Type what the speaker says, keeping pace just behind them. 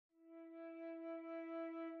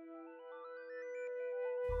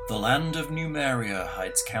The land of Numeria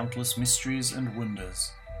hides countless mysteries and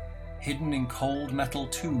wonders, hidden in cold metal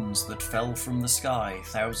tombs that fell from the sky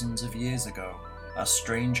thousands of years ago are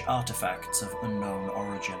strange artifacts of unknown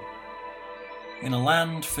origin. In a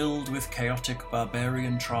land filled with chaotic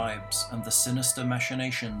barbarian tribes and the sinister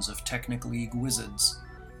machinations of Technic League wizards,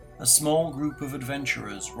 a small group of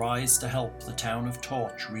adventurers rise to help the town of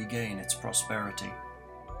Torch regain its prosperity.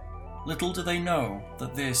 Little do they know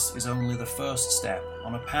that this is only the first step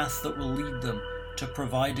on a path that will lead them to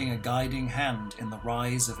providing a guiding hand in the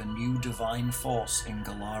rise of a new divine force in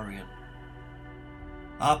Golarion.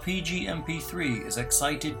 RPG MP3 is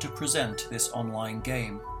excited to present this online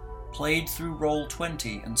game, played through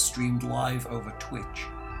Roll20 and streamed live over Twitch.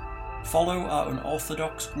 Follow our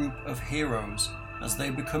unorthodox group of heroes as they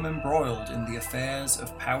become embroiled in the affairs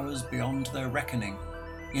of powers beyond their reckoning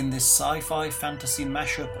in this sci-fi fantasy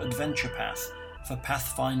mashup adventure path for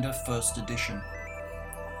Pathfinder 1st Edition.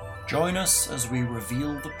 Join us as we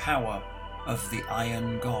reveal the power of the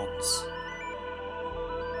Iron Gods.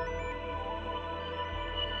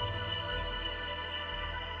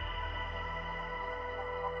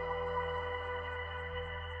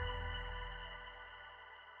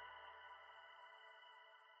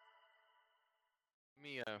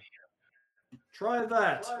 Try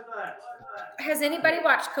that. Has anybody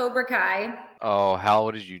watched Cobra Kai? Oh, Hal,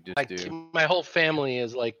 what did you just do? My whole family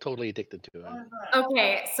is like totally addicted to it.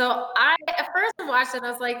 Okay, so I at first watched it,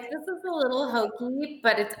 I was like, this is a little hokey,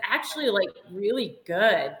 but it's actually like really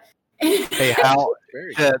good. Hey, Hal,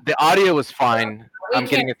 the audio was fine. I'm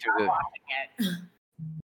getting it through the.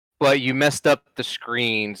 But you messed up the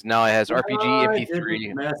screens. Now it has RPG MP3.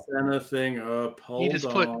 Didn't mess anything up. Hold You just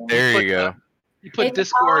put on. There you go. You put It's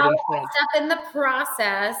Discord in all front. stuff in the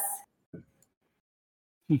process.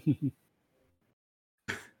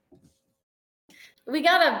 We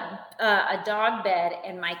got a dog bed,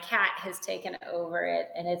 and my cat has taken over it,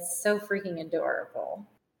 and it's so freaking adorable.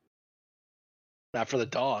 Not for the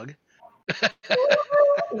dog.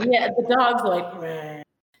 Yeah, the dog's like, meh.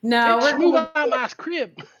 No, Let's move out of my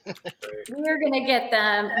crib. we're gonna get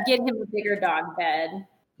him a bigger dog bed.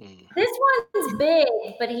 Mm. This one's big,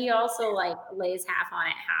 but he also like lays half on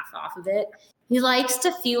it, half off of it. He likes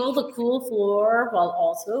to feel the cool floor while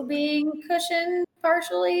also being cushioned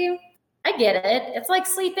partially. I get it. It's like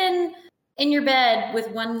sleeping in your bed with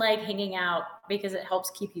one leg hanging out because it helps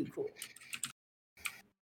keep you cool.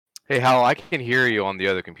 Hey, Hal, I can hear you on the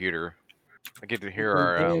other computer. I get to hear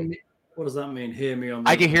our. What does that mean? Hear me on.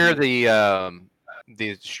 I can hear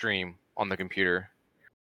the stream on the computer.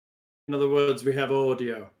 In other words, we have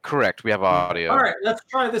audio. Correct, we have audio. All right, let's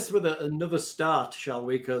try this with another start, shall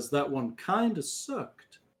we? Because that one kind of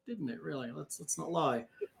sucked, didn't it? Really? Let's not lie.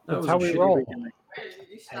 That's how we roll. Beginning.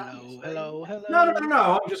 Hello.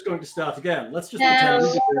 No. I'm just going to start again. Let's just pretend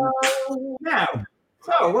we did now.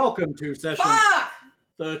 So, welcome to session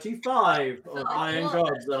 35 of Iron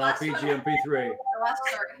Gods on RPG MP3.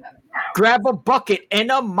 Grab a bucket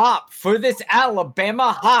and a mop for this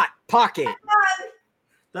Alabama hot pocket.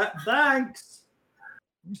 Thanks.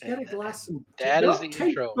 Just get a glass and That is the take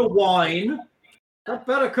intro. the wine. That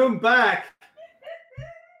better come back.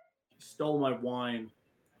 Stole my wine.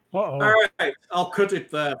 Uh-oh. All right, I'll cut it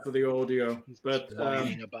there for the audio. But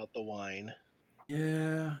Whining about the wine.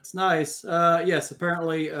 yeah, it's nice. Yes,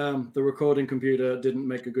 apparently the recording computer didn't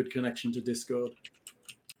make a good connection to Discord,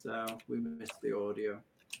 so we missed the audio.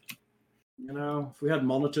 You know, if we had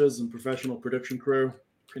monitors and professional production crew,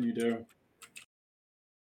 what can you do?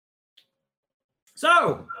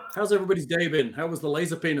 So, how's everybody's day been? How was the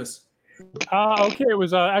laser penis? Okay, it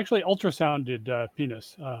was actually ultrasounded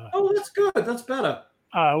penis. Oh, that's good. That's better.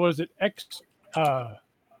 Was it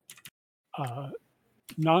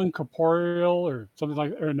non-corporeal or something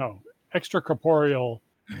like that? Or no, extracorporeal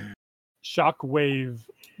shockwave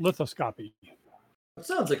lithoscopy. That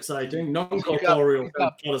sounds exciting. Non-corporeal.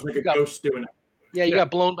 Sounds like a ghost doing it. Yeah, you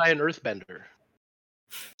got blown by an earthbender.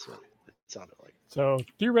 That's what it sounded like. So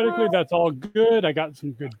theoretically, that's all good. I got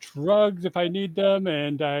some good drugs if I need them,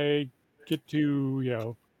 and I get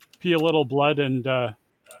to, pee a little blood and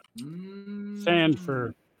sand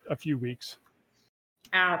for a few weeks.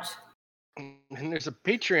 Ouch. And there's a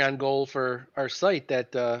Patreon goal for our site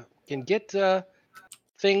that can get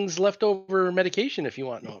things leftover medication if you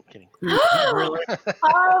want. No, I'm kidding. Really?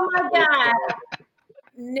 Oh my God.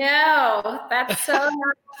 No, that's so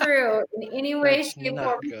not true in any way, That's shape, not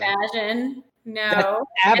or good. fashion. No.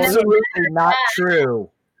 Absolutely not true.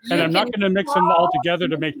 And I'm not going to mix them all together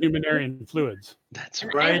to make numinarian fluids. That's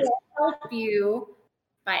And right. I will help you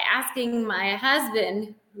by asking my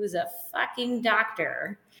husband, who's a fucking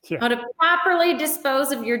doctor Yeah. how to properly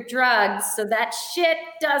dispose of your drugs so that shit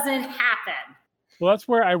doesn't happen. Well, that's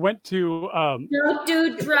where I went to. Don't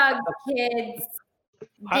do drugs, kids.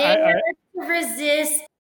 I- Dare to resist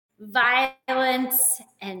violence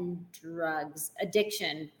and drugs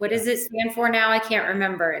addiction. What does it stand for now? I can't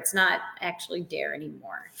remember. It's not actually dare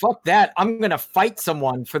anymore. Fuck that. I'm going to fight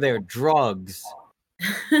someone for their drugs.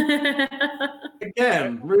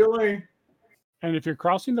 Again, really? And if you're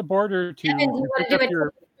crossing the border to Evan, do you want pick to do up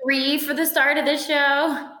your, 3 for the start of the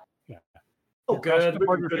show? Oh, Across good. the We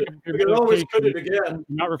border, can, pick up your we can always cut it medication. again.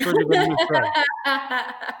 not refer to them as drugs.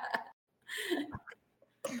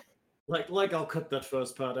 Like I'll cut that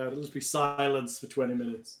first part out. It'll just be silence for 20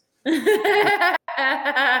 minutes. And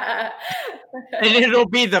it'll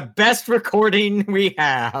be the best recording we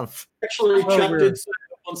have. Actually, Oh, chat weird. did say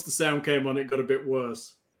that once the sound came on, it got a bit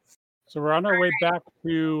worse. So we're on our way back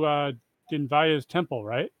to Dinvaya's temple,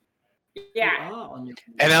 right? Yeah.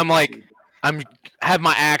 And I'm like, have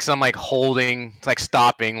my axe. I'm like holding, it's like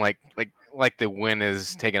stopping, like the wind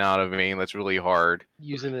is taken out of me. That's really hard.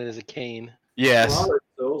 Using it as a cane. Yes, You are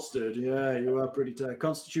exhausted. Yeah, you are pretty tired.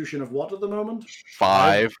 Constitution of what at the moment?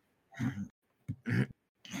 5.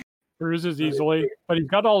 Bruises easily, but he's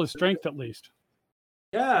got all his strength at least.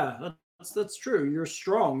 Yeah, that's true. You're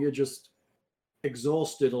strong. You're just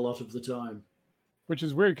exhausted a lot of the time. Which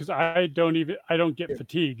is weird because I don't get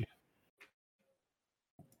fatigue.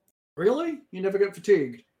 Really? You never get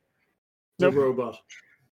fatigued? Nope. The robot.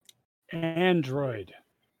 Android.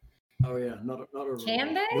 Oh yeah, not a robot.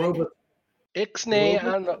 Can they? Robot. Ixnay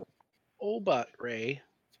Robot? on the Obot Ray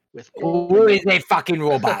with Who is a fucking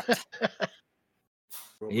robot?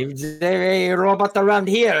 If there's a robot around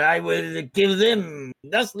here, I will kill them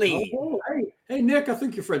thusly. Oh, hey, Nick, I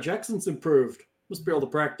think your French accent's improved. Must be all the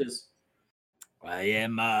practice. I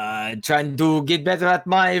am trying to get better at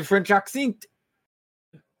my French accent.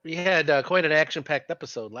 We had quite an action-packed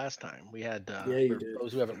episode last time. We had Yeah, you for did.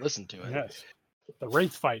 those who haven't listened to it. Yes. The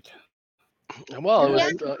wraith fight. Well,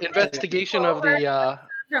 it was investigation of the.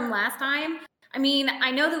 From last time. I mean,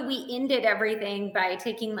 I know that we ended everything by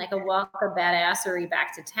taking like a walk of badassery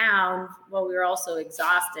back to town while we were also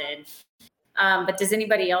exhausted. But does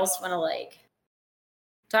anybody else want to like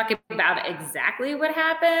talk about exactly what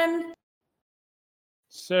happened?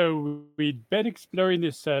 So we'd been exploring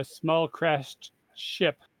this small crashed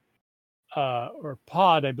ship, or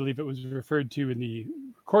pod, I believe it was referred to in the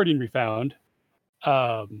recording we found.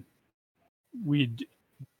 We'd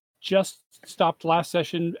just stopped last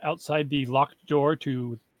session outside the locked door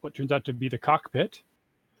to what turns out to be the cockpit.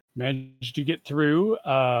 Managed to get through.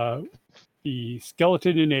 The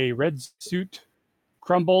skeleton in a red suit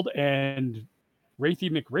crumbled, and Wraithy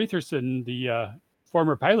McWraitherson, the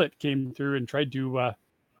former pilot, came through and tried to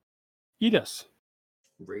eat us.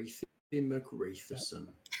 Wraithy McWraitherson.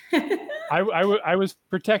 I was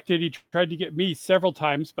protected. He tried to get me several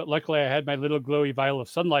times, but luckily I had my little glowy vial of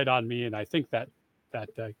sunlight on me, and I think that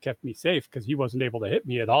kept me safe because he wasn't able to hit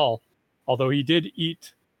me at all. Although he did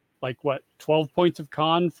eat, 12 points of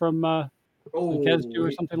con from Kesdu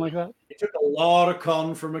or something like that. He took a lot of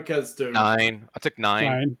con from a Kesdu. 9. I took 9.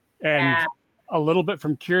 9. And a little bit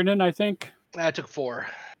from Kiernan, I think. I took 4.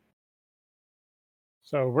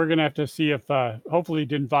 So we're going to have to see if hopefully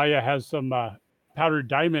Dinvaya has some powdered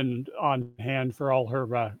diamond on hand for all her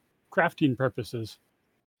crafting purposes.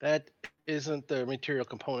 That isn't the material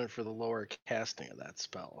component for the lower casting of that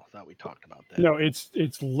spell. I thought we talked about that. No, it's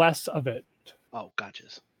less of it. Oh,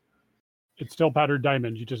 gotchas. It's still powdered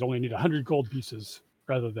diamond. You just only need 100 gold pieces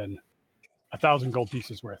rather than 1,000 gold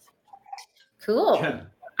pieces worth. Cool. Ken.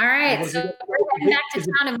 All right, What is so it? we're heading back to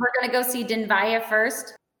town and we're going to go see Dinvaya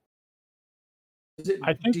first. Is it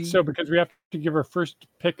I think so because we have to give her first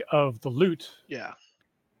pick of the loot. Yeah.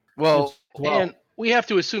 Well, And we have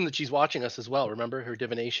to assume that she's watching us as well. Remember her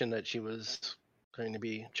divination that she was going to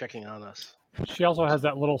be checking on us. She also has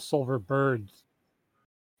that little silver bird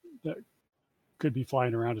that could be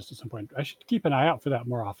flying around us at some point. I should keep an eye out for that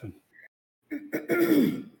more often.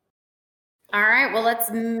 All right, well, let's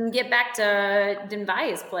get back to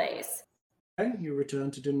Dinvaya's place. Okay, you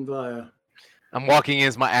return to Dinvaya. I'm walking in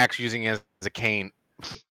as my axe, using it as a cane.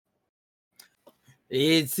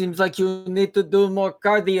 It seems like you need to do more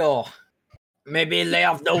cardio. Maybe lay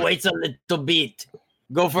off the weights a little bit.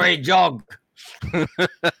 Go for a jog.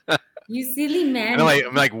 You silly man.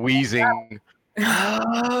 I'm like wheezing.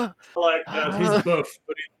 I like that.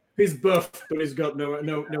 He's buff, but he's got no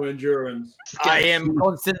endurance. I am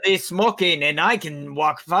constantly smoking and I can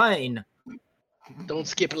walk fine. Don't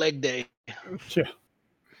skip leg day. Yeah.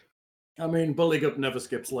 I mean, Bulligup never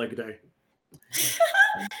skips leg day.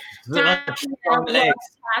 Such strong legs.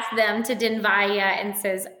 Past them to Dinvaya and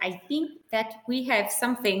says, I think that we have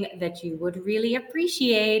something that you would really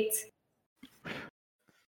appreciate.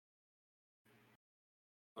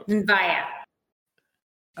 Dinvaya.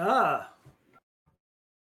 Ah.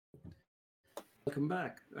 Welcome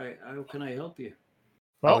back. How can I help you?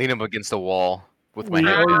 I'll lean him against the wall with my we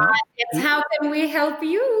hand. owe you- It's how can we help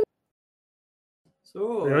you?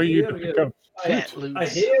 So, we owe you here to you- pick up Fat I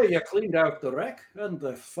loose. hear you cleaned out the wreck and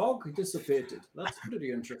the fog dissipated. That's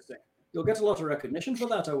pretty interesting. You'll get a lot of recognition for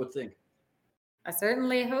that, I would think. I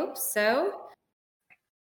certainly hope so.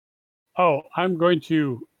 Oh, I'm going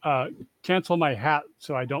to cancel my hat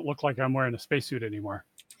so I don't look like I'm wearing a spacesuit anymore.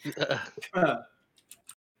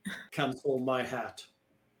 Cancel my hat.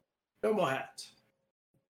 No more hat.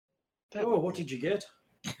 That Oh, would what be- did you get?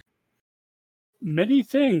 Many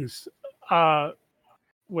things.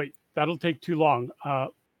 Wait, that'll take too long.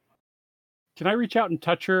 Can I reach out and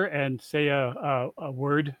touch her and say a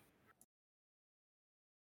word?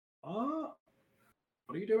 What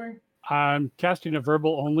are you doing? I'm casting a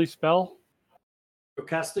verbal only spell. You're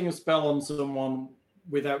casting a spell on someone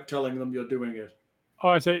without telling them you're doing it. Oh,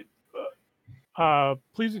 I say,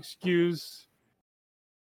 please excuse.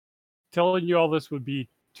 Telling you all this would be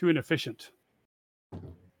too inefficient.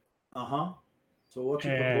 Uh-huh. So what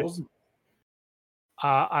you And- proposing?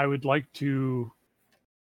 I would like to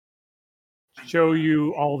show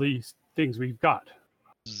you all these things we've got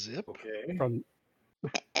Zip. Okay. from.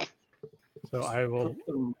 So I will. Put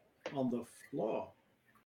them on the floor.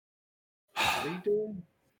 What are you doing?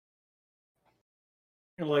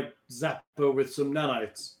 You're like Zappa with some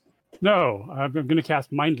nanites. No, I'm going to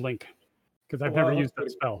cast Mind Link because I've Oh, wow, never that's used that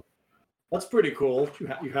pretty- spell. That's pretty cool.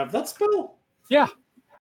 You have that spell? Yeah.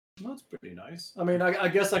 That's pretty nice. I mean, I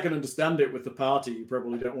guess I can understand it with the party. You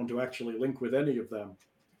probably don't want to actually link with any of them.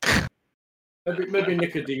 Maybe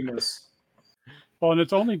Nicodemus. Well, and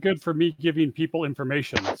it's only good for me giving people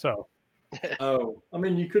information. So Oh, I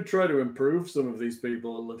mean, you could try to improve some of these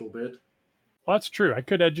people a little bit. well, that's true. I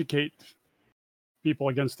could educate people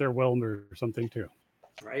against their will or something too.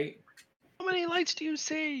 Right? How many lights do you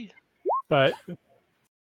see? But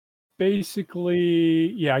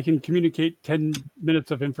basically, yeah, I can communicate 10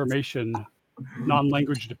 minutes of information,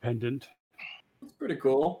 non-language dependent. That's pretty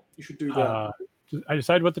cool. You should do that. I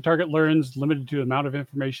decide what the target learns, limited to the amount of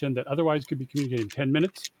information that otherwise could be communicated in 10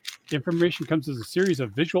 minutes. The information comes as a series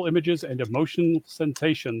of visual images and emotional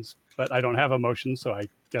sensations, but I don't have emotions, so I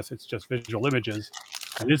guess it's just visual images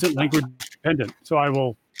and isn't language dependent. So I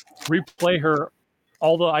will replay her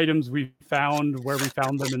all the items we found, where we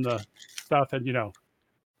found them in the stuff, and,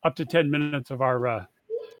 up to 10 minutes of our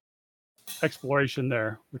exploration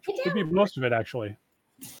there, which would be most of it, actually.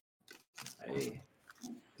 Hey.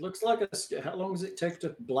 Looks like how long does it take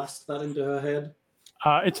to blast that into her head?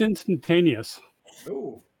 It's instantaneous.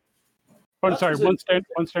 Oh, Oh, That sorry, was one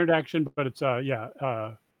standard action, but it's like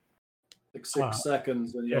 6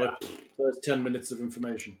 seconds, and you're yeah. like, there's 10 minutes of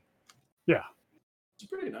information. Yeah. It's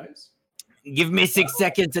pretty nice. Give me 6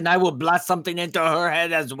 seconds and I will blast something into her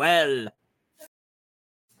head as well.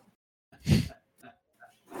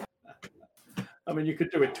 I mean, you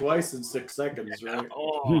could do it twice in 6 seconds, right?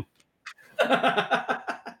 Oh.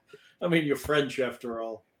 I mean, you're French after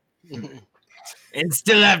all. And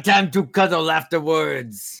still have time to cuddle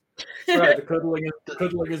afterwards. Right, the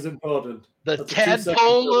cuddling is important. The That's a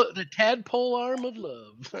 2-second tadpole arm of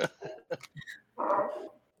love.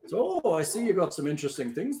 So, I see you got some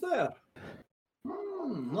interesting things there.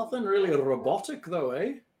 Nothing really robotic, though,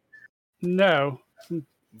 eh? No.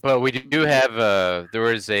 But we do have there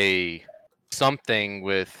was a something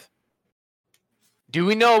with. Do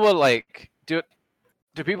we know what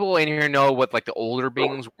do people in here know what the older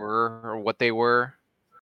beings were or what they were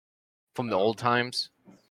from the old times?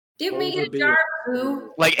 Do me Older a being. dark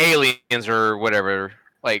blue. Like aliens or whatever.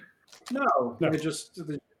 Like No, No.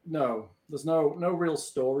 no. There's no real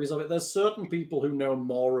stories of it. There's certain people who know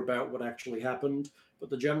more about what actually happened, but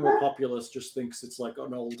the general populace just thinks it's like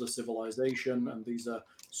an older civilization, and these are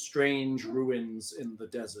strange ruins in the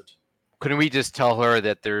desert. couldn't we just tell her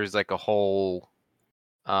that there's like a whole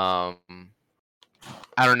I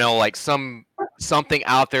don't know, like something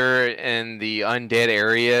out there in the undead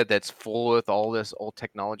area that's full with all this old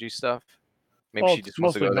technology stuff? Maybe Well, she it's just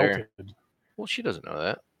wants to go mostly there. melted. Well, she doesn't know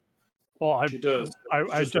that. Well, She does. I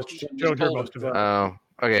It's just just what she showed her told most of her. it. Oh,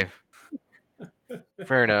 okay.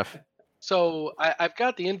 Fair enough. So I've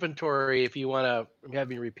got the inventory if you want to have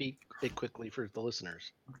me repeat it quickly for the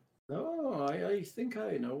listeners. Oh, I think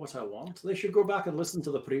I know what I want. They should go back and listen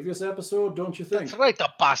to the previous episode, don't you think? That's right, the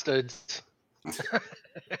bastards.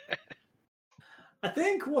 I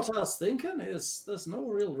think what I was thinking is there's no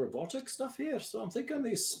real robotic stuff here, so I'm thinking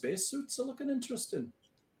these spacesuits are looking interesting.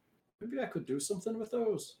 Maybe I could do something with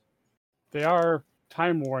those. They are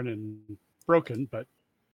time worn and broken, but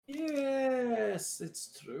Yes,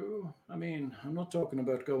 it's true. I mean, I'm not talking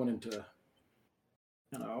about going into,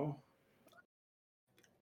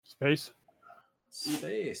 space.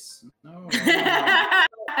 space. No.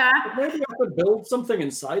 But maybe I could build something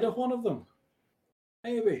inside of one of them.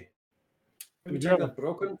 Maybe. We Maybe do take have that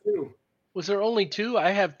broken too. Was there only 2?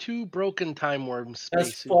 I have 2 broken time worm That's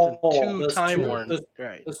spacesuits and 4. 2 There's time 2 worn. There's,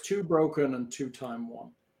 Right. there's 2 broken and 2 time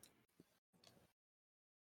worn.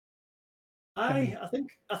 I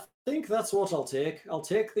think that's what I'll take. I'll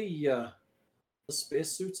take the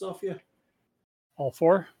spacesuits off you. All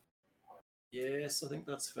 4. Yes, I think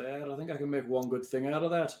that's fair. I think I can make one good thing out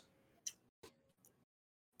of that.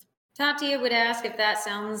 Tatia would ask if that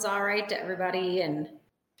sounds all right to everybody, and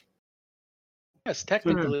Yes,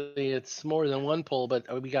 technically it's more than 1 pull, but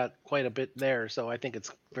we got quite a bit there, so I think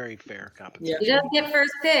it's very fair compensation. he does get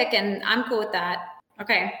first pick, and I'm cool with that.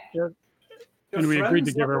 Okay. Your And we agreed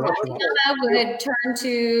to friends give her look what she like- wants. I would turn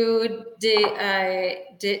to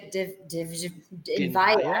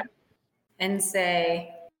Invia and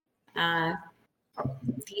say,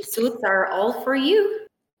 these suits are all for you.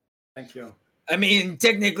 Thank you. I mean,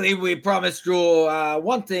 technically, we promised you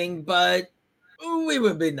one thing, but we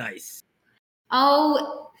would be nice.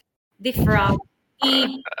 Oh, the frog.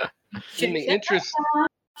 In the interest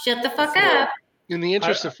Shut the fuck up.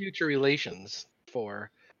 of future relations for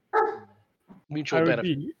mutual I would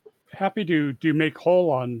benefit. be happy to make whole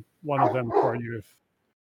on one of them for you if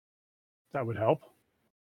that would help.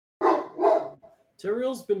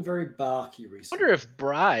 Tyrael's been very barky I recently. wonder if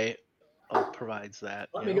Bry provides that.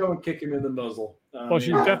 Let you me know? go and kick him in the muzzle. Well,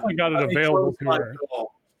 she's definitely got it let me available close to my her. door.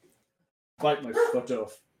 Bite my foot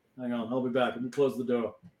off. Hang on, I'll be back. Let me close the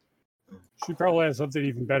door. She probably has something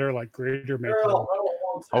even better, like greater Tyrael, maker. I don't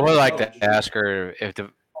want I would like to to ask her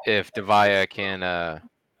if Devaya can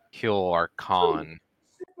heal our con.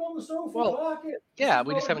 sit on the sofa, Well, bark it. Yeah,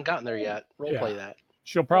 we just haven't gotten there yet. Role play that.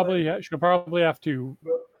 She'll probably have to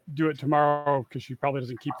do it tomorrow because she probably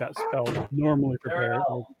doesn't keep that spell normally prepared.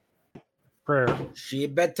 Or prayer. She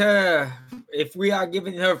better, if we are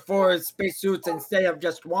giving her 4 spacesuits instead of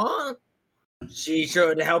just 1, she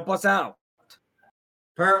should help us out.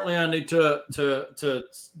 Apparently, I need to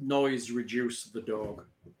noise reduce the dog.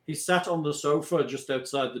 He sat on the sofa just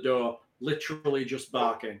outside the door, literally just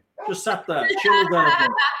barking. Just sat there, chill as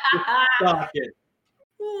anything, just barking.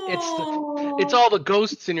 It's all the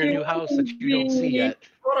ghosts in your new house that you don't see yet.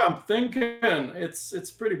 What I'm thinking,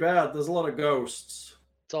 it's pretty bad. There's a lot of ghosts.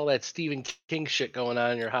 It's all that Stephen King shit going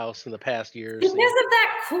on in your house in the past years. Because of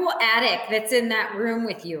that cool attic that's in that room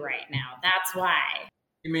with you right now. That's why.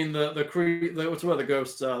 You mean what's where the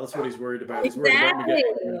ghosts are? That's what he's worried about. He's worried about me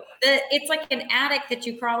Exactly. It's like an attic that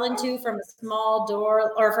you crawl into from a small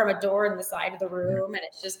door or from a door in the side of the room, and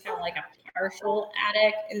it's just kind of like a partial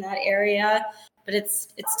attic in that area. But it's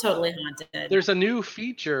totally haunted. There's a new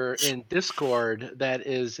feature in Discord that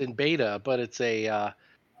is in beta, but it's a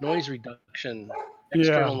noise reduction,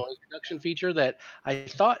 external noise reduction feature that I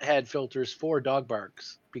thought had filters for dog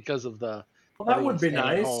barks because of the Well, that would be staying at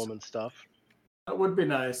nice. home and stuff. That would be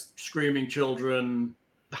nice. Screaming children,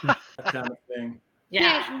 that kind of thing.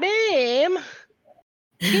 Yeah. Ma'am,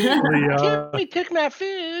 Timmy took my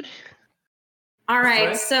food. All right.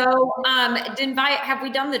 right. So, have we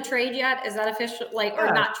done the trade yet? Is that official? Like, or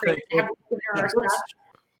Yeah, not trade? trade. Have we given her our Yeah, stuff?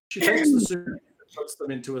 she takes the suit and puts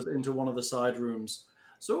them into one of the side rooms.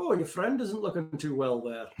 So your friend isn't looking too well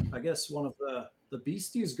there. I guess one of the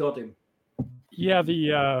beasties got him. Yeah,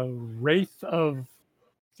 the wraith of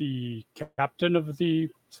the captain of the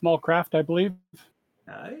small craft, I believe.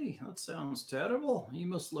 Aye, that sounds terrible. He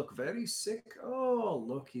must look very sick. Oh,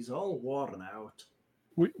 look, he's all worn out.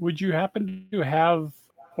 Would you happen to have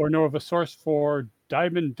or know of a source for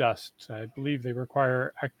diamond dust? I believe they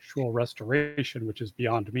require actual restoration, which is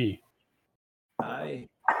beyond me. Aye,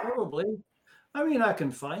 probably. I mean, I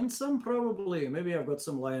can find some, probably. Maybe I've got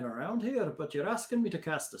some lying around here, but you're asking me to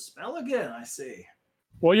cast a spell again, I see.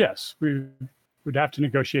 Well, yes, we would have to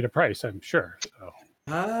negotiate a price, I'm sure. So,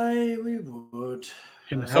 Aye, we would.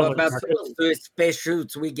 in the How public about market. those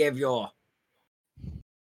spacesuits we gave you?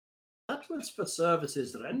 That was for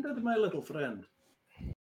services rendered, my little friend.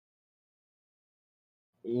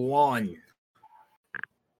 1.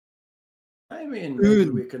 I mean, maybe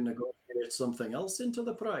we can negotiate something else into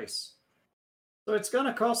the price. So it's going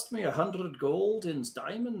to cost me 100 gold in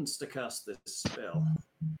diamonds to cast this spell.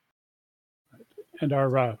 And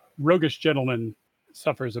our roguish gentleman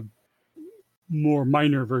suffers a more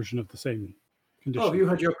minor version of the same condition. Oh, you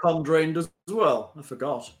had your con drained as well. I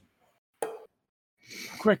forgot.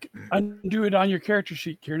 Quick, undo it on your character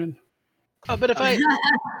sheet, Kieran. Oh, but if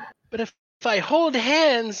I hold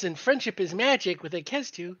hands and friendship is magic with a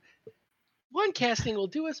Kestu, one casting will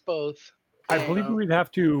do us both. I believe we'd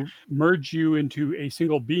have to merge you into a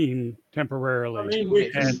single being temporarily. I mean, we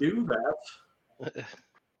can And do that.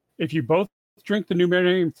 if you both drink the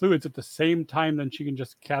Numerian fluids at the same time, then she can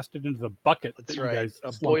just cast it into the bucket. That's that you right. guys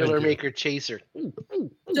A slump into. Boilermaker chaser.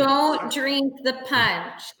 Don't drink the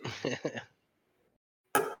punch.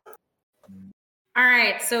 All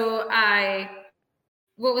right. So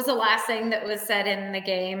what was the last thing that was said in the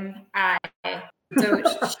game? So she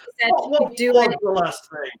said What do was it. the last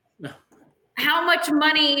thing? How much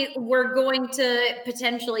money we're going to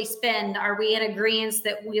potentially spend? Are we in agreement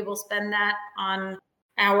that we will spend that on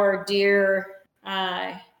our dear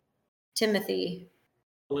Timothy?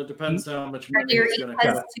 Well, it depends how much Our money dear it's going to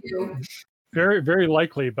Ethos cost. too. Very, very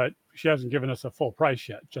likely, but she hasn't given us a full price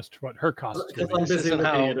yet, just what her cost is. Because gonna I'm be. busy isn't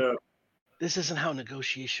looking how- it up. This isn't how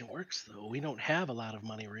negotiation works, though. We don't have a lot of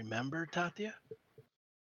money, remember, Tatya?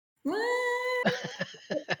 What?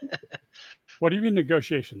 What do you mean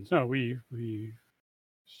negotiations? No,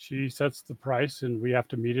 she sets the price and we have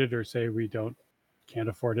to meet it or say we can't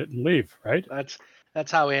afford it and leave, right?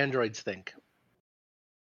 That's how androids think.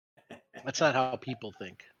 That's not how people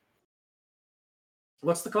think.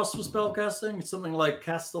 What's the cost for spellcasting? It's something like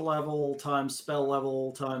caster level times spell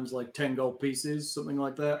level times like 10 gold pieces, something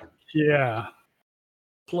like that. Yeah.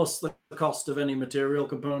 Plus the cost of any material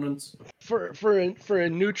components. For a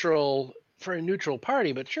neutral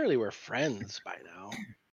party, but surely we're friends by now.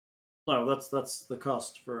 No, that's the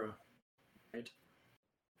cost for a raid.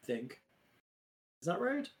 I think. Is that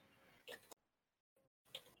right?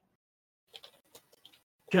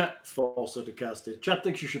 Can't force her to cast it. Chat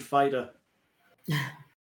thinks you should fight her.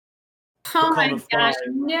 Oh my con of gosh,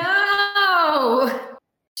 5. no!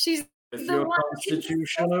 She's If the your one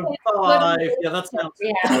constitution of who- 5. Yeah, that sounds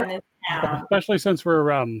we have in this town. Especially since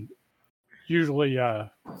we're usually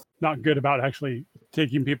not good about actually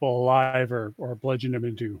taking people alive or bludgeoning them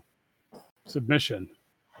into submission.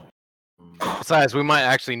 Besides, we might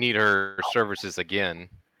actually need her services again.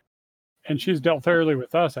 And she's dealt fairly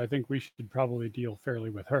with us. I think we should probably deal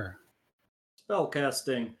fairly with her.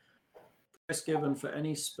 spellcasting. Price given for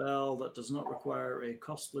any spell that does not require a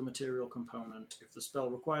costly material component. If the spell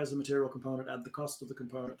requires a material component, add the cost of the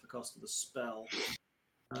component to the cost of the spell.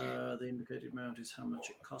 The indicated amount is how much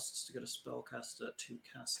it costs to get a spellcaster to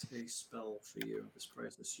cast a spell for you. This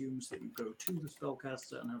price assumes that you go to the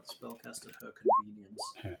spellcaster and have the spellcaster at her convenience.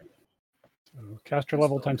 Okay. So caster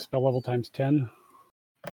level times spell level times 10.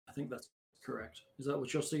 I think that's correct. Is that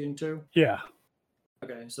what you're seeing too? Yeah.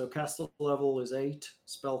 Okay, so caster level is 8,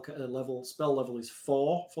 spell level is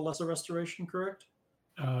 4 for lesser restoration, correct?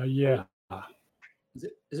 Yeah.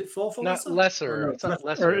 Is it 4 for Not lesser? lesser. Or no, It's not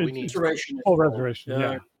lesser. lesser. Or We need Restoration is Full 4. restoration.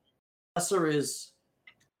 Yeah. Lesser is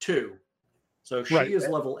 2. So she Right. is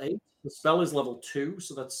level 8. The spell is level 2,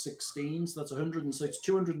 so that's 16. So that's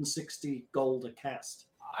 260 gold a cast.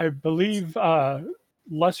 I believe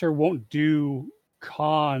lesser won't do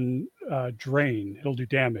con drain. It'll do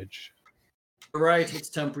damage. Right, it's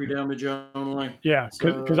temporary damage only. Yeah,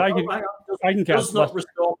 because So- I can hang on, I can does cast not lesser.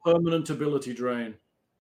 restore permanent ability drain.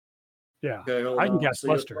 Yeah. Okay, hold I can on. cast So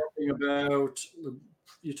you're Luster.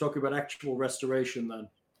 talking about actual restoration then.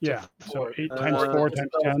 Yeah. So 8 Uh, times 4 the times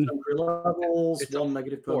spell's 10. temporary levels, It's a 1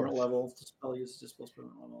 negative permanent fourth. level. The spell uses dispels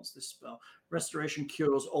permanent levels. This spell. Restoration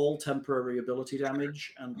cures all temporary ability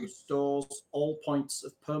damage and restores all points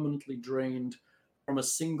of permanently drained from a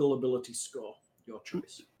single ability score. Your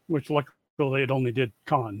choice. Which luckily it only did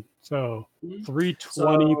con. So Mhm.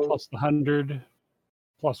 320 So- plus the 100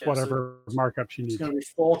 plus Yeah, so whatever markup she It's needs. going to be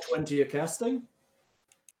 420 a casting.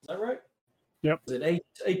 Is that right? Yep. Is it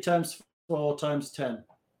 8 times 4 times 10?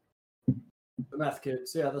 The math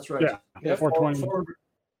kids. Yeah, that's right. Yeah, 420.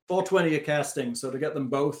 420 a casting. So to get them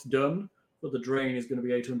both done, but the drain is going to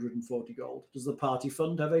be 840 gold. Does the party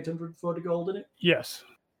fund have 840 gold in it? Yes.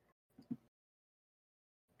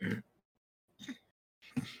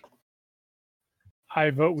 I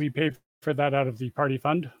vote we pay for that out of the party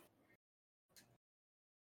fund.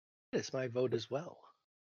 It's my vote as well.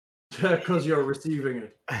 Because you're receiving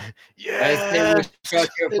it. Yes.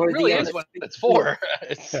 It really is what it's for.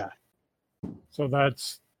 It's, Yeah. So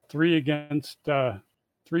that's 3 against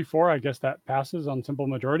 3-4. I guess that passes on simple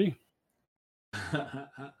majority. I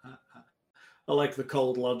like the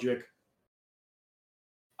cold logic.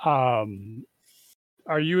 Are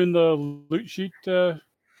you in the loot sheet,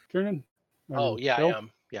 Kieran? Oh yeah, Bill? I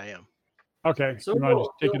am. Yeah, I am. Okay. So you want to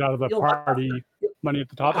just take it out of the you'll have to- party money at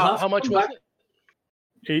the top? How much was it?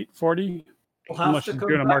 8:40, I'll have unless to you're come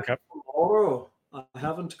doing a back markup. tomorrow. I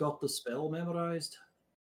haven't got the spell memorized.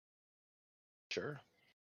 Sure.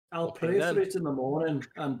 I'll Okay, pray then. for it in the morning,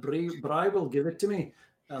 and Bri will give it to me,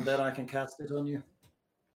 and then I can cast it on you.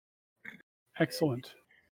 Excellent.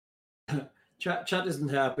 Chat isn't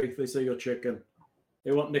happy if they say you're chicken.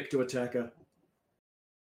 They want Nick to attack her.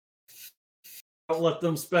 Don't let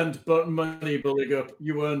them spend money, Bulligup.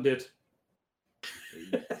 You earned it.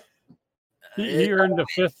 He earned a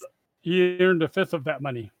fifth. He earned a fifth of that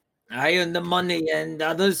money. I earn the money and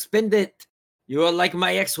others spend it. You are like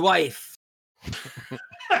my ex-wife.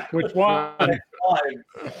 Which one?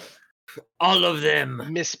 All of them.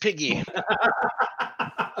 Miss Piggy.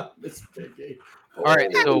 Miss Piggy. All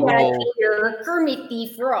right, so Right we'll. here, Kermit the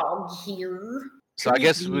Frog here. So I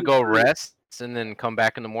guess we go rest and then come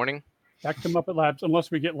back in the morning. Back to Muppet Labs,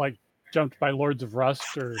 unless we get like jumped by Lords of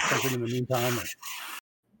Rust or something in the meantime.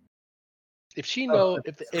 If she know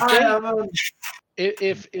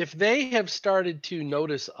if they have started to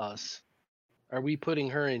notice us, are we putting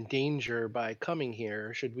her in danger by coming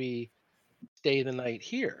here? Should we stay the night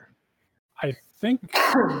here? I think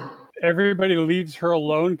everybody leaves her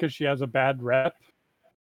alone because she has a bad rep.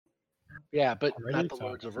 Yeah, but Already? not the So-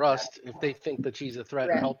 Lords of Rust. If they think that she's a threat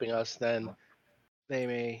in Right. helping us, then they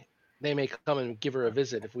may come and give her a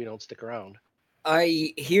visit if we don't stick around.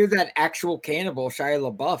 I hear that actual cannibal Shia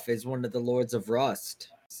LaBeouf is one of the Lords of Rust,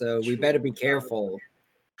 so we better be careful.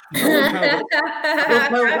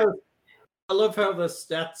 I love how the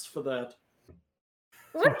stats for that.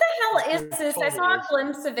 What the hell is this? I saw a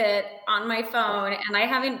glimpse of it on my phone and I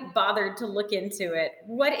haven't bothered to look into it.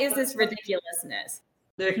 What is this ridiculousness?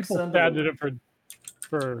 Nick, People send statted it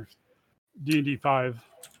for D&D 5.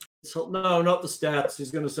 No, not the stats.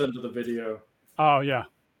 He's going to send to the video. Oh yeah,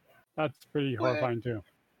 that's pretty horrifying too.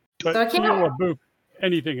 But So I can't- Sheila Boop,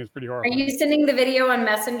 anything is pretty Are horrifying. you sending the video on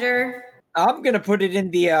Messenger? I'm gonna put it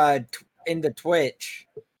in the Twitch.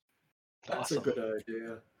 That's Awesome. a good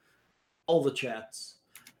idea. All the chats.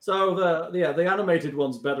 So the animated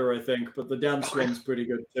one's better, I think, but the dance one's pretty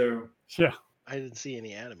good too. Yeah, I didn't see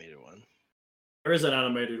any animated one. There is an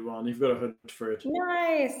animated one. You've got to hunt for it.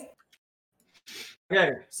 Nice.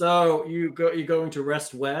 Okay, so you're going to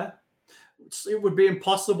rest where? It would be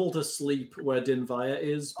impossible to sleep where Dinvaya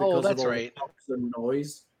is Oh, because that's of all right. the knocks and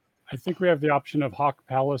noise. I think we have the option of Hawk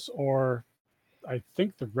Palace, or I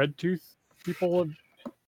think the Red Tooth people have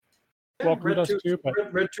welcomed us too.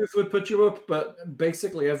 But Red Tooth would put you up, but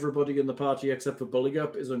basically everybody in the party except for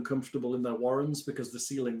Bulligup is uncomfortable in their warrens because the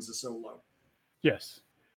ceilings are so low. yes,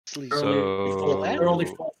 Sleep. They're only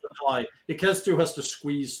 4 foot high. Ikestu has to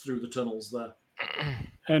squeeze through the tunnels there.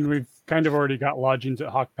 and we've kind of already got lodgings at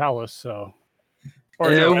Hawk Palace, so.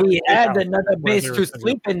 We had Gatehouse, another where base they were to sitting.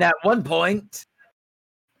 sleep in at one point.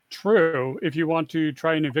 True. If you want to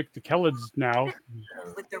try and evict the Kellids now,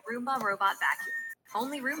 With the Roomba robot vacuum.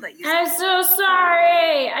 Only Roomba uses I'm so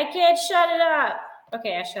sorry. I can't shut it up.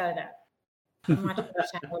 Okay, I shut it up. I'm watching the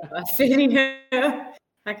Shadow Buff video.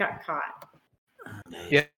 I got caught.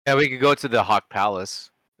 Yeah, we could go to the Hawk Palace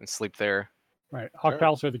and sleep there. right, Hawk Sure.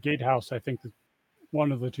 Palace or the Gatehouse, I think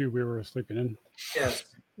one of the two we were sleeping in. Yes.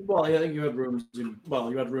 Well, I think you had rooms in. Well,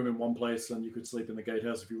 you had room in one place, and you could sleep in the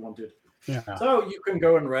gatehouse if you wanted. Yeah. So you can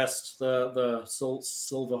go and rest. The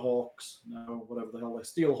Silver Hawks, no, whatever the hell they're,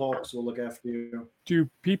 Steel Hawks will look after you. Do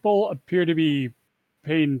people appear to be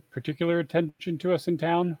paying particular attention to us in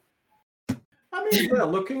town? I mean, they're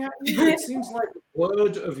looking at you. It seems like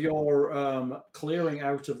word of your clearing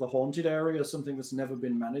out of the haunted area, something that's never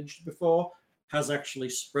been managed before, has actually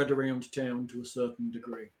spread around town to a certain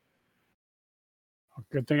degree.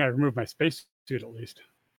 Good thing I removed my space suit at least.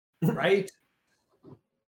 Right?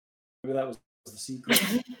 Maybe that was the secret.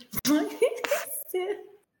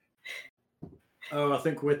 Oh, I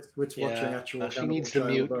think Wit's watching actual. she needs to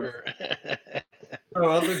Cannibal mute Shia LaBeouf. her.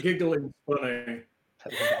 Oh, the giggling's funny.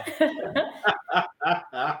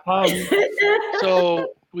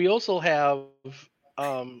 So we also have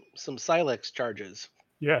some Silex charges.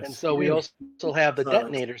 Yes. And so we Yeah. also have the Silex.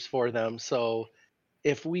 detonators for them. So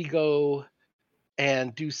if we go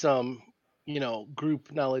and do some,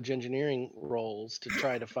 group knowledge engineering roles to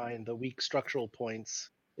try to find the weak structural points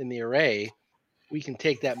in the array, we can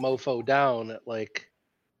take that mofo down at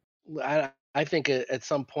I think at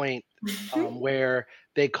some point where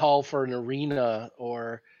they call for an arena,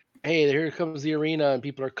 or hey, here comes the arena and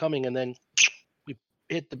people are coming, and then we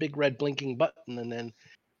hit the big red blinking button, and then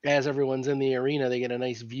as everyone's in the arena, they get a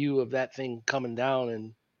nice view of that thing coming down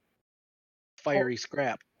and fiery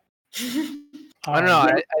scrap. I don't know.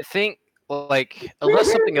 I think unless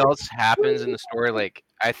something else happens in the story,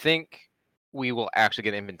 I think we will actually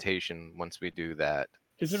get an invitation once we do that.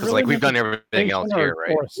 Is it Because like really we've done everything else notification here,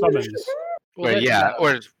 right? Or summons? Well, But yeah,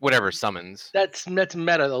 or whatever summons. that's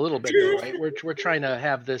meta a little bit, though, right? We're trying to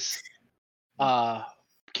have this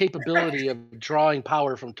capability of drawing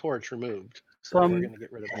power from torch removed. So we're From- going to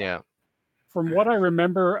get rid of that. Yeah. From what I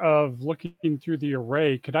remember of looking through the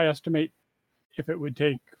array, could I estimate if it would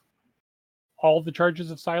take all the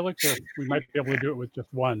charges of Silex, or if we might be able to do it with just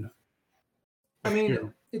one? I mean,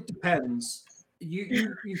 Two. it depends.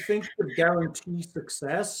 You think to guarantee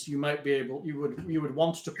success, you might be able. You would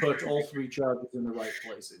want to put all 3 charges in the right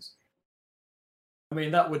places. I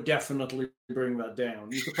mean, that would definitely bring that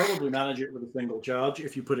down. You could probably manage it with a single charge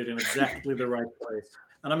if you put it in exactly the right place.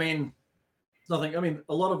 And I mean, nothing. I mean,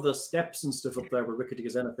 a lot of the steps and stuff up there were rickety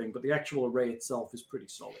as anything, but the actual array itself is pretty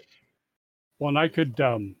solid. Well, and I could.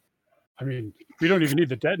 I mean, we don't even need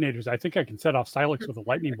the detonators. I think I can set off Silex with a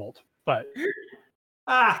lightning bolt. But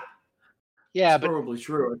Yeah, It's probably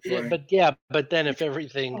true. Actually. but then if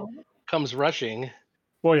everything comes rushing,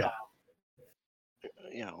 well, yeah.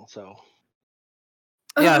 So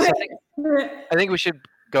Yeah, so I think we should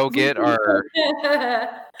go get our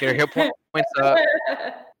hit points up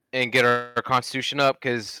and get our constitution up,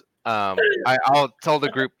 because I'll tell the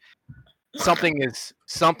group something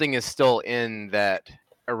is still in that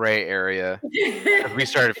array area. If we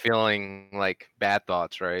started feeling like bad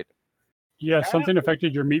thoughts, right? Yeah, something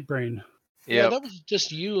affected your meat brain. yeah, Yeah, that was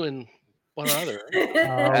just you and one other.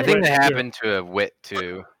 I think that happened to a wit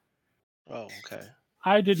too. Oh, okay.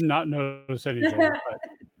 I did not notice anything. But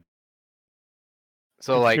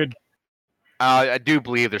So it's like, good. I do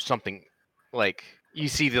believe there's something like you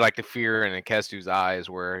see the fear in Akestu's eyes,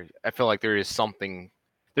 where I feel like there's something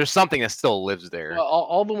that still lives there. Well,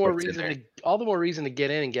 all the more What's in reason to get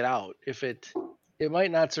in and get out. If it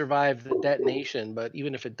might not survive the detonation, but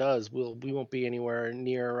even if it does, we won't be anywhere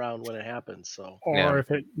near around when it happens. So Or Yeah. if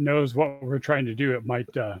it knows what we're trying to do, it might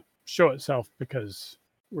show itself because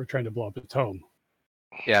we're trying to blow up its home.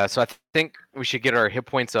 Yeah, so I think we should get our hit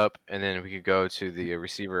points up, and then we could go to the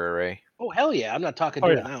receiver array. oh hell yeah, I'm not talking Oh,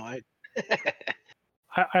 to yeah. it now.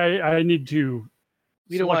 I need to.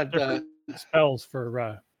 We don't select want different spells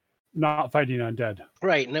for not fighting undead.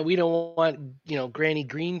 right, and we don't want Granny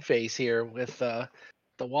Greenface here with the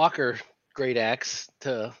Walker Great Axe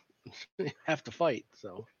to have to fight.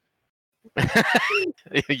 So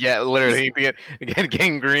Yeah, literally, get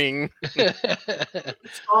gangrene.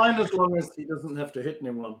 It's fine as long as he doesn't have to hit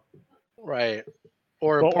anyone. right,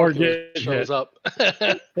 or Well, or Porky get shows hit. up.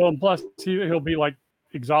 Well, and plus he'll be like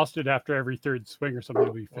exhausted after every third swing or something.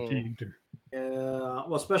 He'll be Mm. fatigued. Or,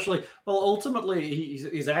 Well, especially ultimately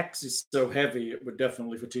his axe is so heavy it would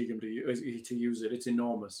definitely fatigue him to use it. It's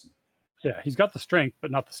enormous. yeah, he's got the strength,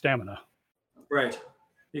 but not the stamina. Right.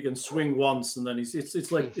 He can swing once and then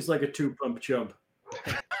it's like a 2-pump chump.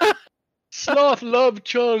 Sloth love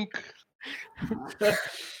chunk.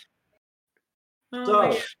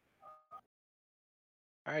 So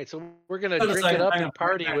All right, so we're gonna Hang on a drink it second, up hang and on,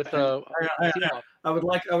 party hang on, with hang on, hang on. Timo.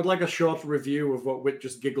 I would like a short review of what Wit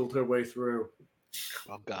just giggled her way through.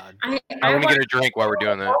 Oh God. I'm gonna get a drink while we're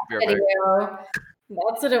doing that. Be right back. video.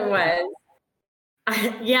 That's what it was.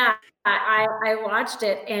 I watched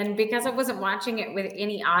it, and because I wasn't watching it with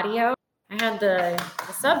any audio, I had the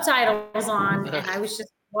subtitles on, and I was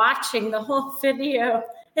just watching the whole video,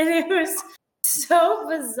 and it was so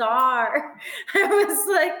bizarre. I was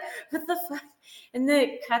like, "What the fuck?" And then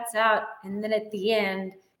it cuts out, and then at the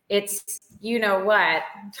end, it's you know what.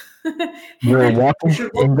 You're walking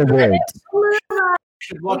in the woods.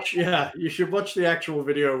 You should watch the actual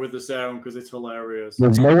video with the sound because it's hilarious.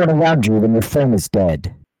 There's no one around you when your friend is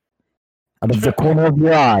dead. Out of the corner of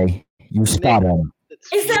your eye, you spot him.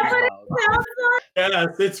 Is that what it sounds like?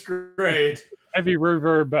 Yes, it's great. Heavy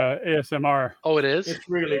reverb ASMR. Oh, it is. It's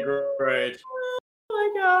really great. Oh my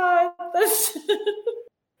god. That's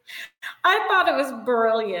I thought it was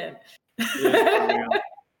brilliant. Yeah,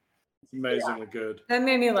 it's amazingly good. That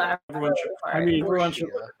made me laugh. Everyone should, I mean, everyone should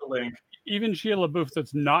look at the link. even Shia LaBeouf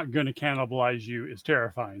that's not going to cannibalize you is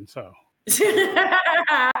terrifying. So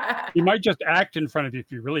he might just act in front of you if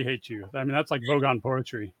he really hates you. I mean, that's like Vogon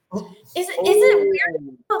poetry. Is it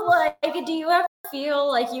weird? But like, do you ever feel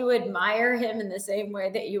like you admire him in the same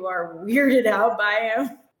way that you are weirded out by him?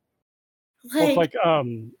 Well, it's like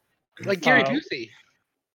Like Gary Busey.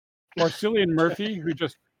 or Cillian Murphy, who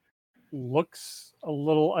just looks a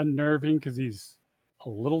little unnerving because he's a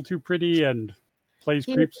little too pretty and plays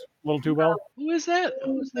creeps a little too well. Who is that?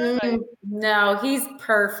 Who's that? No, he's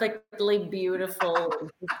perfectly beautiful.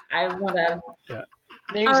 I want to. Yeah.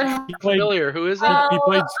 Name's He played, familiar. Who is he, it? he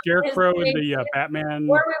played his Scarecrow in name the is- Batman.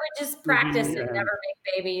 Or we would just practice and and- never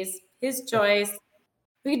make babies. His choice.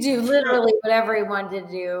 We could do literally whatever he wanted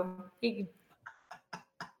to do.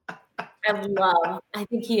 I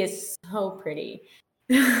think he is so pretty.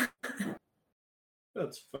 That's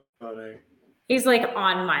funny. He's like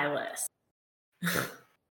on my list.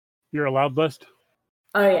 Your allowed list?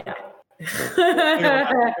 Oh yeah.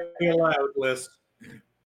 The allowed list.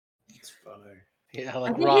 It's funny. Yeah, I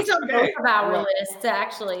like think Ross. he's on both of our lists,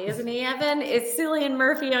 actually, isn't he, Evan? Is Cillian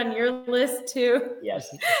Murphy on your list too?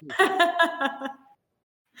 Yes.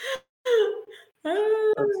 That's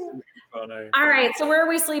super funny. All right, so where are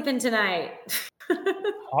we sleeping tonight?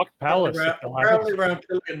 Hawk Palace. Apparently around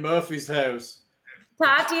Cillian Murphy's house.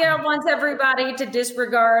 Tatia wants everybody to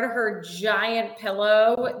disregard her giant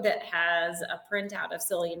pillow that has a printout of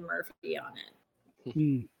Cillian Murphy on it.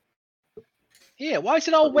 Hmm. Yeah, why is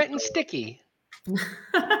it all wet and sticky?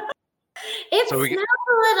 It So we get- smells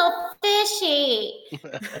a little fishy.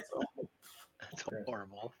 That's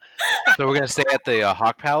horrible. So we're gonna stay at the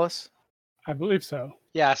Hawk Palace. I believe so.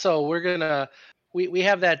 Yeah, so we're gonna we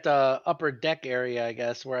have that upper deck area, I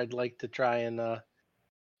guess, where I'd like to try and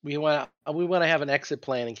we want to have an exit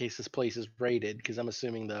plan in case this place is raided, because I'm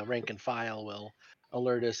assuming the rank and file will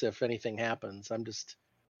alert us if anything happens. I'm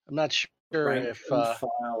not sure Rank if and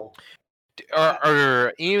file.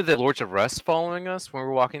 Are any of the Lords of Rust following us when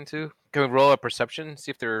we're walking to? Can we roll a perception, see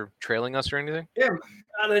if they're trailing us or anything? Yeah,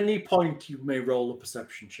 at any point you may roll a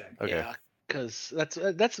perception check. Okay. yeah, because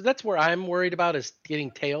that's where I'm worried about is getting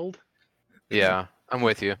tailed. Yeah, I'm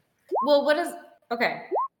with you. Well, what is okay?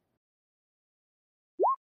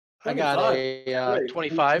 I got a Great.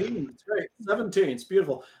 25. 18, it's great. 17. It's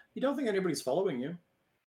beautiful. You don't think anybody's following you?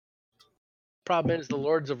 Problem is the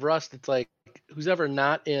Lords of Rust. It's like who's ever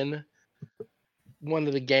not in one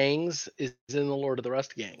of the gangs is in the Lord of the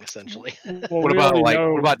Rust gang, essentially. Well, What we about already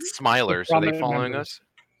know what about Smilers? Are they prominent following members. us?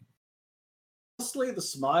 Honestly, the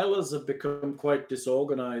Smilers have become quite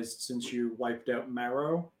disorganized since you wiped out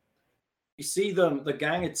Marrow. You see them, the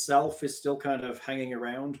gang itself is still kind of hanging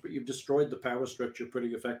around, but you've destroyed the power structure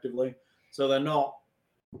pretty effectively. So they're not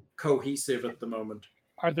cohesive at the moment.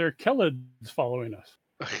 Are there Kellids following us?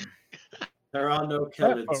 There are no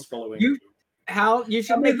Kellids Oh. following You- you. Hal, you I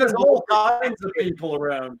should mean, make there's them all kinds of people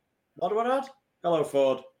around. What about that? Hello,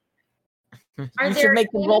 Ford. Are You there should make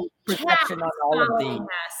them roll any perception on all of following these.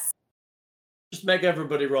 us? Just make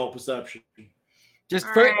everybody roll perception. Just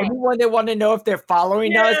All for right. anyone that want to know if they're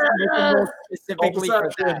following us, make them roll specifically for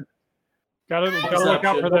that. perception. Gotta look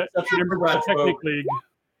out for the Perception members for of the Retro. Technic League.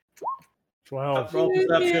 12. Roll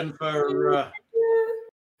perception for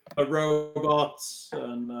robots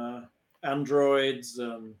and androids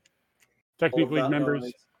and all Technic of League that members.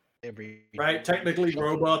 noise. Right? Technically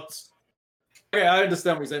robots. Okay, I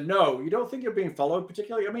understand what you said. No, you don't think you're being followed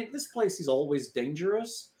particularly? I mean, this place is always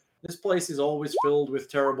dangerous. This place is always filled with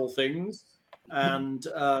terrible things. And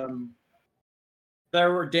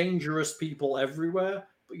there are dangerous people everywhere,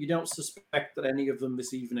 but you don't suspect that any of them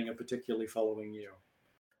this evening are particularly following you.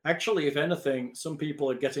 Actually, if anything, some people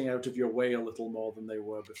are getting out of your way a little more than they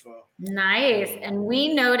were before. Nice, and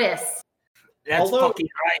we notice. That's Although- fucking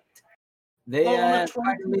right. They Well, on a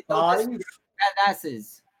finally 25, noticed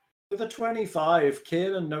badasses. with a 25,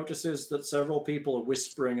 Kieran notices that several people are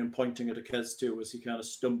whispering and pointing at Akeztu as he kind of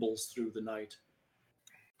stumbles through the night.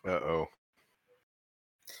 Uh-oh.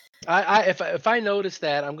 If I notice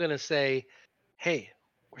that, I'm gonna say, hey,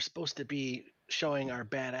 we're supposed to be showing our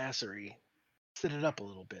badassery. Sit it up a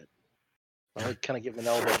little bit. I'll like, kind of give him an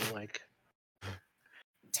elbow, like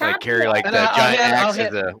Like carry like And the I'll giant hand- I'll axe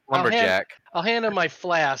hand- as a hand- lumberjack. I'll hand him my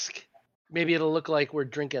flask. Maybe it'll look like we're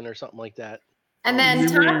drinking or something like that. And then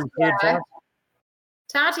You mean good Tatia, job?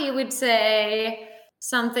 Tati would say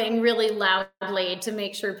something really loudly to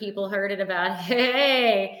make sure people heard it about,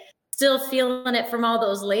 hey, still feeling it from all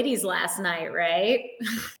those ladies last night, right?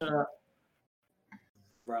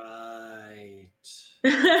 Right.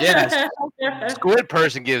 Yes. Squid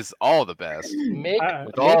person gives all the best Make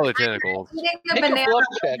with all the tentacles. Eating a Make a banana bluff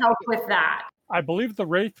would check. help with that. I believe the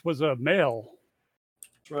Wraith was a male.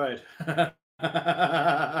 That's right.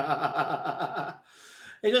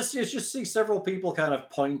 You just see several people kind of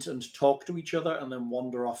point and talk to each other and then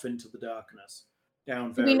wander off into the darkness.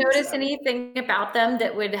 Down Do we various notice alleys. anything about them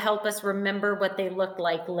that would help us remember what they looked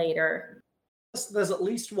like later? There's at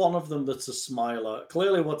least one of them that's a smiler.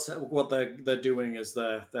 Clearly, what they're doing is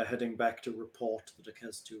they're heading back to report that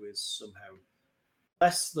Akeztu is somehow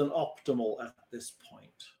less than optimal at this point.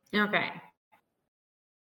 Okay.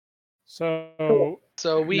 So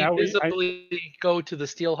So we Now I- visibly go to the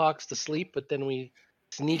Steelhawks to sleep, but then we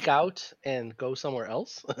sneak out and go somewhere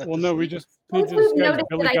else. well, no, we just need Once to we've disguise noticed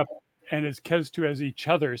Billy that up and his Kezdu as each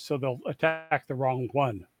other, so they'll attack the wrong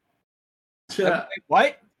one. Yeah.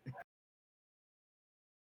 What?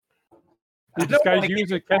 The I don't wanna disguise you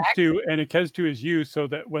is a Kestu, and a Kestu is you, so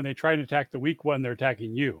that when they try and attack the weak one, they're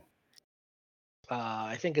attacking you.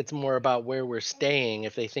 I think it's more about where we're staying.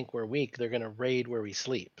 If they think we're weak, they're going to raid where we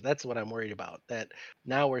sleep. That's what I'm worried about. That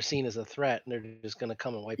now we're seen as a threat, and they're just going to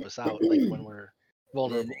come and wipe us out, like when we're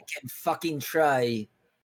vulnerable. They can fucking try.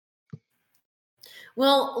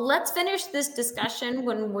 Well, let's finish this discussion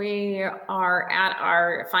when we are at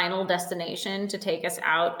our final destination to take us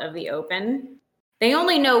out of the open. They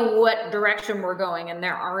only know what direction we're going, and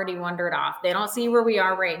they're already wandered off. They don't see where we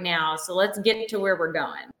are right now, so let's get to where we're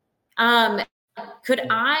going. Could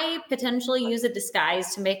I potentially use a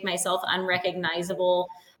disguise to make myself unrecognizable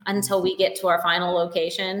until we get to our final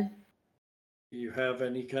location? Do you have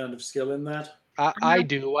any kind of skill in that? I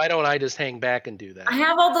do. Why don't I just hang back and do that? I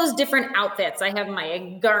have all those different outfits. I have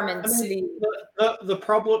my garment sleeve. The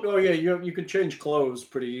problem, you can change clothes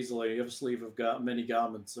pretty easily. You have a sleeve of many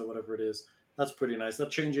garments or whatever it is. That's pretty nice. That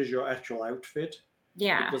changes your actual outfit.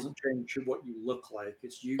 Yeah. It doesn't change what you look like.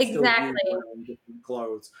 It's you Exactly. still wearing different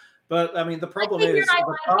clothes. But I mean, the problem figured is I the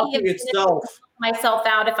might party be able to itself. myself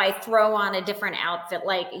out if I throw on a different outfit,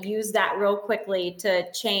 like use that real quickly to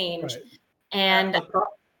change. Right. And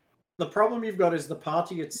The problem you've got is the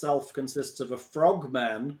party itself consists of a frog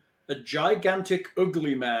man, a gigantic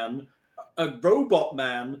ugly man, a robot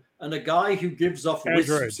man, and a guy who gives off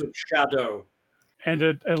Android. wisps of shadow. And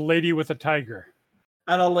a lady with a tiger.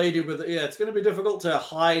 And a lady with, it's going to be difficult to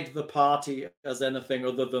hide the party as anything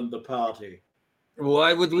other than the party.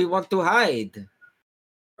 Why would we want to hide?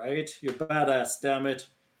 Right? You're badass, damn it.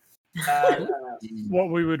 What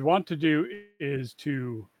we would want to do is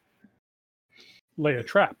to lay a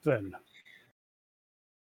trap then.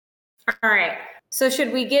 all right. So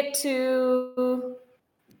should we get to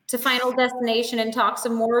final destination and talk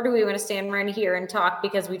some more? Or do we want to stand right here and talk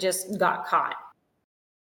because we just got caught?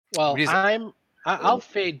 Well, What is it? I'll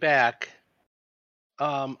fade back.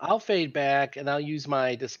 I'll fade back, and I'll use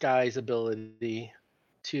my disguise ability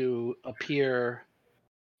to appear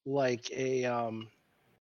like a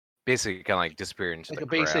Basically, kind of like disappear into like the a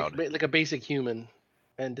basic crowd. like a basic human,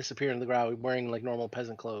 and disappear into the crowd wearing like normal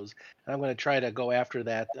peasant clothes. And I'm going to try to go after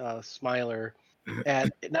that Smiler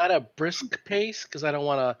at not a brisk pace because I don't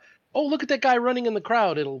want to. Oh, look at that guy running in the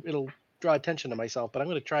crowd! It'll draw attention to myself. But I'm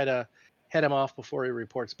going to try to head him off before he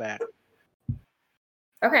reports back.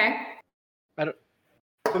 Okay.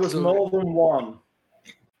 There was more than one.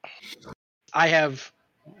 I have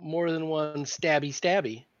more than one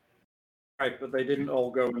stabby. Right, but they didn't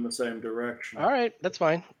all go in the same direction. All right, that's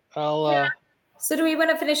fine. I'll So do we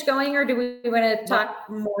want to finish going or do we want to talk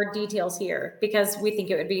more details here? Because we think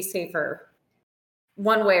it would be safer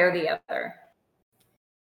one way or the other.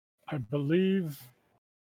 I believe.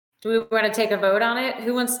 Do we want to take a vote on it?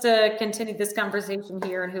 Who wants to continue this conversation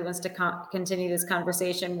here and who wants to continue this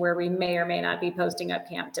conversation where we may or may not be posting up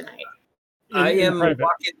camp tonight? I am private.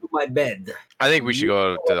 walking to my bed. I think we should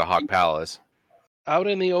go to the Hawk Palace. out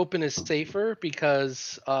in the open is safer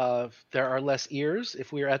because there are less ears.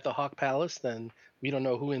 If we are at the Hawk Palace, then we don't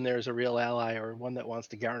know who in there is a real ally or one that wants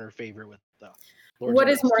to garner favor with the Lords What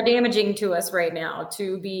of is the- more damaging to us right now?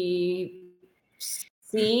 To be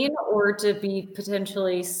seen or to be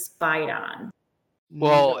potentially spied on?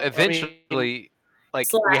 Well, No, I mean, eventually,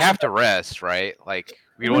 like we Slash. have to rest, right? Like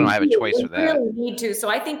we don't have a choice We for that. really need to. So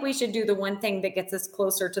I think we should do the one thing that gets us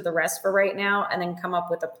closer to the rest for right now and then come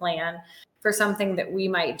up with a plan for something that we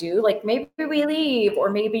might do. Like maybe we leave or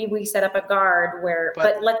maybe we set up a guard where,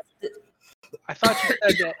 but let's, I thought you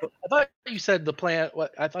said that. I thought you said the plan.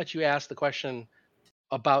 What I thought you asked the question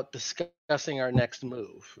about discussing our next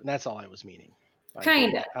move, and that's all I was meaning. by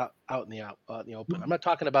Kinda. out in the open. I'm not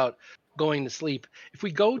talking about going to sleep. If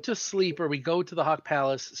we go to sleep or we go to the Hawk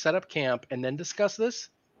Palace, set up camp, and then discuss this,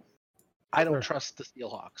 I don't Sure. trust the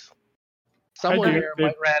Steelhawks. Someone do. here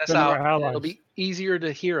might rat us They're our out. It'll allies. be easier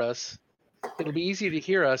to hear us. It'll be easier to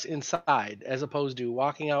hear us inside as opposed to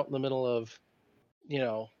walking out in the middle of,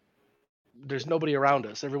 there's nobody around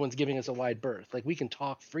us. Everyone's giving us a wide berth. Like we can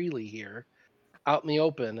talk freely here out in the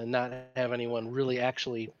open and not have anyone really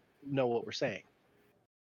actually know what we're saying.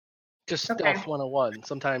 Just Okay. stealth 101.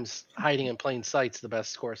 Sometimes hiding in plain sight's the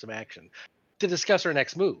best course of action. To discuss our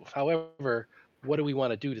next move. However, what do we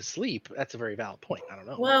want to do to sleep? That's a very valid point. I don't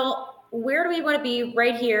know. well, where do we want to be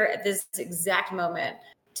right here at this exact moment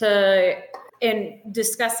in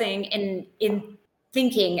discussing and in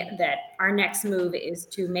thinking that our next move is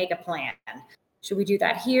to make a plan? Should we do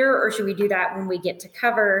that here or should we do that when we get to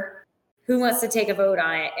cover? Who wants to take a vote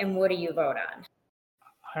on it and what do you vote on?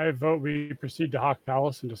 I vote we proceed to Hawk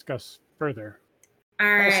Palace and discuss further. All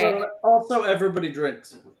right. Also, everybody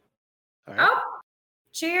drinks. All right. Oh,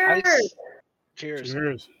 cheers! Cheers.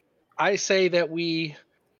 Cheers. I say that we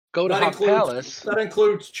go to That Hawk Palace. That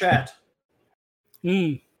includes chat.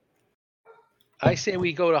 Mm. I say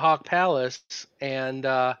we go to Hawk Palace and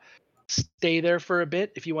stay there for a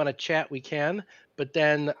bit. If you want to chat, we can. But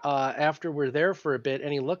then after we're there for a bit,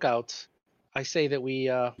 any lookouts, I say that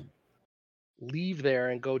we leave there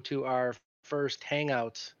and go to our first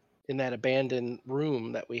hangouts in that abandoned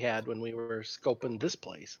room that we had when we were scoping this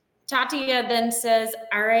place. Tatia then says,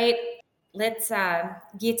 "All right, let's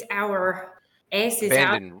get our asses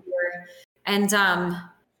out Abandoned. here and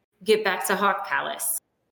get back to Hawk Palace."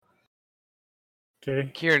 Okay.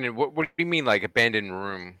 Kieran, what do you mean like abandoned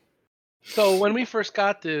room? So when we first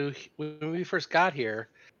got here,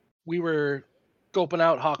 we were scoping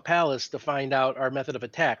out Hawk Palace to find out our method of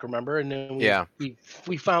attack. Remember? And then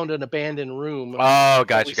we found an abandoned room. Oh,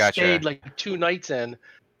 that we gotcha. Stayed like 2 nights in,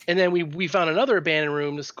 and then we found another abandoned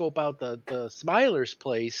room to scope out the Smiler's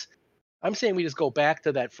place. I'm saying we just go back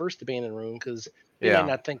to that first abandoned room because they might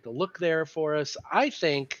not think to look there for us. I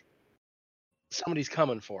think somebody's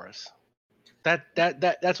coming for us.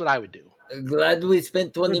 That's what I would do. Glad we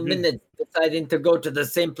spent 20 minutes deciding to go to the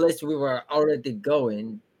same place we were already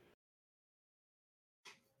going.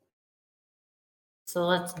 So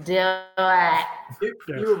let's do it.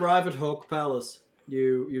 You arrive at Hawk Palace.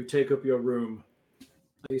 You take up your room.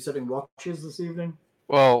 Are you setting watches this evening?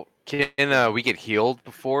 Well, can we get healed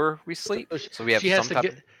before we sleep? So we have some type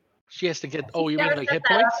of... She has to get. Oh, you mean like hit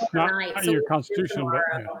points? Not your constitution,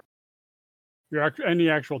 but any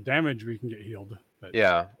actual damage we can get healed. But.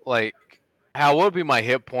 Yeah, like how would be my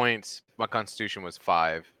hit points? My constitution was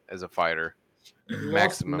 5 as a fighter.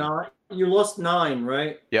 Maximum. You lost 9,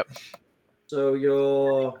 right? Yep. So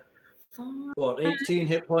you're 18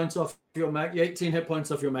 hit points off your 18 hit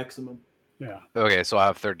points off your maximum. Yeah. Okay, so I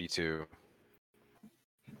have 32.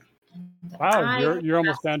 Wow, you're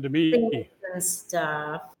almost down to me. And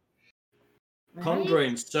stuff. Con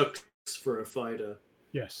drain sucks for a fighter.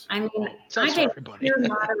 Yes. I mean, I get cure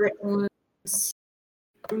moderate wounds.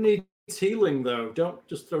 Who needs healing though? Don't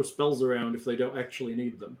just throw spells around if they don't actually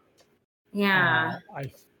need them. Yeah.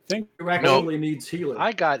 I think who actually needs healing.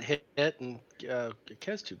 I got hit and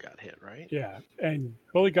Kestu got hit, right? Yeah, and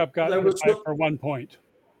Bully Gup got That hit was for 1 point.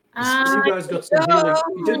 You guys got some healing.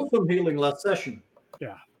 You did some healing last session.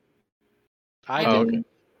 Yeah. Okay.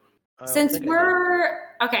 Since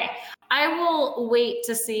we're okay, I will wait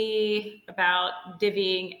to see about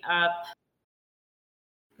divvying up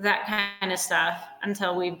that kind of stuff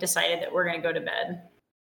until we've decided that we're going to go to bed.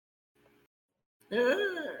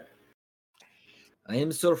 I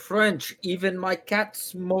am so French. Even my cat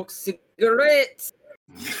smokes cigarettes.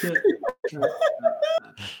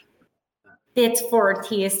 It's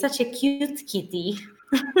 40 is such a cute kitty.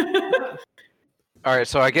 All right,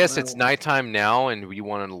 so I guess it's nighttime now, and we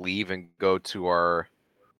want to leave and go to our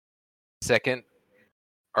second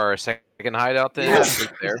hideout. Then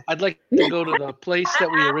there. I'd like to go to the place that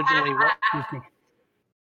we originally went.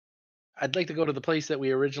 I'd like to go to the place that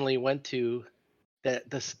we originally went to, that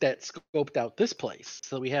scoped out this place,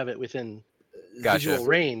 so we have it within visual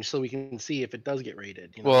range, so we can see if it does get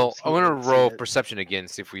raided. You know, well, I want to roll perception again,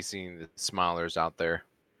 see if we see the Smilers out there.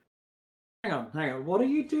 Hang on. What are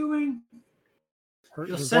you doing? You're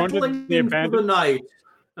We're settling in for the night,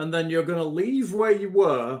 and then you're going to leave where you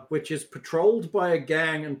were, which is patrolled by a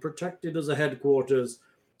gang and protected as a headquarters,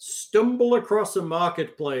 stumble across a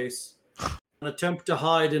marketplace, and attempt to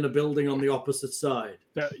hide in a building on the opposite side.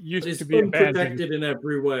 That used It's to be abandoned. unprotected in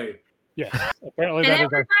every way. Yes, apparently And that is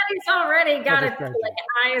everybody's already got that is like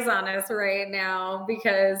eyes on us right now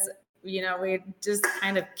because we just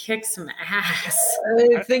kind of kicked some ass.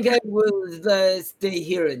 I think I will stay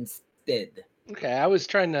here instead. Okay, I was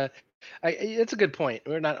trying to. It's a good point.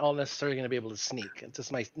 We're not all necessarily going to be able to sneak. It's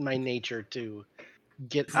just my nature to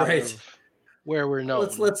get out of where we're known.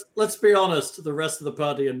 Let's be honest. The rest of the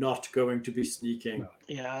party are not going to be sneaking. No.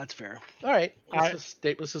 Yeah, that's fair. All right, let's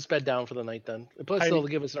just bed down for the night then. Plus, they'll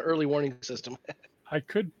give us an early warning system. I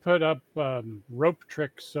could put up rope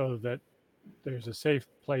tricks so that there's a safe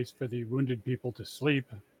place for the wounded people to sleep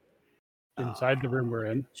inside the room we're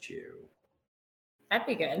in. That'd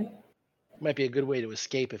be good. Might be a good way to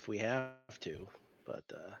escape if we have to, but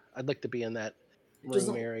I'd like to be in that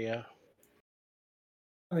room area.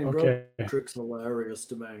 I mean, rope trick's hilarious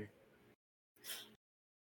to me.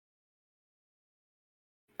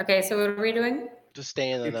 Okay, so what are we doing? Just stay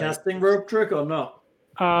in the You night. casting rope trick or not?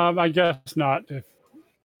 I guess not. If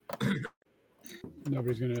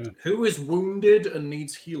nobody's gonna. Who is wounded and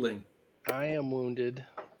needs healing? I am wounded.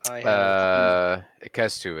 I have.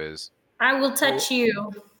 Kestu is. I will touch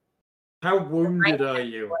you. How wounded are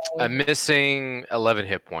you? I'm missing 11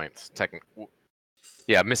 hit points.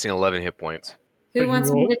 Yeah, I'm missing 11 hit points. Who But wants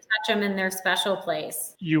you me will- to touch them in their special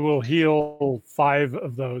place? You will heal 5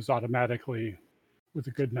 of those automatically with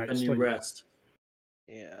a good night's And you sleep. rest.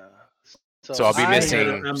 Yeah. So I'll be I missing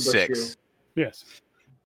don't ambush 6. Yes.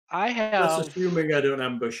 I That's have. assuming I don't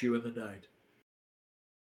ambush you in the night.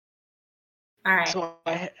 All right. So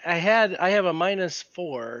I have a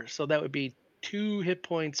 -4, so that would be 2 hit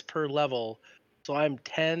points per level. So I'm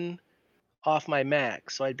 10 off my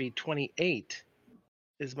max, so I'd be 28.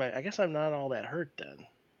 I guess I'm not all that hurt then.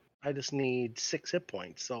 I just need 6 hit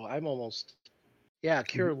points, so I'm almost. Yeah,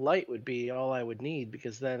 Cure Light would be all I would need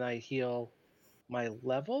because then I heal my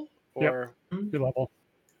level. Yep. Or Your level.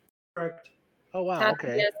 Correct. oh wow, Tatsuya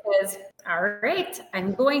okay. says, all right,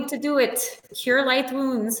 I'm going to do it. Cure light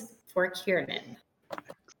wounds for Kiernan.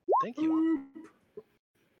 Thank you.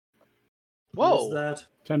 What is Whoa, that?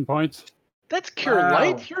 10 points. that's Cure Wow.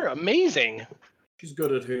 Light. You're amazing. She's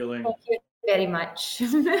good at healing. Thank you very much.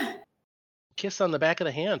 Kiss on the back of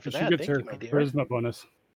the hand for She that. gets Thank her you, my dear. charisma bonus.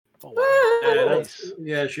 Oh, wow. Yeah, Nice.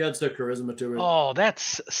 yeah, she adds her charisma to it. Oh,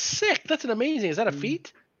 that's sick. That's an amazing. Is that a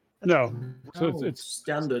feat? No. So Oh, it's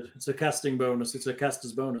standard. It's a casting bonus. It's a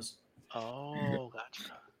caster's bonus. Oh,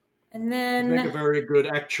 gotcha. And You then make a very good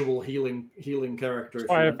actual healing character. that's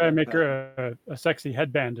why you if I want make that. her a sexy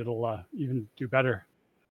headband, it'll even do better.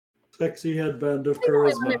 Sexy headband of I'm the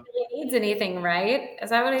only one that charisma. really needs anything, right?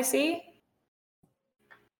 Is that what I see?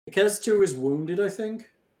 Kez 2 is wounded, I think.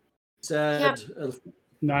 Sad,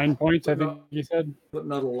 9 points, I think you said. but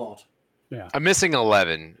not a lot. I'm missing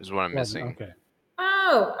 11 is what I'm 11, missing. Okay.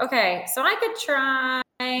 Oh, okay. So I could try.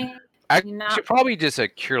 I Not- should probably just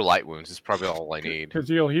Cure Light Wounds is probably all I need. Because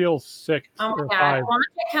you'll heal 6 Oh my or god. 5. Watch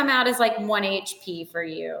it come out as like 1 HP for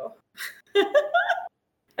you.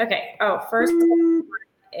 Okay. Oh, first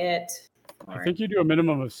it. I think you do a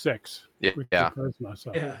minimum of 6 Yeah. with Yeah. your charisma.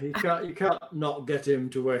 So Yeah, you can't not get him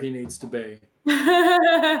to where he needs to be.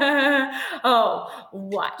 Oh,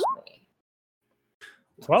 watch me.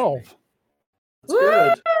 12. That's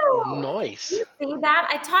good. Woo! Nice. You see that?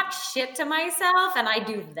 I talk shit to myself and I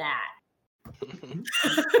do that.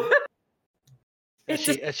 As It's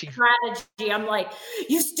she, as she, strategy. I'm like,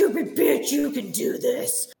 you stupid bitch, you can do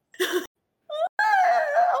this. Okay.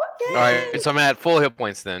 All right, so I'm at full hit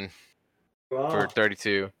points then Wow. for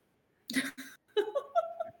 32.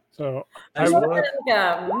 So Nice I will- work.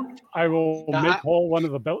 I will Now, make I- whole one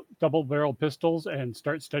of the double barrel pistols and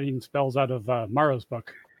start studying spells out of Maro's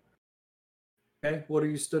book. Okay, what are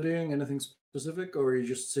you studying? Anything specific, or are you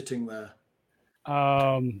just sitting there?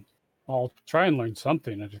 I'll try and learn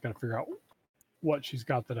something. I just got to figure out what she's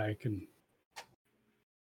got that I can.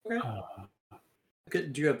 Okay. Okay,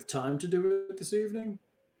 do you have time to do it this evening?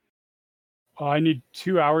 I need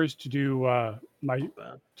 2 hours to do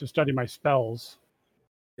to study my spells,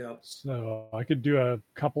 Yeah, so I could do a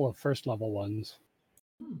couple of first level ones.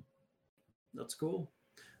 that's cool.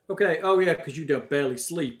 Okay, oh yeah, because you don't barely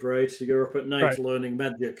sleep, right? So you're up at night Right. learning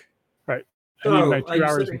magic. I need my are 2 you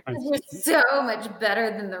hours. sitting- with my- You're so much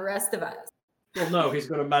better than the rest of us. Well, no, he's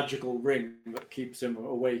got a magical ring that keeps him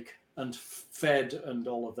awake and fed and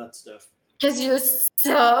all of that stuff. Because you're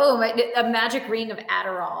so much, a magic ring of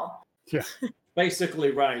Adderall.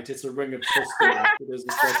 Basically, right. It's a ring of sustenance. It is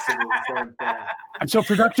essentially the same thing. I'm so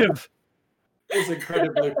productive. He's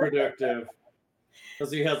incredibly productive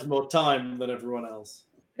because he has more time than everyone else.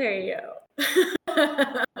 There you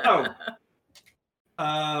go. Oh,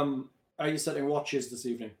 are you setting watches this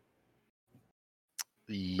evening?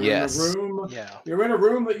 You're Yes. In a room, yeah. You're in a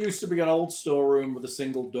room that used to be an old storeroom with a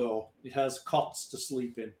single door. It has cots to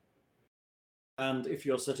sleep in. And if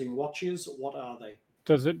you're setting watches, what are they?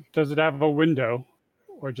 Does it have a window,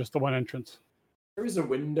 or just the one entrance? There is a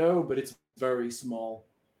window, but it's very small.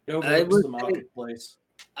 It I overlooks would the say- marketplace.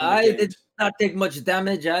 and the I gate. did not take much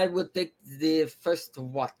damage. I would take the first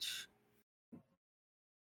watch.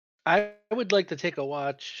 I would like to take a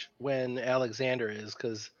watch when Alexander is,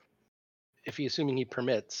 because if he, assuming he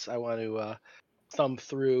permits, I want to thumb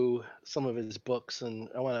through some of his books and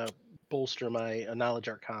I want to bolster my knowledge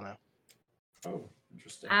arcana. Oh,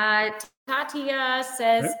 interesting. Tatia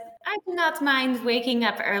says, I do not mind waking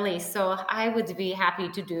up early, so I would be happy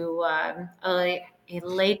to do a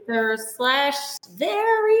later /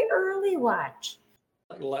 very early watch.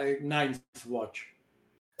 Like ninth watch.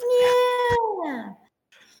 Yeah.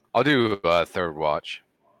 I'll do third watch.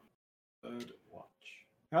 Third watch.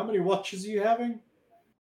 How many watches are you having?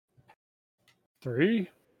 3,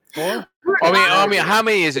 4. I mean, how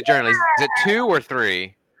many is it generally? Is it 2 or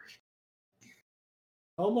 3?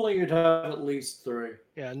 Normally you'd have at least 3.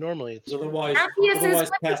 Yeah, normally it's Otherwise,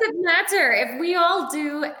 What does it matter? If we all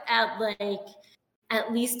do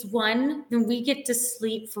at least one, then we get to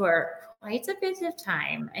sleep for quite a bit of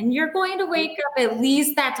time. And you're going to wake up at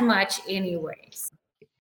least that much anyways.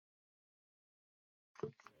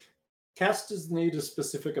 Casters need a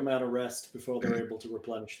specific amount of rest before they're able to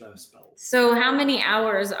replenish their spells. So how many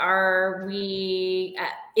hours are we,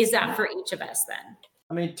 is that for each of us then?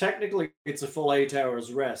 I mean, technically, it's a full 8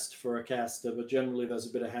 hours rest for a caster, but generally there's a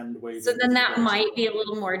bit of hand waving. So then that might be a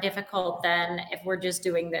little more difficult than if we're just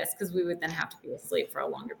doing this, because we would then have to be asleep for a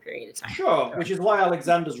longer period of time. Sure, which is why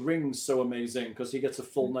Alexander's ring's so amazing, because he gets a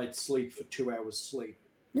full night's sleep for 2 hours sleep.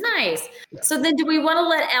 Nice. So then do we want to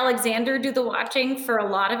let Alexander do the watching for a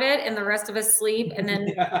lot of it and the rest of us sleep? And then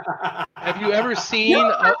Have you ever seen?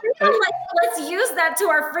 let's use that to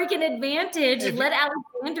our freaking advantage. Let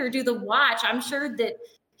Alexander do the watch. I'm sure that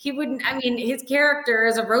he wouldn't. I mean, his character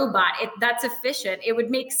is a robot. That's efficient. It would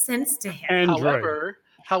make sense to him. However,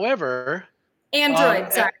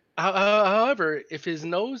 Android. Sorry. However, if his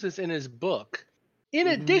nose is in his book, in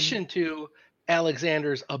addition to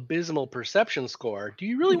Alexander's abysmal perception score, do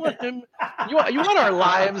you really want him? You want our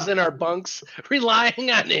lives and our bunks relying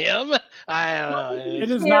on him? I don't know.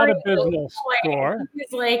 It is not abysmal score.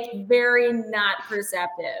 He's like very not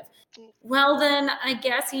perceptive. Well, then I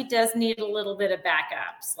guess he does need a little bit of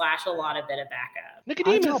backup / a lot of bit of backup.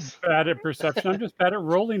 I'm not bad at perception. I'm just bad at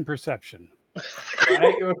rolling perception.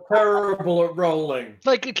 Right? You're terrible at rolling.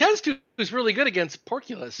 Like Kestu is really good against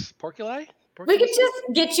Porculi. We could just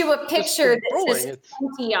get you a picture that rolling, says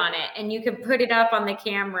 20 on it, and you could put it up on the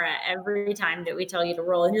camera every time that we tell you to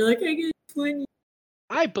roll, and you're like, I get 20.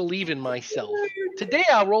 I believe in myself. Today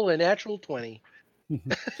I'll roll a natural 20.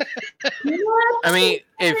 I mean,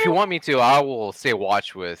 if you want me to, I will say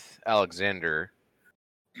watch with Alexander.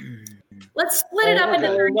 Let's split it up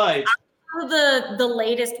into three. Right. I'll do the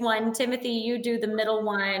latest one. Timothy, you do the middle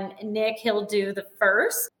one. Nick, he'll do the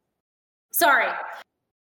first. Sorry.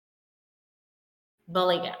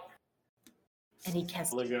 Bully go. And he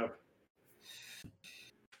casts. Bully go.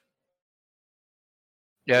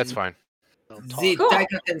 Yeah, that's fine. The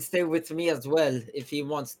Tiger can stay with me as well if he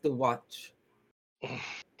wants to watch.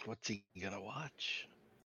 What's he gonna watch?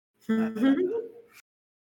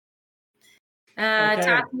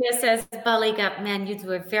 Tatia says, Bully up, man, you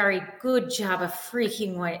do a very good job of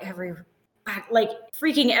freaking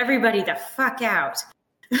everybody the fuck out.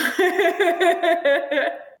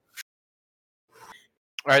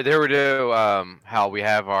 All right, there we go. How we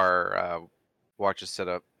have our watches set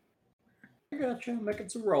up. I gotcha. Making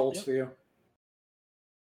some rolls for you.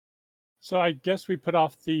 So I guess we put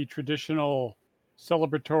off the traditional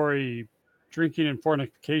celebratory drinking and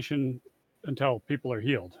fornication until people are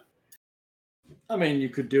healed. I mean, you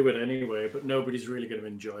could do it anyway, but nobody's really going to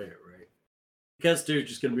enjoy it, right? Kestu's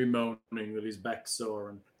just going to be moaning that his back's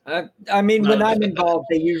sore. I mean, when I'm involved,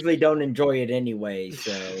 they usually don't enjoy it anyway.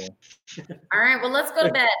 So, all right, well, let's go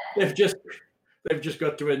to bed. They've just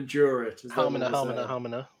got to endure it.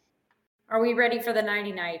 Homina. Are we ready for the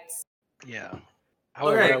 90 nights? Yeah.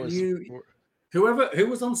 However, who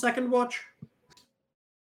was on second watch?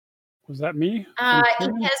 Was that me?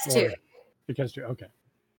 Because okay.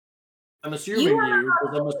 I'm assuming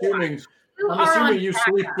I'm assuming you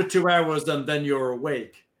sleep for 2 hours and then you're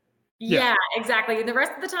awake. Yeah, exactly. The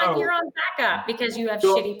rest of the time you're on backup because you have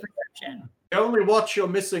shitty perception. The only watch you're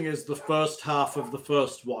missing is the first half of the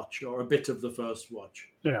first watch, or a bit of the first watch.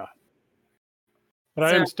 Yeah. But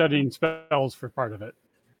I am studying spells for part of it.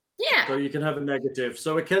 Yeah. So you can have a negative.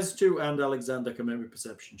 So Akestu and Alexander can make me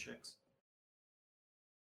perception checks.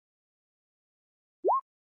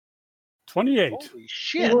 28. Holy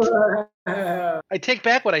shit. I take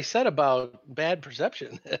back what I said about bad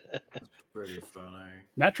perception. Pretty funny.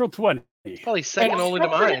 Natural 20. Probably second only to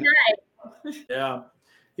mine. Yeah.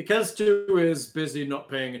 Akestu is busy not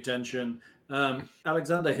paying attention.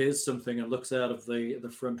 Alexander hears something and looks out of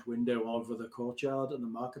the front window over the courtyard and the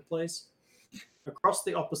marketplace. Across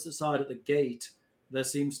the opposite side at the gate, there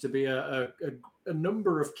seems to be a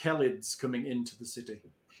number of Kelids coming into the city.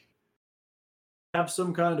 Have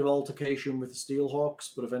some kind of altercation with the Steelhawks,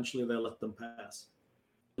 but eventually they let them pass.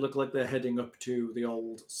 They look like they're heading up to the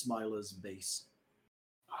old Smiler's base.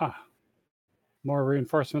 More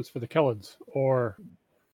reinforcements for the Kelids, or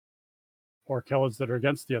Kelids that are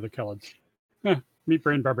against the other Kelids. Meat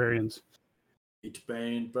brain barbarians. Meat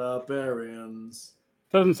brain barbarians.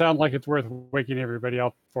 Doesn't sound like it's worth waking everybody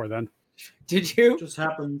up for then. Did you? It just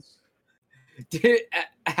happens.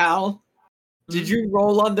 Hal, Did you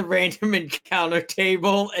roll on the random encounter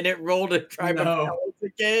table and it rolled a tribe of No. Kellids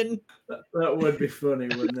again? That would be funny,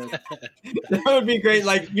 wouldn't it? That would be great.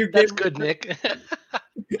 Like you That's get good, Nick.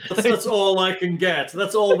 That's all I can get.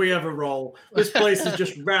 That's all we ever roll. This place is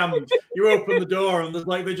just rammed. You open the door and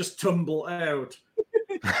they just tumble out.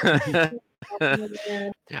 I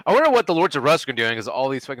wonder what the Lords of Rusk are doing because all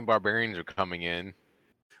these fucking barbarians are coming in.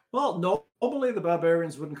 Well, normally the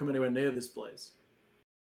barbarians wouldn't come anywhere near this place.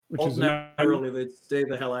 Which is Ordinarily, they'd stay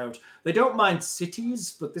the hell out. They don't mind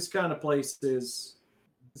cities, but this kind of place is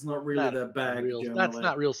not really their bag. That's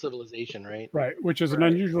not real civilization, right? right, which is an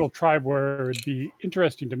unusual tribe where it'd be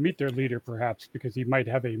interesting to meet their leader, perhaps, because he might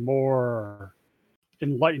have a more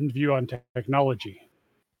enlightened view on technology.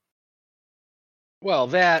 Well,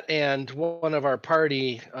 that and one of our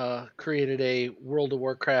party created a World of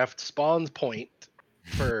Warcraft spawns point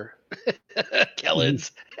for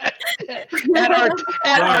Kellids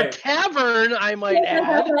at our tavern, I might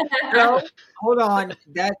add. No, hold on.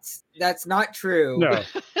 That's not true. No,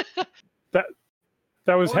 that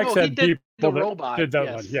was Oh, no, he Hexed did people the that robot, did that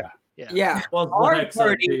yes. one. Yeah. Yeah, Well, the our Hexite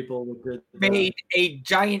party people were good. made a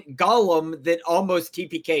giant golem that almost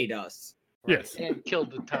TPK'd us. Yes. And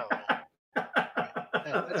killed the town.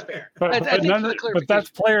 Yeah, that's fair. But, I think for the but that's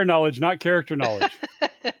player knowledge, not character knowledge.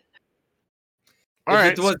 All If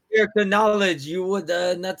right. it was character knowledge, you would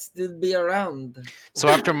not still be around. So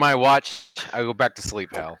after my watch, I go back to sleep,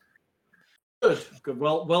 Hal. Good.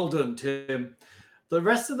 Well done, Tim. The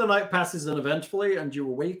rest of the night passes uneventfully, and you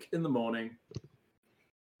awake in the morning.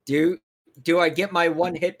 Do I get my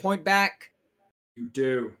 1 hit point back? You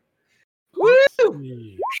do. Woo!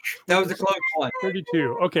 That was a close one.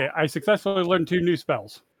 32. Okay, I successfully learned 2 new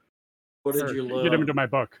spells. What did you learn? Get them into my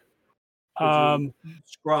book.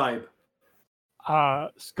 Scribe.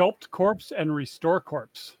 Sculpt corpse and restore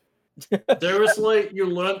corpse. Seriously, you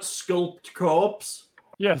learnt sculpt corpse?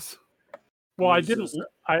 Yes. Well, Jesus.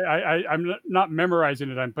 I didn't. I'm not memorizing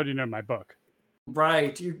it. I'm putting it in my book.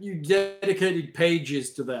 Right. You dedicated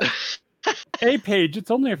pages to that. A page.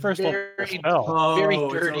 It's only a first level spell. Very Oh,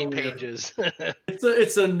 it's dirty only- pages.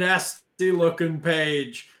 It's a nasty looking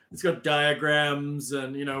page. It's got diagrams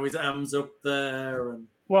and his arms up there and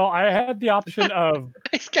Well, I had the option of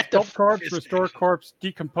He's got the sculpt corpse, his- restore corpse,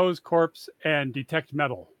 decompose corpse, and detect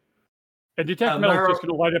metal. And detect metal is Mara- just going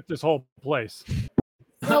to light up this whole place.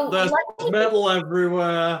 So there's let me- metal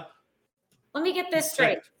everywhere. Let me get this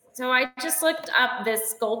straight. So I just looked up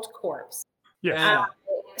this sculpt corpse. Yes. Yeah.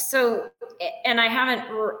 So, and I haven't,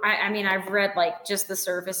 I mean, I've read like just the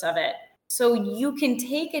surface of it. So you can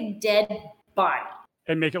take a dead body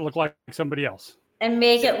And make it look like somebody else and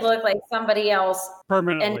make it look like somebody else,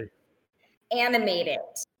 permanently. animate it.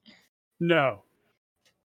 No.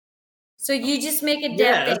 So you just make a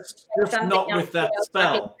dead thing. Yes, just not with that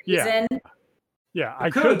spell. Yeah. Yeah, I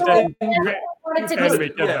Could could have then. been- If you wanted to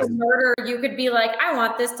Animate just that. murder, you could be like, I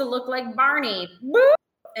want this to look like Barney. Boop.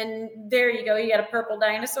 And there you go. You got a purple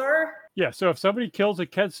dinosaur. Yeah, so if somebody kills a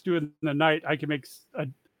Ketsu in the night, I can make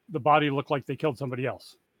the body look like they killed somebody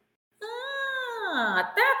else.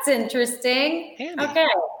 Ah, that's interesting. Handy. Okay,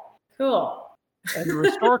 cool. And to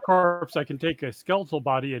restore corpse, I can take a skeletal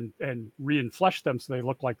body and re-inflesh them so they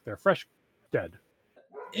look like they're fresh dead.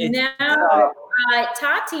 Now,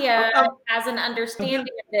 Tatia has an understanding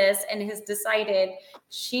of this and has decided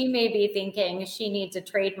she may be thinking she needs a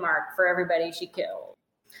trademark for everybody she killed.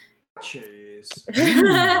 Jeez.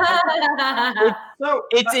 That's So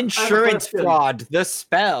It's I have a insurance question. fraud. The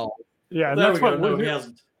spell. Yeah, and There that's we what go. No, he Wizard,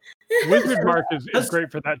 hasn't. Wizard Mark is great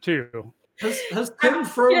for that too. Has Tim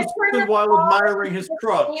frozen while admiring his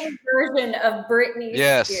crotch? same version of Britney Spears.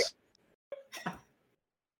 Yes.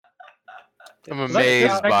 I'm That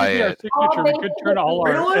amazed could by be our it. signature. We could turn all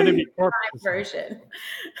our Really? enemy My corpses. version.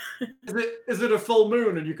 Is it a full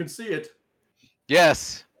moon and you can see it?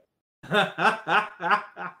 Yes.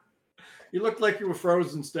 You looked like you were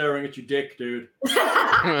frozen staring at your dick, dude.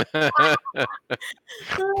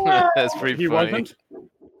 That's pretty He funny. wasn't.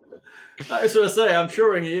 That's what I say. I'm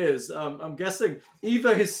sure he is. I'm guessing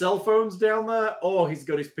either his cell phone's down there or he's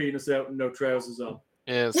got his penis out and no trousers on.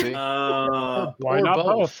 Yeah, see? Uh, Why Or not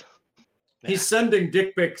both? he's sending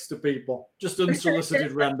dick pics to people, just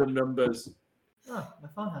unsolicited random numbers. Oh, my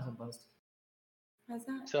phone hasn't buzzed. How's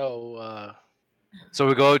that? So So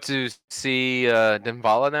we go to see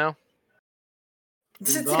Dymvala now?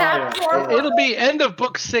 It's Goodbye. that horrible. it'll be end of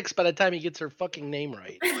book 6 by the time he gets her fucking name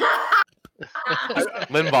right.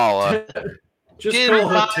 Linvala. Just Did call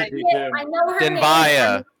her I- Titty Yeah, Tim. I know her name.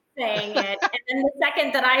 Denbaya. I'm saying it, and then the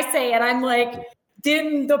second that I say it, I'm like,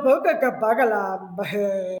 "Din the boga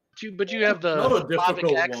But you have the Not a Slavic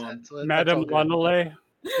difficult accent. one. So that's Madame all good. Lanole.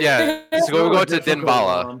 Yeah, so we'll go to Difficult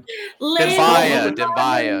Dinvala. one. Lays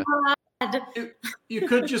Dinvaya. blood. You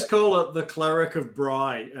could just call it the Cleric of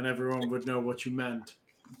Bry, and everyone would know what you meant.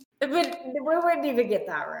 But we wouldn't even get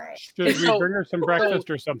that right. Should we So- bring her some breakfast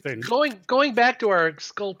or something? Going back to our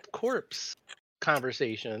sculpt corpse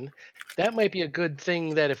conversation, that might be a good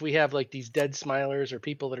thing that if we have like these dead smilers or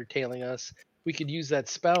people that are tailing us, we could use that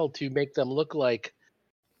spell to make them look like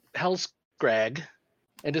Hellscrag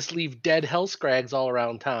and just leave dead Hellscrags all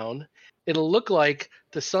around town. It'll look like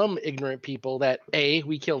to some ignorant people that A,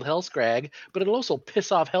 we killed Hellscrag, but it'll also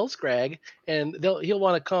piss off Hellscrag and he'll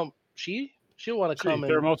want to come. She'll want to come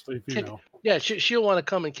They're and mostly kick, female. yeah, she'll want to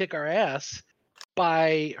come and kick our ass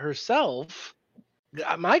by herself.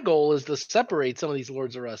 My goal is to separate some of these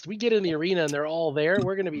Lords of Rust. We get in the arena and they're all there.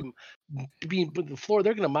 We're going to be the floor.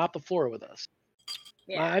 They're going to mop the floor with us.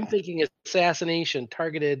 Yeah. I'm thinking assassination,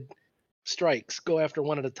 targeted strikes, go after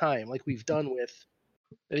one at a time, like we've done with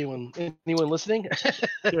anyone listening.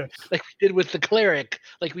 Yes. Like we did with the cleric,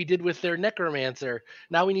 like we did with their necromancer.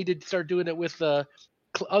 Now we need to start doing it with the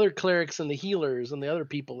other clerics and the healers and the other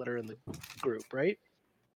people that are in the group, right?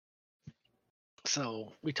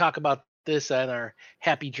 So we talk about this on our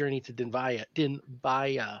happy journey to Dinvaya.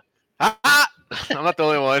 I'm not the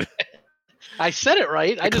only one. I said it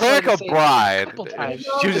right. I just Cleric wanted to of say it Bride. a couple times.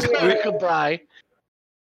 She was Yeah. Cleric of Bride.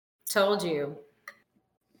 Told you.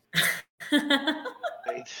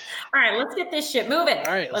 Right. All right, let's get this shit moving.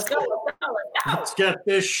 All right, let's go. Let's go. Let's get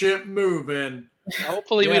this shit moving.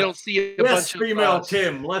 Hopefully we Yes. don't see a Yes, bunch female of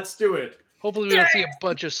Kim, let's do it. hopefully we don't see a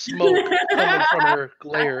bunch of smoke coming from her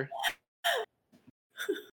glare.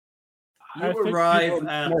 You I think arrive people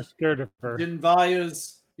are at more scared of her.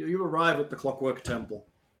 Dinvaya's. You arrive at the Clockwork Temple.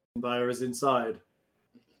 Dinvaya is inside.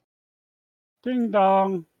 Ding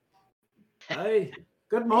dong. Hey,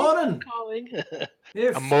 good morning. Calling.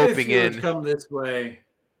 If, I'm moping if you in. would come this way.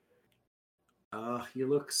 You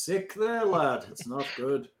look sick there, lad. It's not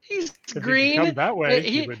good. He's If you could green. come that way,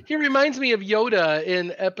 He, you would- he reminds me of Yoda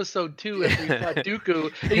in episode 2 after he fought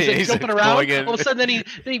Dooku. And he's like He's jumping like around. going in. All of a sudden, then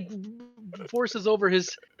he forces over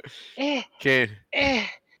his. Okay.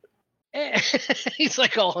 He's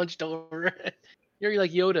like all hunched over. You're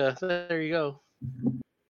like Yoda. So there you go.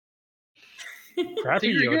 So Crappy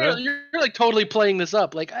you're, Yoda. you're like totally playing this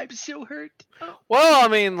up. Like, I'm so hurt. Well, I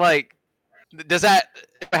mean, like, does that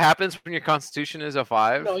if it happens when your constitution is a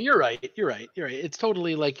 5? No, you're right. You're right. You're right. It's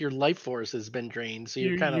totally like your life force has been drained, so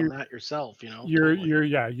you're kind of not yourself. You know.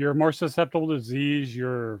 You're more susceptible to disease.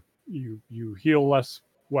 You heal less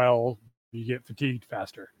well. You get fatigued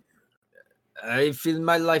faster. I feel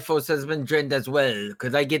my life force has been drained as well.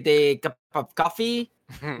 Could I get a cup of coffee?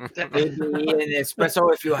 Maybe an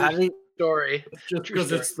espresso if you have it. Story. Just True because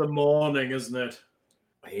story. it's the morning, isn't it?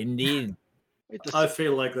 Indeed. I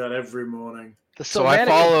feel like that every morning. The So I somatic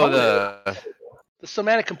follow component- the. The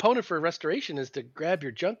somatic component for restoration is to grab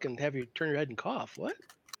your junk and have you turn your head and cough. What?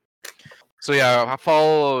 So yeah, I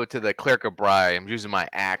follow to the Cleric of Bry. I'm using my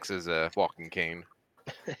axe as a walking cane.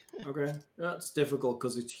 Okay, that's difficult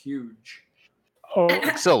because it's huge. Oh, I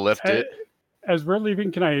can still lift it. as we're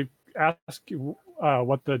leaving, can I ask you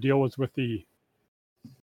what the deal was with the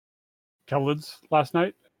Kelids last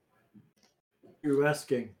night? You're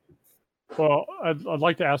asking. Well, I'd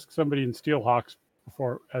like to ask somebody in Steelhawks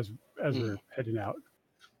before as we're heading out.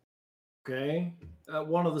 Okay.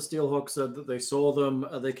 One of the Steelhawks said that they saw them.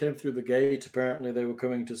 They came through the gate. Apparently, they were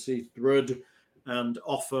coming to see Thrud and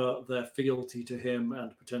offer their fealty to him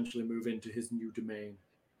and potentially move into his new domain.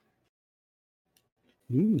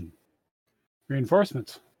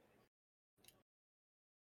 Reinforcements.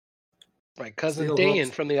 My cousin Steel Dan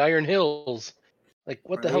hooks. from the Iron Hills. Like,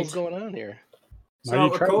 what the hell's Right. going on here? So,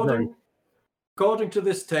 Mighty Tribesman. according to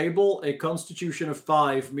this table, a constitution of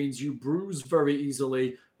 5 means you bruise very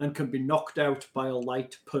easily and can be knocked out by a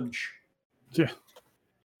light punch. Yeah.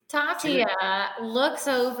 Tatia looks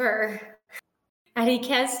over at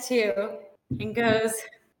Ikestu and goes,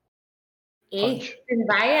 "Hey,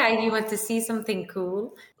 Dinvaya, you want to see something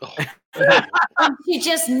cool?" And she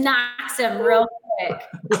just knocks him real quick.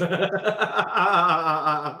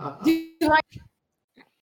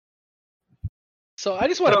 So I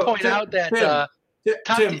just want to So, point Tim- out that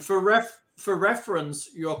Tim, for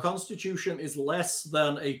reference, your constitution is less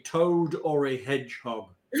than a toad or a hedgehog.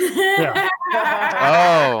 Yeah.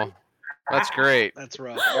 Oh, that's great. that's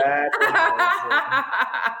rough.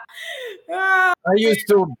 I used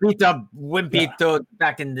to beat up Wimpy Toad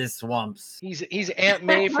back in the swamps. He's Aunt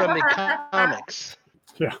May from the comics,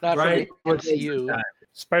 Yeah. not Right. from the MCU.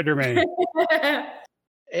 Spider-Man.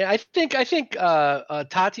 And I think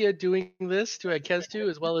Tatia doing this to Ikestu,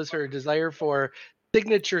 as well as her desire for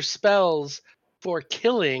signature spells, for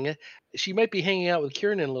killing, she might be hanging out with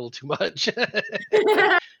Kiernan a little too much.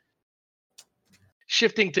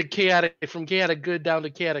 Shifting to from chaotic good down to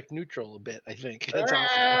chaotic neutral a bit, I think. That's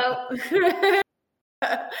awesome.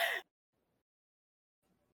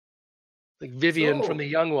 Like Vivian from the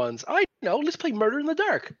Young Ones. I know, let's play Murder in the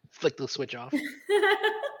Dark. Flick the switch off.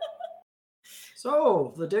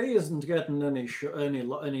 So the day isn't getting any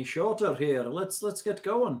shorter here. Let's get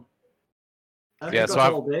going. I've got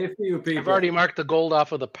all day for you people. I've already marked the gold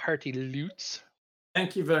off of the party loots.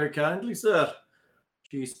 Thank you very kindly, sir.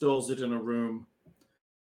 She stores it in a room.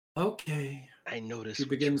 Okay. I noticed. She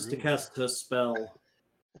begins to cast her spell.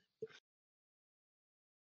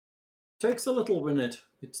 Takes a little minute.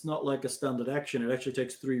 It's not like a standard action. It actually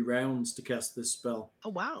takes 3 rounds to cast this spell. Oh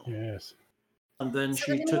wow! Yes. And then So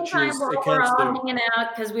she in the touches meantime, a we're all cast. hanging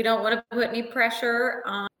out because we don't want to put any pressure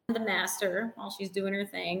on the master while she's doing her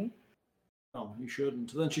thing. Oh, you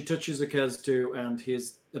shouldn't. Then she touches a Kaz2 and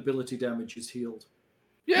his ability damage is healed.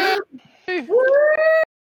 Yeah.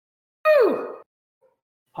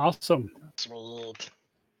 Awesome.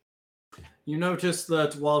 You notice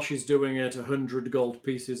that while she's doing it, 100 gold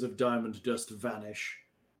pieces of diamond dust vanish.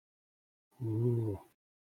 Ooh.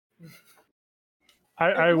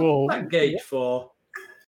 I will. What's that gate for?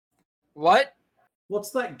 What? What's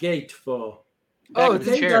that gate for? Oh, That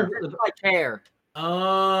the gate chair. doesn't- My chair.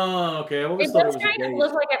 Oh, okay. I always It thought it does was a kind of gate.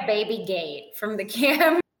 look like a baby gate from the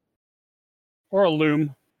camp. Or a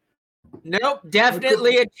loom. Nope,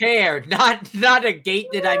 definitely a chair. Not a gate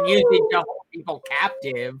that I'm using to hold people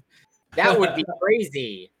captive. That would be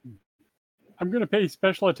crazy. I'm going to pay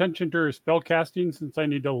special attention to her spell casting since I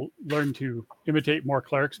need to learn to imitate more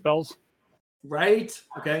cleric spells. Right?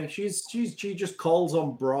 Okay. She just calls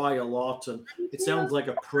on Bry a lot, and it sounds like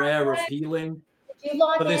a prayer of healing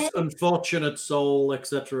for this unfortunate soul,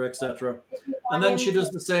 etc., etc. And then she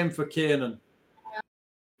does the same for Kiernan.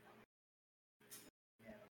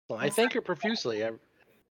 Well, I thank her profusely.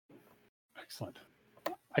 Excellent.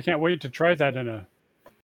 I can't wait to try that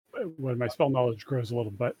when my spell knowledge grows a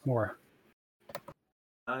little bit more.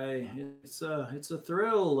 It's a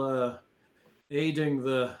thrill aiding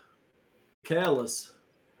the careless.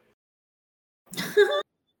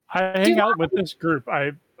 I hang out with this group.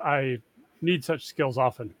 I need such skills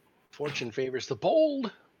often. Fortune favors the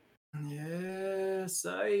bold. Yes,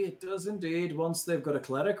 it does indeed, once they've got a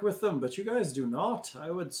cleric with them, but you guys do not. I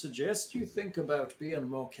would suggest you think about being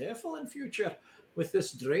more careful in future. With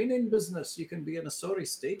this draining business, you can be in a sorry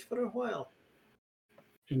state for a while.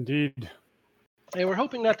 Indeed. Hey, we're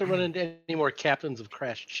hoping not to run into any more captains of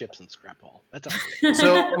crashed ships in Scrap Hall. That's all.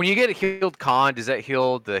 So when you get healed con, does that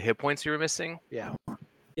heal the hit points you were missing? Yeah.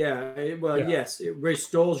 Yeah, yes, it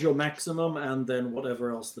restores your maximum and then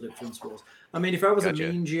whatever else the difference was. I mean, if I was Gotcha.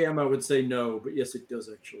 a mean GM, I would say no, but yes, it does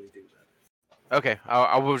actually do that. Okay,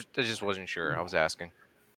 I just wasn't sure. I was asking.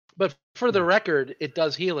 But for the record, it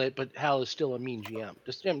does heal it, but Hal is still a mean GM.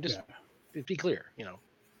 Just be clear, you know.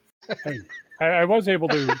 I was able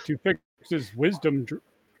to fix his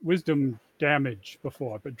wisdom damage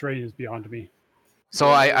before, but drain is beyond me. So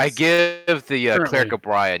I give the Currently. cleric of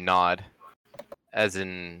Bry a nod, as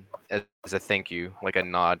a thank you, like a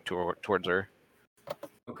nod towards her.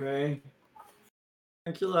 Okay.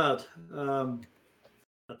 Thank you, lad.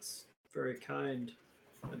 That's very kind.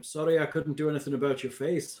 I'm sorry I couldn't do anything about your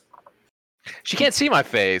face. She can't see my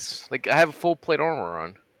face. Like I have a full plate armor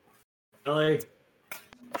on. Ellie,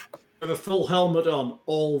 you have a full helmet on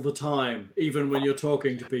all the time, even when you're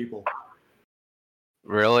talking to people.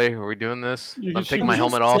 Really? Are we doing this? You I'm should taking my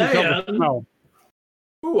just helmet off. say- No.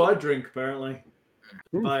 Ooh, I drink, apparently.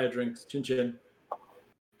 Ooh. Buy a drink. Chin chin.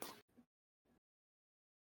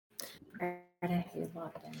 I think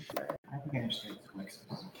I understand the mixes.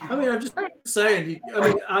 I mean, I'm just saying.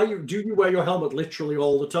 Do you wear your helmet literally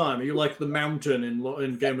all the time? Are you like the mountain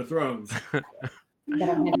in Game of Thrones?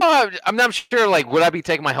 I'm not sure. Like, would I be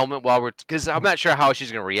taking my helmet while we're? Because I'm not sure how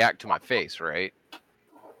she's gonna react to my face, right?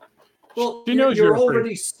 Well, She knows you're you're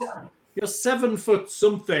already you're 7 foot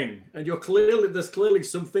something, and there's clearly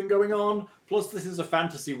something going on. Plus, this is a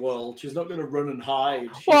fantasy world. She's not going to run and hide.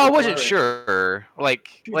 She's Well, I a wasn't cleric. sure. Like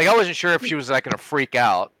I wasn't sure if she was like gonna freak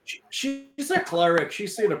out. She's a cleric.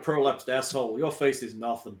 She's seen a prolapsed asshole. Your face is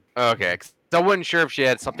nothing. Okay, 'cause I wasn't sure if she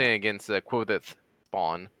had something against the Quothith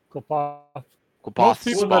spawn. Quilpoth. Quilpoth Most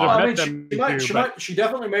people that spawn. have I met mean, them do, she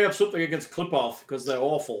definitely may have something against Clipoff because they're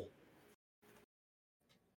awful.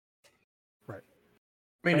 Right.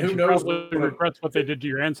 I mean, and who she knows? probably regrets what they did to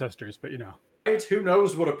your ancestors, but you know. Right? Who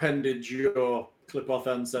knows what appendage your Clipoff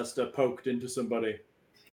ancestor poked into somebody?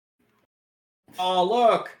 Oh,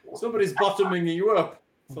 look! Somebody's bottoming you up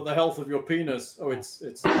for the health of your penis. Oh, it's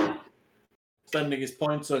spending his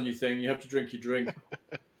points on your thing. You have to drink your drink.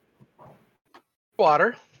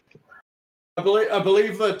 Water. I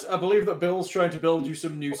believe that Bill's trying to build you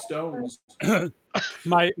some new stones. You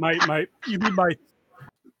mean my?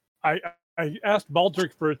 I asked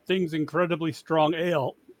Baldric for things incredibly strong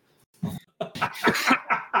ale. Is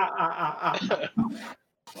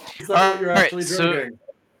that what you're actually drinking?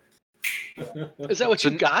 Is that what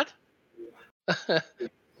you got?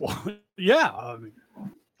 Well, yeah.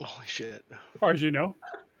 Holy shit. As far as you know.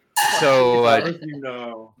 So,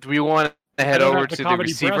 do we want to head over to the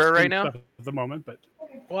receiver right now? At the moment, but.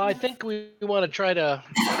 Well, I think we want to try to.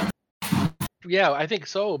 Yeah, I think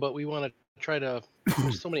so, but we want to try to.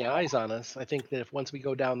 There's so many eyes on us. I think that if once we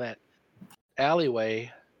go down that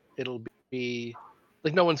alleyway, it'll be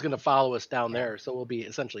like no one's going to follow us down there, so we'll be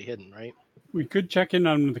essentially hidden, right? We could check in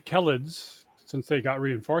on the Kellids since they got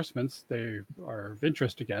reinforcements. They are of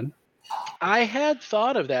interest again. I had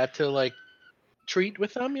thought of that to like treat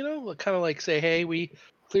with them, kind of like say, hey, we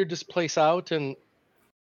cleared this place out, and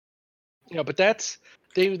but that's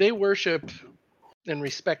they worship and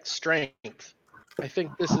respect strength. I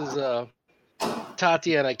think this is a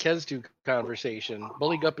Tatiana Kesdu conversation.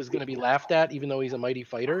 Bully Gup is going to be laughed at, even though he's a mighty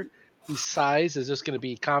fighter. His size is just going to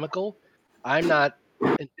be comical. I'm not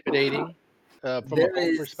intimidating from a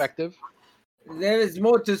bone perspective. There is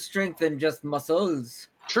more to strength than just muscles.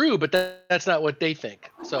 True, but that's not what they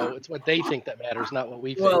think. So it's what they think that matters, not what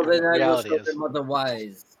we think. Well, then I will show is. them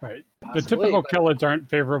otherwise. Right. The typical Kellids aren't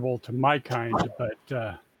favorable to my kind,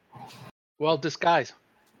 but... Well, disguise.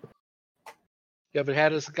 You haven't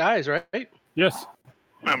had a disguise, right? Yes.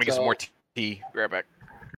 Let me get some more tea. Be right back.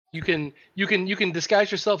 You can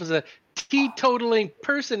disguise yourself as a teetotaling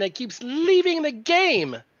person that keeps leaving the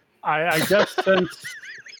game. I guess since...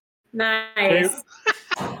 Nice.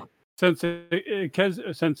 Since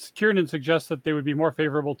Kiernan suggests that they would be more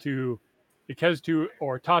favorable to Ikeztu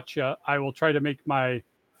or Tatcha, I will try to make my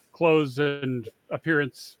clothes and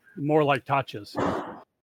appearance more like Tatcha's. So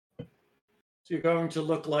you're going to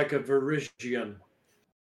look like a Varisian.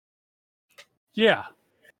 Yeah.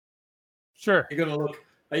 Sure. Are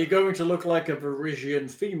you going to look like a Varisian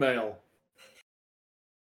female?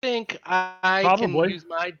 I think I can use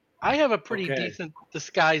I have a pretty decent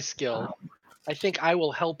disguise skill. I think I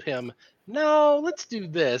will help him. No, let's do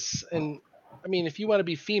this. And I mean, if you want to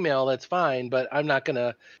be female, that's fine, but I'm not going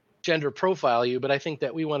to gender profile you. But I think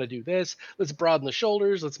that we want to do this. Let's broaden the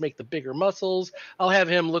shoulders. Let's make the bigger muscles. I'll have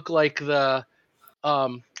him look like the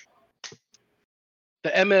MMA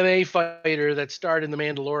fighter that starred in The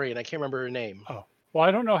Mandalorian. I can't remember her name. Oh, well,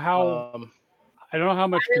 I don't know how. I don't know how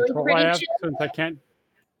much control I have since I can't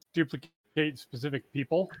duplicate specific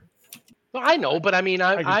people. Well, I know, but I mean,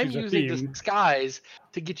 I'm using disguise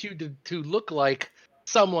to get you to look like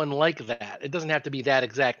someone like that. It doesn't have to be that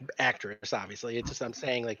exact actress, obviously. It's just I'm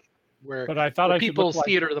saying like But I thought I should people's look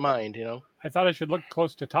theater of the mind, I thought I should look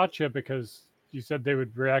close to Tatcha because you said they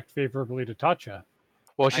would react favorably to Tatcha.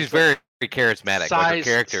 Well, she's very charismatic. Like her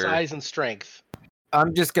character. Size and strength.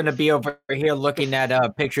 I'm just gonna be over here looking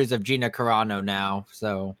at pictures of Gina Carano now.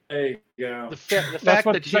 So there you go. The fact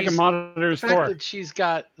that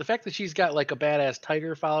she's got like a badass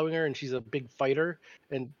tiger following her and she's a big fighter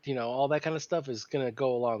and all that kind of stuff is gonna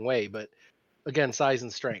go a long way. But again, size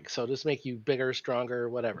and strength. So just make you bigger, stronger,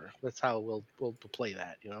 whatever. That's how we'll play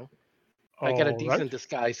that. I got a decent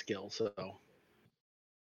disguise skill, so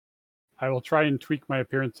I will try and tweak my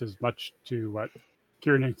appearance as much to what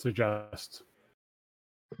Kiernan suggests.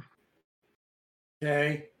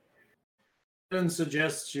 Okay. Kiernan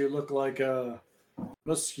suggests you look like a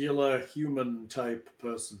muscular human type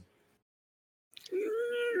person.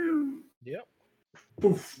 Yep.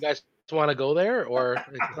 Poof. You guys want to go there, or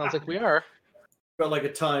it sounds like we are. Got like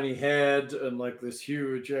a tiny head and like this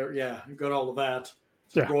huge, you've got all of that.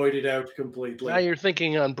 Yeah. Roided out completely. Now you're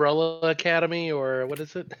thinking Umbrella Academy, or what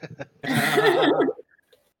is it?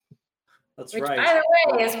 That's Which, right. by the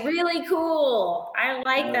way, is really cool. I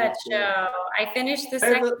like that show. I finished the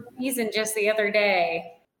second season just the other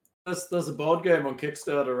day. There's a board game on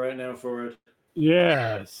Kickstarter right now for it.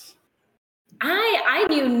 Yes. I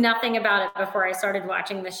knew nothing about it before I started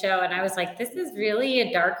watching the show, and I was like, "This is really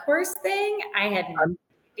a Dark Horse thing." I had.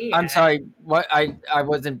 I'm sorry. What I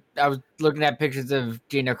was looking at pictures of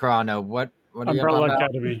Gina Carano. What are you Umbrella about?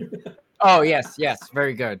 Academy. Oh yes,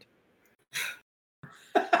 very good.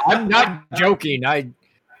 I'm not joking. I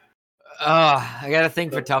got a thing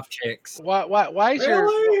for tough chicks. Why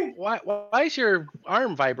is your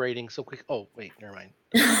arm vibrating so quick? Oh wait, never mind.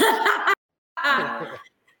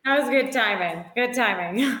 That was good timing. Good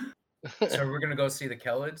timing. So we're gonna go see the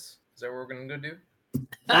Kellids? Is that what we're gonna go do?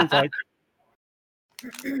 Sounds like.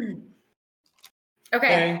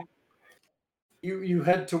 Okay. You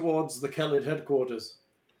head towards the Kellid headquarters.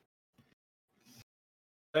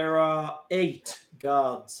 There are 8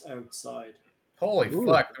 guards outside. Holy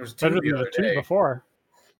fuck! There was 2 Better the than the other 2 day. before.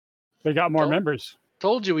 They got more Nope. members.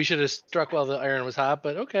 Told you we should have struck while the iron was hot,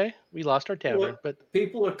 but okay, we lost our tavern. Well, But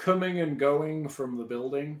people are coming and going from the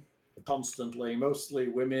building constantly, mostly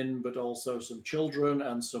women, but also some children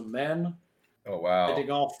and some men. Oh wow!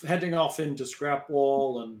 Heading off into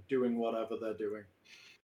Scrapwall and doing whatever they're doing.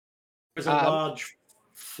 There's a large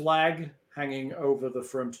flag hanging over the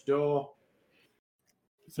front door.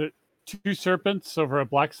 Is it 2 serpents over a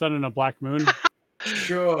black sun and a black moon?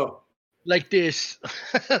 Sure. like this.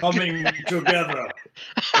 Coming together.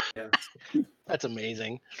 Yes. That's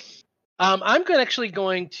amazing. I'm actually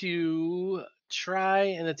going to try,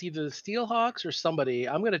 and it's either the Steelhawks or somebody.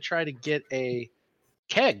 I'm going to try to get a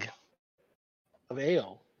keg of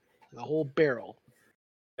ale, a whole barrel.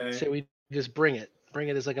 Okay. So we just bring it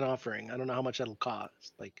as like an offering. I don't know how much that'll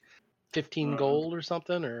cost, like 15 gold or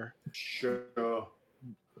something, or Sure.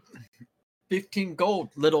 15 gold,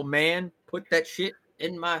 little man. Put that shit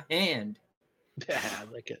in my hand. yeah, I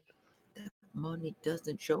like it. Money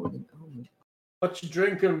doesn't show the own. What you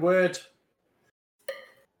drinking, Wade?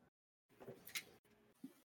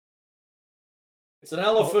 It's an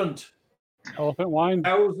elephant. Elephant wine.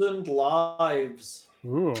 1,000 lives.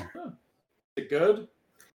 Ooh. Is it good?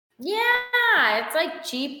 Yeah, it's like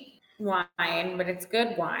cheap wine, but it's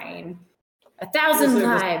good wine. 1,000 Yes, it was-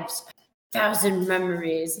 lives, 1,000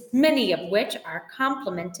 memories, many of which are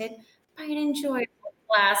complemented by an enjoyable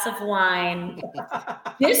glass of wine.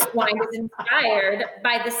 This wine is inspired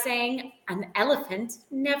by the saying, "An elephant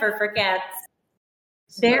never forgets."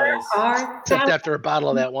 There Nice. are Except thousands after a bottle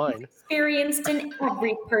of that wine. experienced in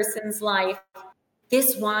every person's life.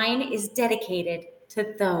 This wine is dedicated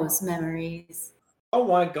to those memories. Oh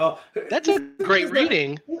my god. That's a great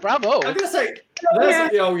reading. Bravo. I'm gonna say,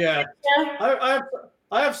 oh yeah.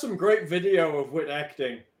 I have some great video of Wit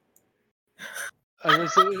acting.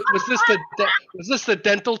 Was this the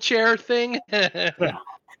dental chair thing? Oh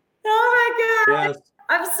my god! Yes.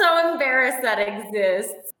 I'm so embarrassed that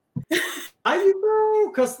exists. I know,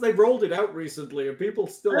 because they rolled it out recently and people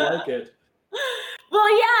still like it.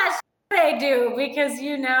 Well, yeah, they do because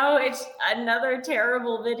it's another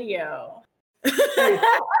terrible video.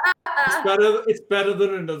 It's better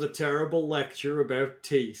than another terrible lecture about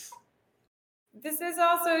teeth. This is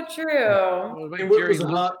also true.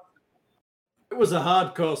 It was a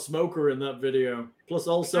hardcore smoker in that video. Plus,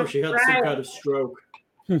 also she had some kind of stroke.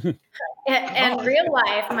 In real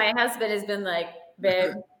life, my husband has been like,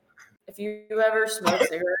 "Babe, if you ever smoke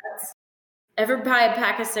cigarettes, ever buy a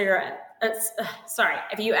pack of cigarettes,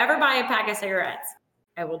 if you ever buy a pack of cigarettes,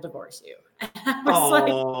 I will divorce you." I was like,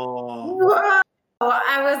 whoa.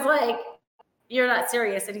 I was like, "You're not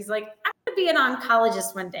serious." And he's like, "I'm going to be an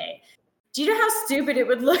oncologist one day. Do you know how stupid it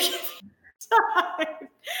would look if you died?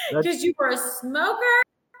 Because you were a smoker?"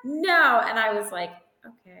 No. And I was like,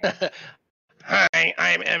 okay. Hi,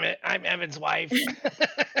 I'm Emmett. I'm Emmett's wife.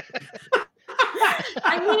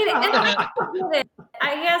 I mean,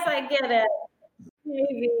 I guess I get it.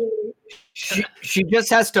 Maybe. She just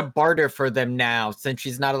has to barter for them now since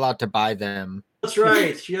she's not allowed to buy them. That's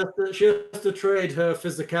right. She has to trade her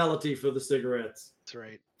physicality for the cigarettes. That's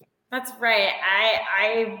right. That's right.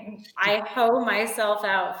 I hoe myself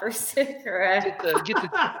out for cigarettes. Get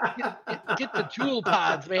the jewel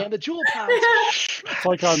pods, man. The jewel pods. It's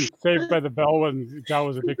like on Saved by the Bell when Guy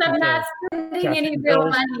was addicted I'm not to spending any caffeine real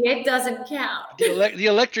pills. money. It doesn't count. The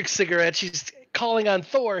electric cigarette. She's calling on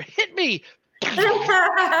Thor. Hit me.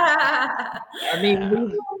 I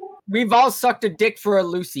mean, we've all sucked a dick for a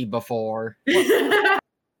Lucy before.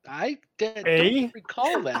 I don't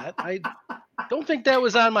recall that. I don't think that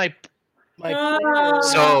was on my plate.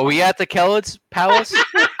 So we at the Kelled's Palace?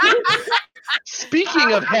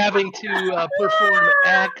 Speaking of having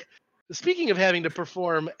to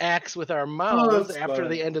perform acts with our mouths that's after funny.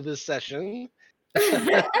 the end of this session.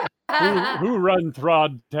 Who run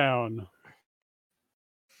Throd Town?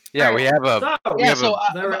 Yeah, we have a.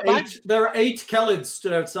 There are 8 Kellids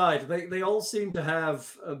stood outside. They all seem to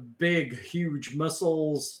have big, huge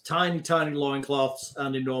muscles, tiny loincloths,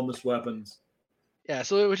 and enormous weapons. Yeah,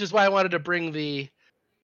 so which is why I wanted to bring the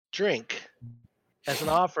drink as an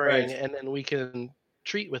offering, Right. and then we can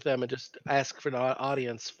treat with them and just ask for an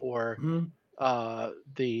audience for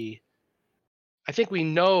the. I think we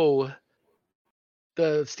know.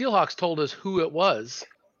 The Steelhawks told us who it was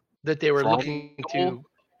that they were looking to.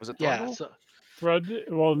 Was it Yeah, Thrud? so, Thrud.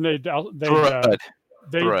 Well,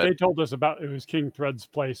 Thrud. they told us about it was King Thrud's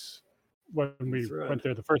place when we went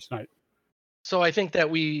there the first night. So I think that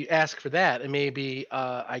we ask for that, and maybe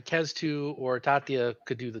Ikestu or Tatia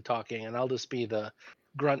could do the talking, and I'll just be the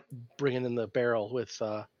grunt bringing in the barrel with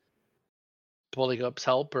pulling up's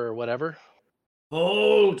help or whatever.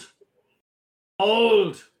 Hold!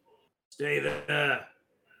 Hold! Stay there.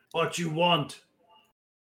 What you want?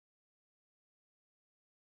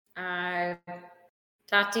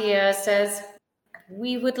 Tatia says,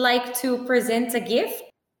 we would like to present a gift.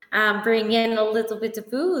 Bring in a little bit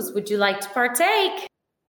of booze. Would you like to partake?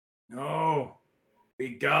 No. We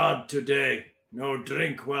guard today. No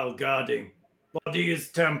drink while guarding. Body is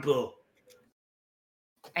temple.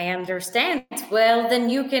 I understand. Well, then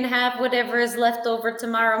you can have whatever is left over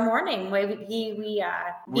tomorrow morning. We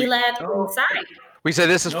let inside. We say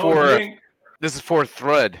this is No for drink. this is for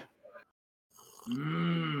Thrud.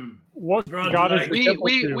 What Run god is like- the temple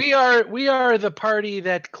to? We are the party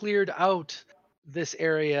that cleared out this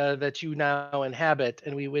area that you now inhabit,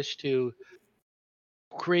 and we wish to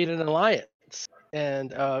create an alliance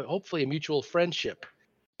and hopefully a mutual friendship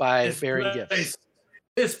by bearing gifts.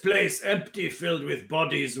 This place empty, filled with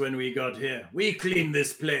bodies when we got here. We cleaned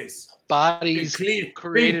this place. Bodies Been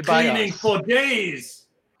created by cleaning us. for days.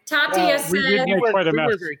 Tatia we did says, make quite a we were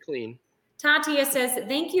mess. very clean. Tatia says,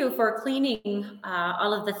 thank you for cleaning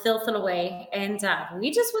all of the filth away. And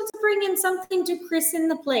we just want to bring in something to christen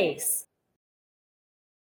the place.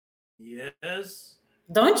 Yes.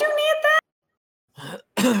 Don't you need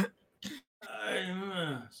that?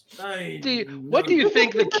 What do you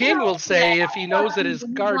think the king will say if he knows that his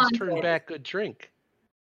guards turned back good drink?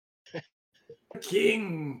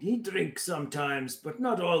 King, he drinks sometimes, but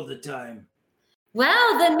not all the time.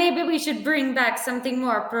 Well, then maybe we should bring back something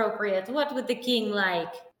more appropriate. What would the king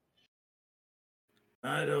like?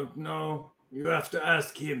 I don't know. You have to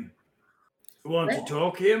ask him. You want to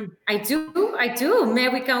talk him? I do. May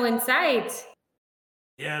we go inside?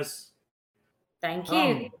 Yes. Thank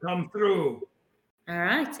you. Come through. All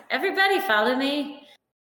right. Everybody follow me.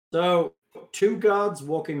 So, 2 guards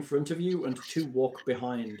walk in front of you and 2 walk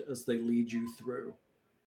behind as they lead you through.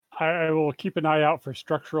 I will keep an eye out for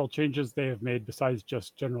structural changes they have made besides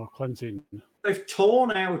just general cleansing. They've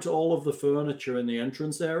torn out all of the furniture in the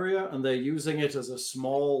entrance area and they're using it as a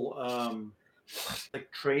small like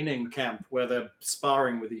training camp where they're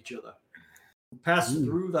sparring with each other. Pass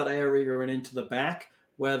through that area and into the back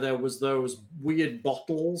where there was those weird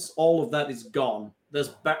bottles. All of that is gone. There's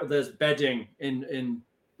bedding in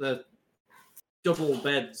the double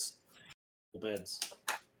beds.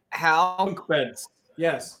 How Bunk beds.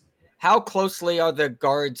 Yes. how closely are the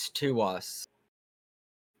guards to us?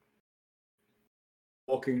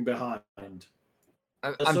 Walking behind.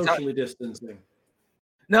 I'm Socially distancing.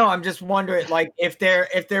 No, I'm just wondering, like, if they're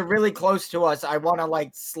really close to us, I want to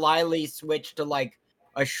like slyly switch to like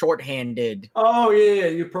a shorthanded. Oh yeah,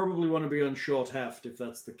 you probably want to be on short heft if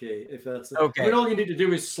that's the key. If that's Okay. I mean, all you need to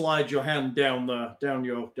do is slide your hand down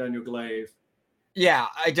your glaive. Yeah,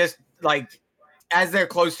 I just like as they're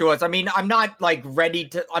close to us. I mean, I'm not like ready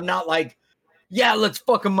to. I'm not like, yeah, let's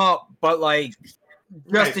fuck them up. But like,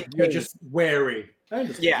 just in You're case. just wary. I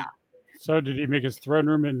understand. Yeah. So did he make his throne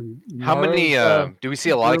room in How many? Mara's, Do we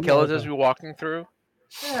see a lot of room killers or as the- we're walking through?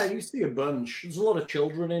 Yeah, you see a bunch. There's a lot of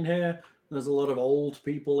children in here. There's a lot of old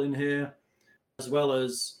people in here, as well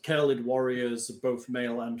as Kerlid warriors, both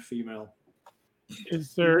male and female.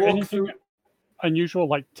 Is there walk anything through- unusual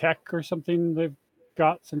like tech or something they've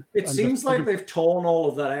got? It seems like they've torn all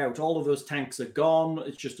of that out. All of those tanks are gone.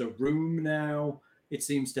 It's just a room now. It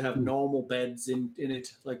seems to have normal beds in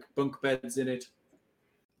it, like bunk beds in it.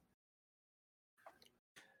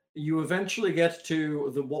 You eventually get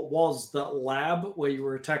to what was that lab where you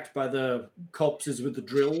were attacked by the corpses with the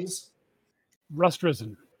drills. Rust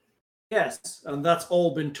risen. Yes, and that's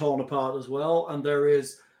all been torn apart as well. And there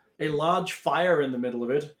is a large fire in the middle of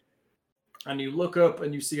it. And you look up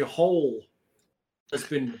and you see a hole that's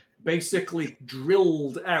been basically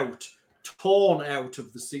drilled out, torn out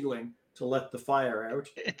of the ceiling to let the fire out.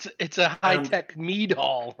 It's a high-tech mead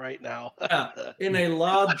hall right now. In a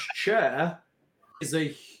large chair is a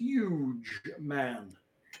huge man.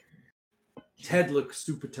 His head looks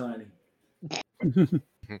super tiny.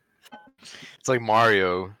 It's like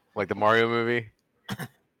Mario, like the Mario movie.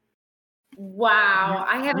 Wow,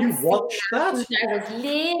 I haven't You seen watched that? since I was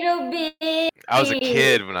little bit. I was a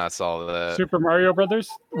kid when I saw that. Super Mario Brothers,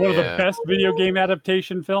 one of the Yeah. best video game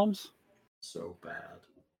adaptation films. So bad.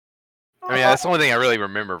 I mean, that's the only thing I really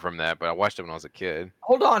remember from that. But I watched it when I was a kid.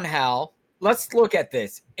 Hold on, Hal. Let's look at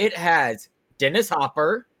this. It has Dennis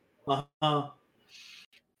Hopper. Uh-huh.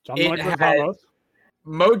 John It Leguizamo. has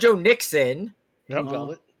Mojo Nixon, Yep.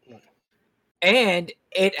 Velvet. and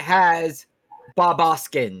it has Bob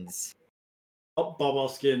Hoskins. Bob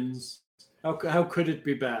Hoskins. How could it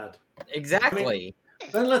be bad? Exactly.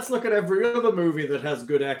 Then let's look at every other movie that has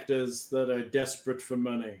good actors that are desperate for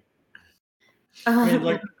money. I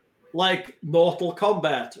mean, like Mortal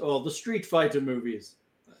Kombat or the Street Fighter movies.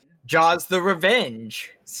 Jaws the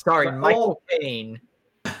Revenge, starring Michael Caine.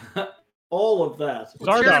 All of that.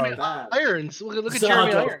 Jeremy Bad. Irons. Look at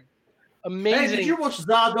Jeremy Zardoz. Irons. Amazing. Hey, did you watch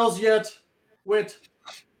Zardoz yet? Wait,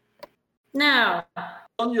 No.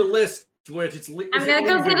 on your list. Wait, it's. I'm going to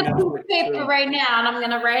go get a piece of paper right now and I'm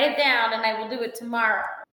going to write it down and I will do it tomorrow.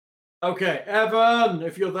 Okay, Evan,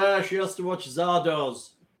 if you're there, she has to watch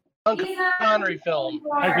Zardoz. Connery film.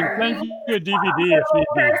 I can send you a DVD if need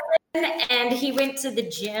be. And he went to the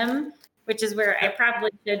gym, which is where I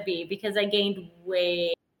probably should be because I gained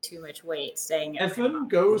way too much weight staying at Evan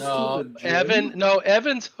goes to the gym.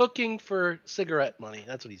 Evan's hooking for cigarette money.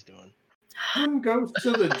 That's what he's doing. Evan goes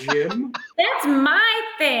to the gym. That's my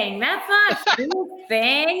thing. That's not his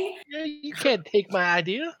thing. Yeah, you can't take my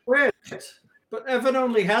idea. Wait, but Evan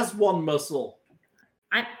only has one muscle.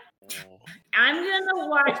 I'm gonna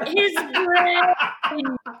watch his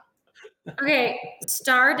brain. Okay,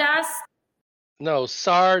 Stardust. No,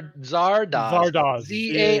 Zardoz. Zardoz.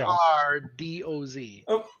 Zardoz.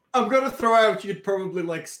 I'm gonna throw out. You'd probably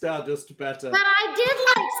like Stardust better. But I did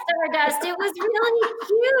like Stardust. It was really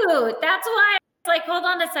cute. That's why I was like, hold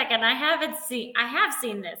on a second. I have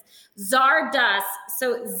seen this. Zardoz.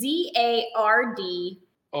 So Zard.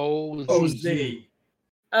 OZ.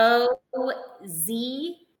 OZ.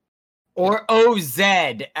 Or OZ,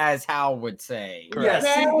 as Hal would say. Yes,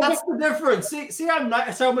 see, that's the difference. See how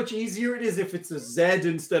nice, how much easier it is if it's a Z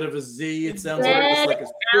instead of a Z. It sounds like it's like a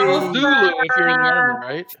Zulu if you're in the army,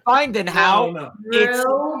 right? Finding Hal. No. It's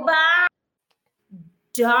Robot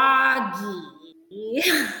doggy.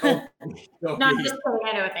 No, I'm just kidding.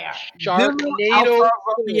 I know what they are. Zulu, Alpha,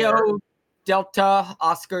 Romeo, Delta,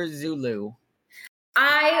 Oscar, Zulu.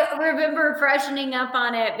 I remember freshening up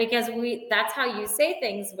on it because that's how you say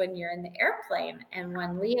things when you're in the airplane. And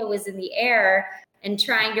when Leah was in the air and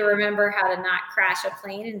trying to remember how to not crash a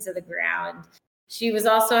plane into the ground, she was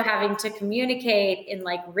also having to communicate in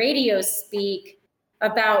like radio speak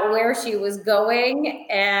about where she was going.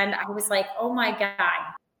 And I was like, oh my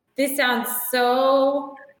God, this sounds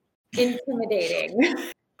so intimidating.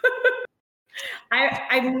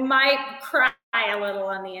 I might cry a little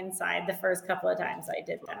on the inside the first couple of times I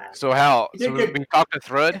did that. So Hal, so we've been talking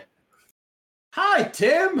thread. Hi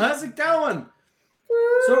Tim, how's it going?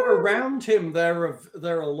 So around him there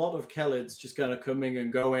are a lot of Khalids just kind of coming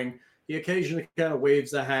and going. He occasionally kind of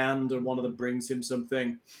waves a hand and one of them brings him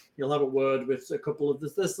something. He'll have a word with a couple of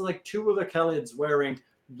there's like two other Khalids wearing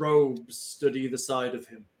robes stood either side of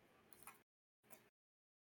him.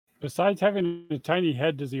 Besides having a tiny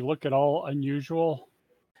head, does he look at all unusual?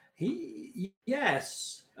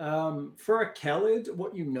 Yes. For a Khalid,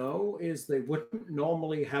 what you know is they wouldn't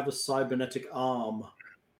normally have a cybernetic arm.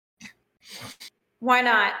 Why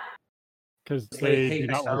not? Because They they hate do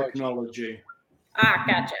not like technology. Ah,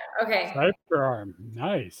 gotcha. Okay. cyber arm.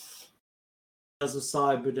 Nice. As a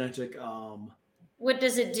cybernetic arm. What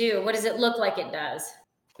does it do? What does it look like it does?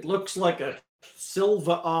 It looks like a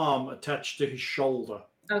silver arm attached to his shoulder.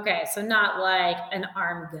 Okay, so not like an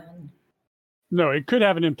arm gun. No, it could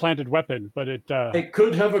have an implanted weapon, but it It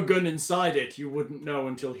could have a gun inside it. You wouldn't know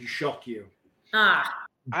until he shot you. Ah.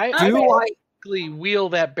 I basically wheel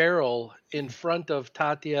that barrel in front of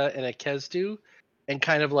Tatia and Akeztu and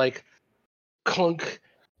kind of like clunk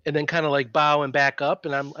and then kind of like bow and back up.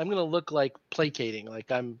 And I'm going to look like placating, like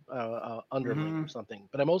I'm underling or something.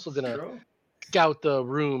 But I'm also going to scout the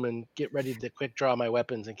room and get ready to quick draw my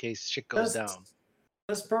weapons in case shit goes down.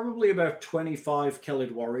 There's probably about 25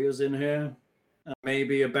 Khalid warriors in here.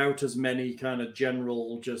 Maybe about as many kind of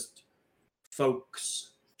general, just folks,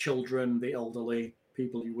 children, the elderly,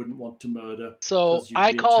 people you wouldn't want to murder. So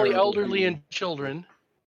I call the elderly and children.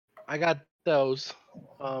 I got those.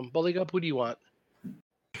 Bully Up, who do you want?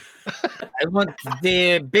 I want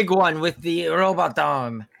the big one with the robot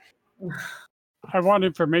arm. I want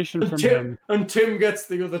information from him. And Tim gets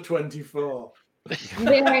the other 24.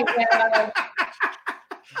 Very good.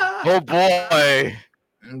 Oh boy.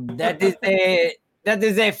 That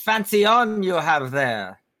is a fancy arm you have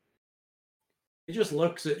there. He just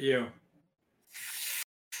looks at you.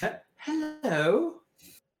 Hello.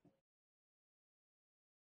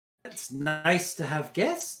 It's nice to have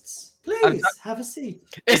guests. Please have a seat.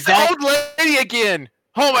 It's the old lady again.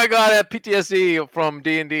 Oh my god, that PTSD from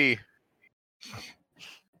D&D.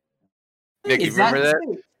 Nick, you remember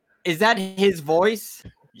that? Is that his voice?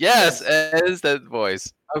 Yes, it is that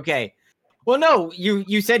voice. Okay. Well, no,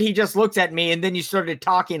 you said he just looks at me, and then you started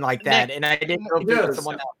talking like that, and I didn't know if it was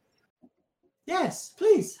someone else. Yes,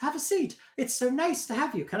 please have a seat. It's so nice to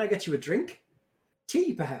have you. Can I get you a drink?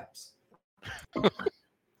 Tea, perhaps.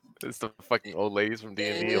 It's the fucking old ladies from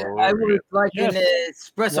D&D. I would like an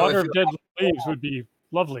espresso. Water of dead leaves would be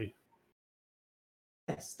lovely.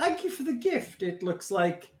 Yes, thank you for the gift. It looks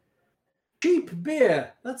like cheap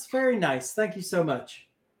beer. That's very nice. Thank you so much.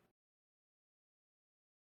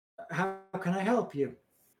 How can I help you?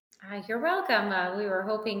 You're welcome. We were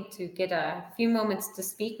hoping to get a few moments to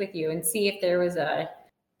speak with you and see if there was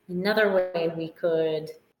another way we could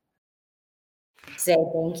say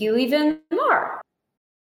thank you even more.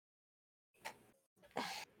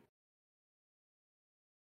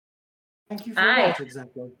 Thank you for what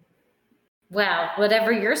exactly? Well,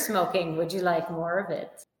 whatever you're smoking, would you like more of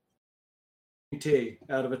it? Tea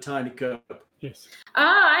out of a tiny cup. Yes. Oh,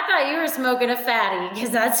 I thought you were smoking a fatty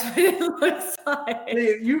because that's what it looks like.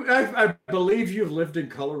 Hey, I believe you've lived in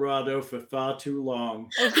Colorado for far too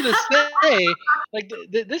long. I was gonna say, like,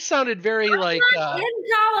 this sounded very like. I'm not in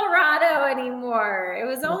Colorado anymore. It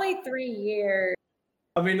was only 3 years.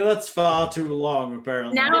 I mean, that's far too long,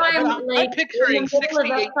 apparently. Now I'm like picturing in the middle of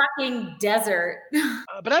a 68 fucking desert.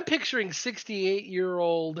 But I'm picturing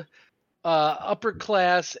 68-year-old upper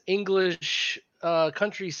class English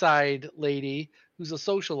countryside lady who's a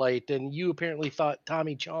socialite, and you apparently thought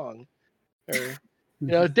Tommy Chong. Or,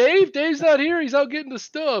 Dave's not here. He's out getting the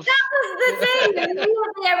stuff. That was the thing.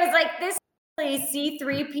 Immediately I was like, this is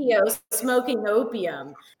C3PO smoking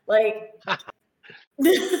opium. Like.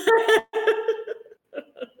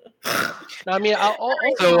 I mean,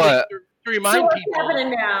 to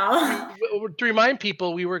remind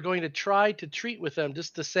people, we were going to try to treat with them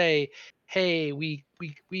just to say, hey, we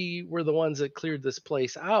were the ones that cleared this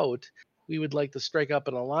place out. We would like to strike up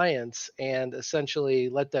an alliance and essentially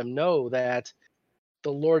let them know that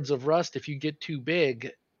the Lords of Rust, if you get too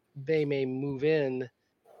big, they may move in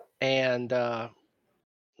and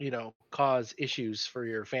cause issues for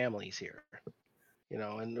your families here.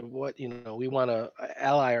 And what we want to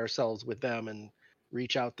ally ourselves with them and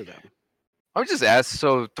reach out to them. I would just ask,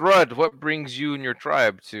 so Thrud, what brings you and your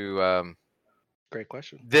tribe to great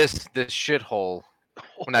question. This shithole.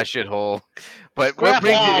 Well, not shithole, but what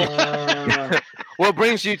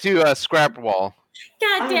brings you to Scrapwall?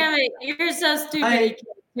 God damn it, you're so stupid.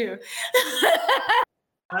 Too.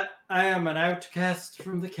 I am an outcast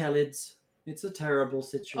from the Khalids. It's a terrible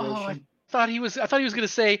situation. I thought he was going to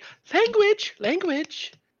say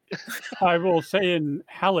language. I will say in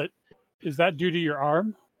Hallett, is that due to your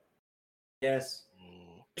arm? Yes.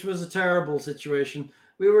 It was a terrible situation.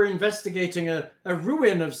 We were investigating a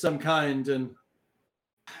ruin of some kind, and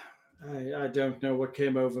I don't know what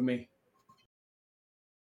came over me.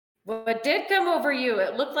 What did come over you?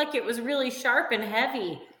 It looked like it was really sharp and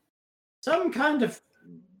heavy. Some kind of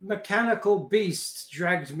mechanical beast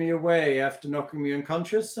dragged me away after knocking me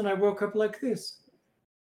unconscious, and I woke up like this.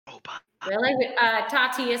 Really?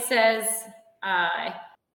 Tatia says,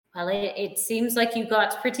 well, it seems like you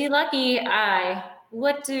got pretty lucky.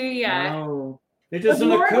 What do you... No, it is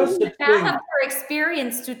an accursed thing. Have for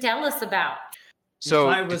experience to tell us about. So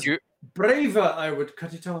if I was braver, I would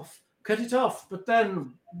cut it off. But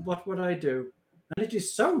then what would I do? And it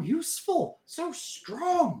is so useful, so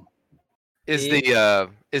strong. Is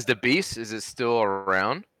the beast? Is it still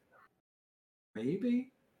around?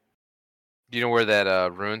 Maybe. Do you know where that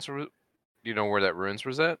ruins? Do you know where that ruins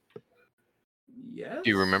was at? Yes. Do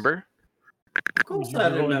you remember? Of course, I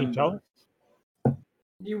remember.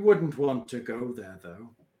 You wouldn't want to go there,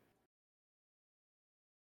 though.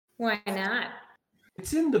 Why not?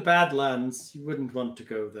 It's in the Badlands. You wouldn't want to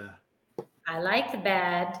go there. I like the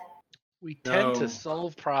bad. We tend to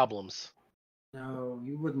solve problems. No,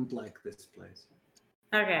 you wouldn't like this place.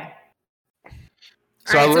 Okay.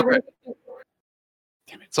 So I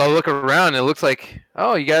look around. It looks like,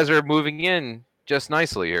 you guys are moving in just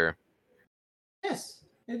nicely here. Yes,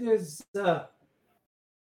 it is.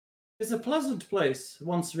 It's a pleasant place.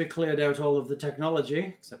 Once we cleared out all of the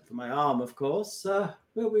technology, except for my arm, of course,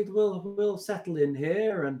 we'll settle in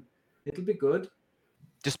here, and it'll be good.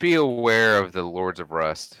 Just be aware of the Lords of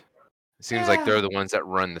Rust. It seems like they're the ones that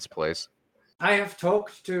run this place. I have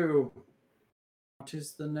talked to... What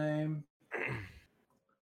is the name?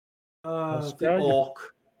 The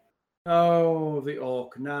Orc. Oh, the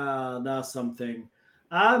Orc. Nah, something.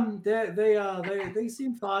 They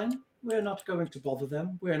seem fine. We're not going to bother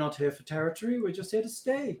them. We're not here for territory. We're just here to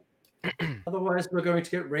stay. Otherwise, we're going to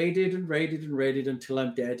get raided until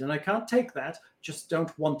I'm dead. And I can't take that. Just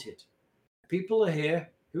don't want it. People are here.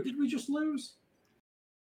 Who did we just lose?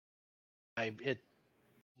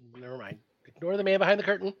 Never mind. Ignore the man behind the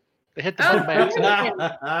curtain. They hit the Oh, button by accident.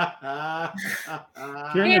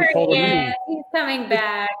 Kieran Here pulled he a is. move. He's coming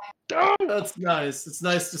back. That's nice. It's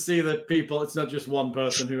nice to see that people. It's not just one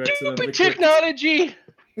person who accidentally Stupid technology.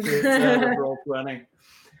 quits Roll20.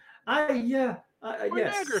 Yes.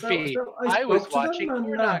 Pornography. So I was spoke to them watching and,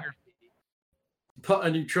 pornography.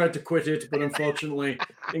 and you tried to quit it, but unfortunately,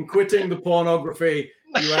 in quitting the pornography,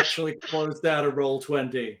 you actually closed out a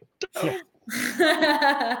Roll20. So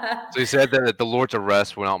he said that the Lord's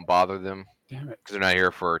arrest will not bother them Damn it. because they're not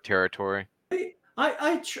here for territory.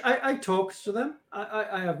 I talked to them.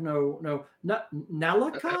 I have no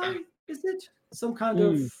Nalakai, is it? Some kind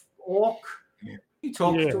of orc. He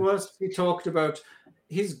talked to us. He talked about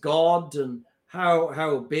his god and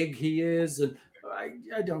how big he is, and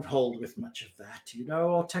I don't hold with much of that,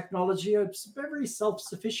 or technology. I'm very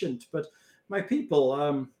self-sufficient, but my people,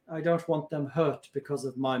 I don't want them hurt because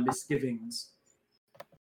of my misgivings.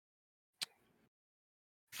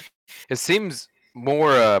 It seems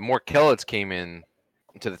more Kelots came in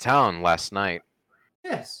to the town last night.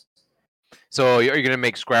 Yes. So are you going to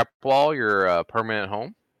make Scrapwall your permanent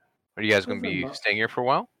home? Are you guys going to be staying here for a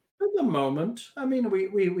while? At the moment, I mean,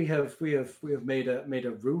 we have made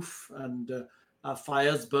a roof, and our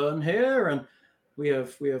fires burn here, and we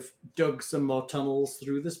have dug some more tunnels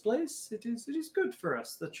through this place. It is good for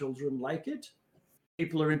us. The children like it.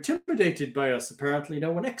 People are intimidated by us. Apparently,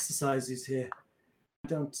 no one exercises here. I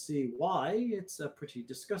don't see why. It's a pretty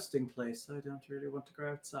disgusting place. I don't really want to go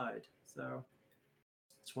outside. So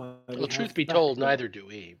that's why. Well, truth be told, neither do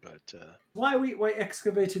we. But why we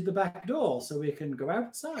excavated the back door so we can go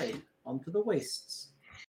outside onto the wastes.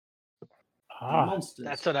 Monsters.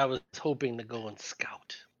 That's what I was hoping to go and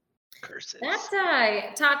scout. Curses.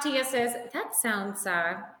 That Tatia says that sounds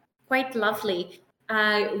quite lovely.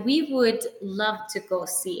 We would love to go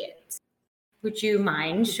see it. Would you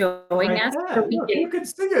mind showing us? Look, you can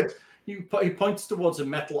see it. He points towards a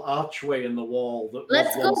metal archway in the wall.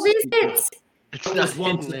 Let's go visit. It's not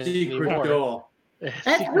hidden a secret anymore. door.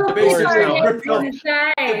 Let's go Basically,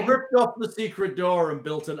 inside. They ripped off the secret door and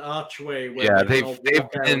built an archway. Where Yeah, they can all they've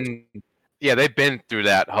walk out. been. Yeah, they've been through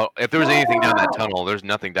that. If there was anything down that tunnel, there's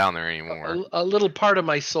nothing down there anymore. A little part of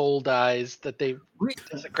my soul dies that they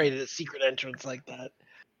desecrated a secret entrance like that.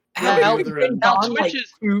 How Now, been now gone, like,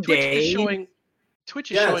 2 days?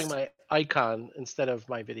 Twitch is showing my icon instead of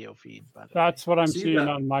my video feed. By the way. That's what I'm See seeing that?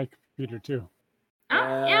 on my computer too.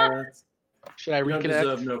 Should I You don't reconnect?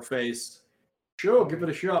 deserve no face. Sure, give it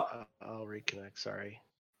a shot. I'll reconnect. Sorry.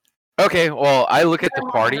 Okay, well, I look at the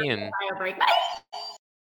party and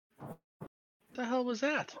What the hell was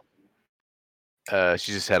that?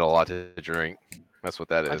 she just had a lot to drink. That's what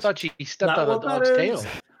that is. I thought she stepped Not on a what that dog's is. tail.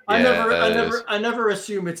 I never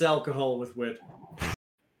assume it's alcohol with wit.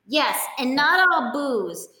 Yes, and not all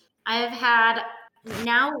booze. I've had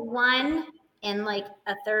now one and like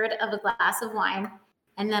a third of a glass of wine,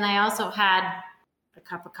 and then I also had a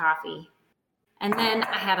cup of coffee, and then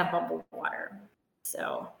I had a bubble water.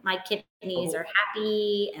 So my kidneys are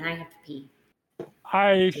happy, and I have to pee.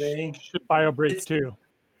 I should bio break too.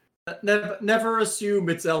 Never assume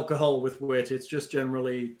it's alcohol with wit. It's just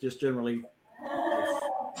generally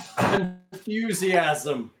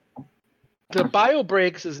enthusiasm. The bio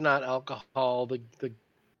breaks is not alcohol. The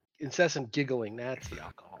incessant giggling, that's the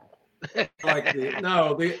alcohol.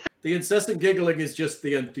 The incessant giggling is just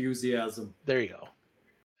the enthusiasm. There you go.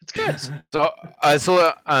 It's good. So I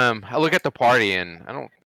look at the party and I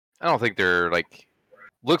don't think they're like.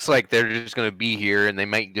 Looks like they're just gonna be here and they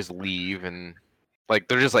might just leave and like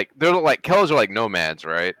they're like Kells are like nomads,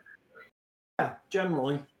 right? Yeah,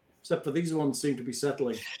 generally, except for these ones seem to be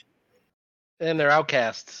settling. And they're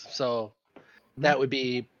outcasts, so that would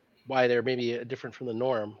be why they're maybe different from the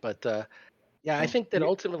norm. But yeah, I think that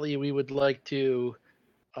ultimately we would like to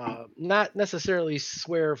not necessarily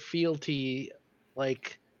swear fealty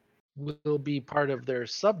like we'll be part of their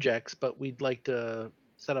subjects, but we'd like to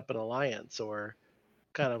set up an alliance or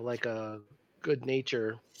kind of like a good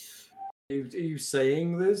nature. Are you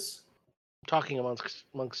saying this? Talking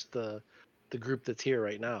amongst the group that's here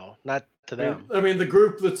right now, not to them. I mean, the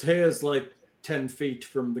group that's here is like 10 feet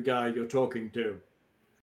from the guy you're talking to.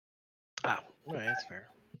 Oh, all right, that's fair.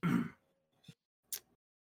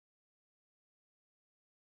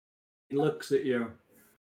 He looks at you.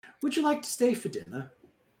 Would you like to stay for dinner?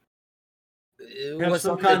 Have What's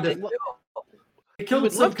some up kind with of. it? We We killed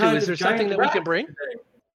would some love to. kind Is of there something giant that we rat can bring? today.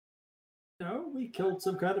 No, we killed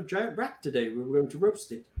some kind of giant rat today. We were going to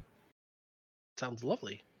roast it. Sounds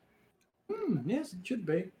lovely. Yes, it should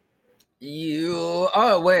be. You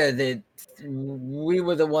are aware that we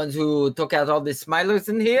were the ones who took out all the smilers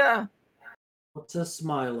in here? What's a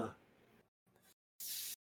smiler?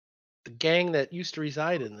 gang that used to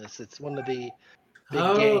reside in this. It's one of the big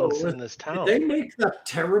Oh, gangs in this Did town. they make that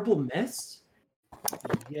terrible mess?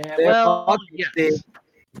 Yeah, They're well, obviously- yes.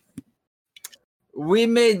 We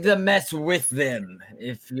made the mess with them.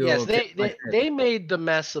 If you Yes, they made the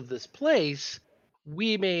mess of this place.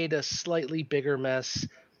 We made a slightly bigger mess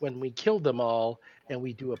when we killed them all, and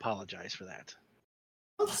we do apologize for that.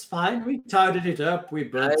 That's fine. We tidied it up. We I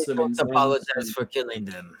burnt some don't incense. apologize for killing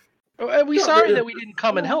them. We Got sorry rid of that we didn't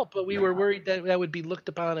come and help, but we were worried that that would be looked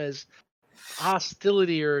upon as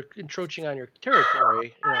hostility or encroaching on your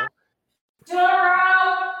territory. You know,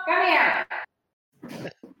 Totoro, come here.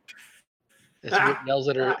 as Whip yells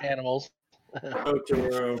at her animals.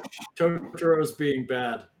 Totoro. Totoro's being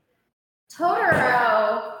bad.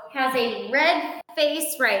 Totoro has a red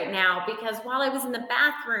face right now because while I was in the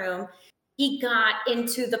bathroom, he got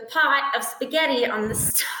into the pot of spaghetti on the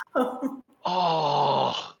stove.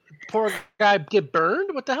 Oh, poor guy get burned?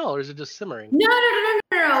 What the hell? Or is it just simmering? No.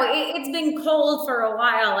 It's been cold for a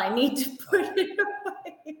while. I need to put it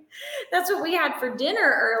away. That's what we had for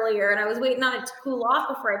dinner earlier, and I was waiting on it to cool off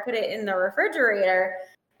before I put it in the refrigerator.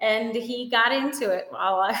 And he got into it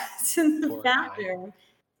while I was in the bathroom.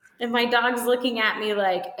 And my dog's looking at me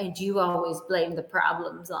like, and you always blame the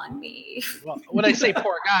problems on me. Well, when I say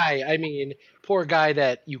poor guy, I mean poor guy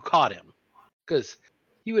that you caught him. Because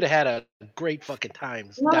he would have had a great fucking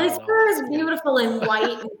time. Well, his fur is beautiful in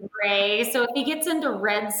white and gray. So if he gets into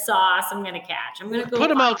red sauce, I'm going to catch. I'm going to go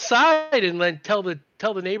put him outside and then tell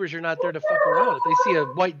the neighbors you're not there to fuck around. If they see a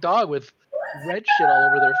white dog with red shit all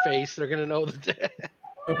over their face, they're going to know that.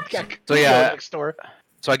 So yeah, next door.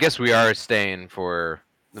 So I guess we are staying for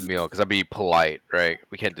the meal because I'd be polite, right?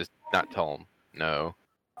 We can't just not tell them no.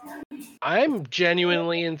 I'm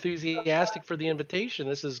genuinely enthusiastic for the invitation.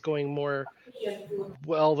 This is going more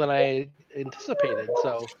well than I anticipated.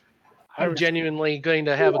 So I'm genuinely going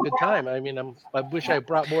to have a good time. I mean, I wish I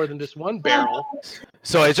brought more than just one barrel.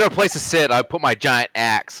 So is there a place to sit? I put my giant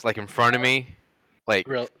axe like in front of me, like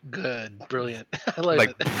good, brilliant. I like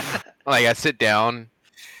like it. like I sit down.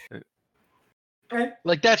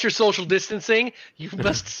 Like that's your social distancing. You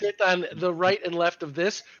must sit on the right and left of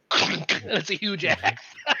this. That's a huge axe.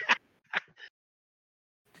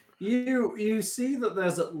 You see that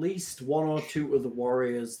there's at least one or two of the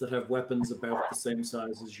warriors that have weapons about the same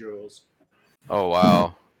size as yours. Oh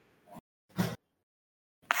wow.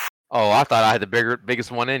 Oh, I thought I had the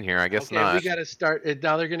biggest one in here. I guess Okay, not. we got to start.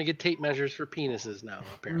 Now they're going to get tape measures for penises now.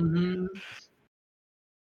 Apparently.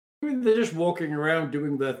 I mean, they're just walking around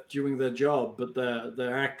doing their job, but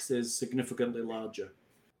their axe is significantly larger.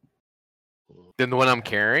 Than the one I'm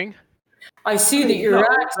carrying? I see that your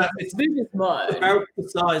axe is big as mine. About the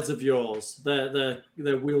size of yours. They're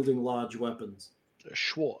wielding large weapons. They're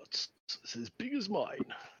Schwartz. It's as big as mine.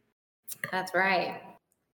 That's right.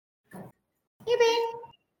 Hey, babe.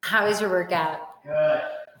 How is your workout? Good.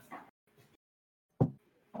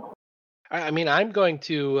 I mean, I'm going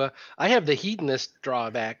to. I have the hedonist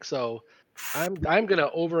drawback, so I'm going to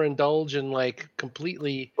overindulge and like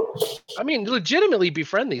completely. I mean, legitimately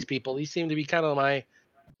befriend these people. These seem to be kind of my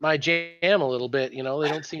jam a little bit. You know, they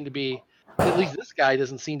don't seem to be. At least this guy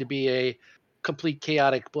doesn't seem to be a complete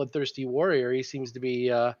chaotic, bloodthirsty warrior. He seems to be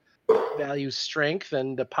values strength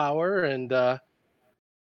and power and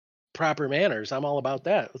proper manners. I'm all about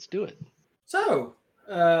that. Let's do it. So,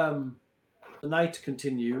 the night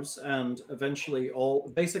continues, and eventually,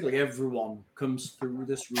 basically everyone comes through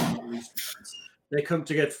this room at least once. They come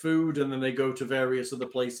to get food, and then they go to various other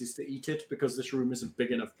places to eat it because this room isn't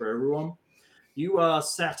big enough for everyone. You are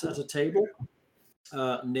sat at a table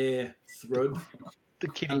near Thrud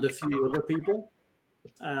and a few other people,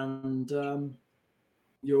 and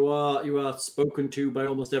you are spoken to by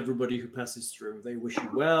almost everybody who passes through. They wish you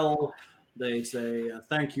well. They say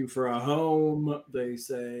thank you for our home. They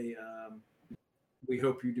say we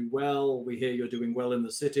hope you do well. We hear you're doing well in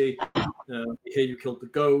the city. We hear you killed the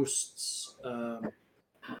ghosts.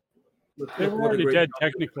 They were already dead,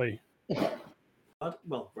 technically.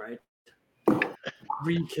 Well, right.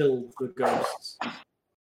 Re-killed the ghosts.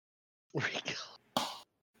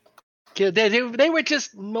 They were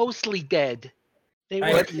just mostly dead. They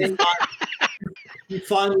were. You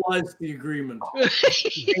finalized the agreement.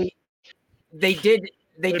 They did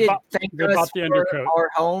thank us for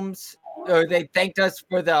our homes. Or they thanked us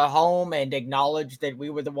for the home and acknowledged that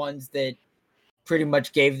we were the ones that pretty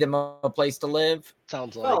much gave them a place to live.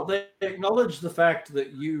 Sounds like. Well, they acknowledged the fact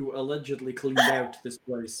that you allegedly cleaned out this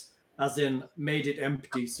place, as in made it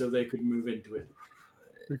empty so they could move into it.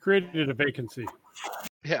 We created a vacancy.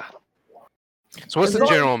 Yeah. So what's the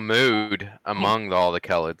general mood among all the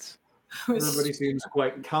Kellids? Everybody seems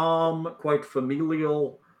quite calm, quite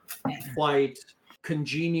familial. quite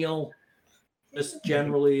congenial. Just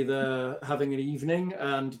generally, they're having an evening,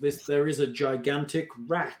 and there is a gigantic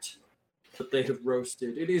rat that they have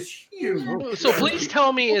roasted. It is huge. So please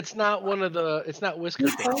tell me it's not Whisker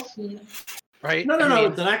Face, right? No.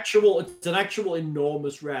 It's an actual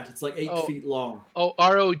enormous rat. It's like 8 feet long. Oh,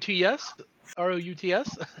 ROTS?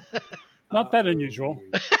 ROUTS? Not that unusual.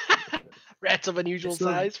 Rats of unusual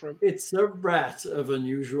size. It's a rat of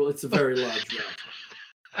unusual. It's a very large rat.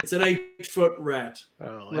 It's an 8-foot rat.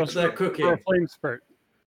 Oh, they're cooking. For a flame spurt.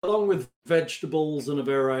 Along with vegetables and a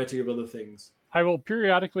variety of other things. I will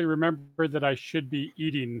periodically remember that I should be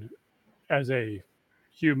eating as a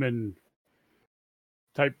human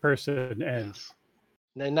type person and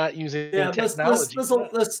not using technology.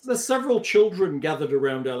 There's several children gathered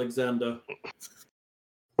around Alexander.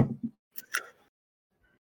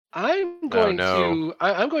 I'm going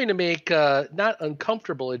to make not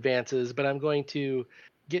uncomfortable advances, but I'm going to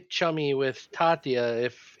get chummy with Tatia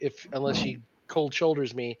if unless she cold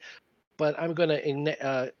shoulders me. But I'm going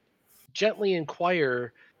to gently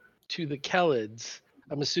inquire to the Kelids.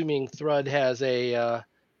 I'm assuming Thrud has a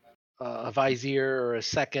vizier or a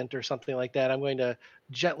second or something like that. I'm going to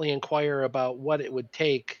gently inquire about what it would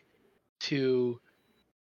take to,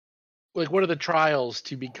 like, what are the trials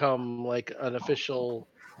to become like an official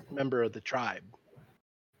member of the tribe.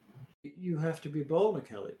 You have to be born a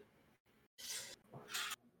Kelid.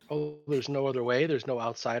 Oh, there's no other way? There's no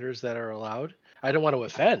outsiders that are allowed? I don't want to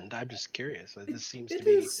offend. I'm just curious. This seems to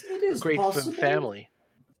be a great family.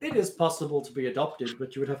 It is possible to be adopted,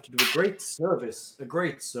 but you would have to do a great service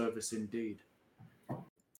indeed.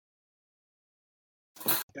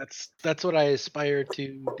 That's what I aspire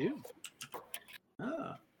to do.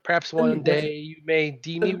 Ah. Perhaps one day you may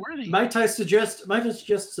deem me worthy. Might I suggest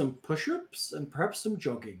some push-ups and perhaps some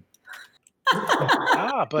jogging?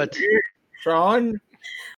 But Sean?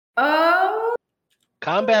 Oh.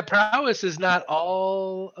 Combat prowess is not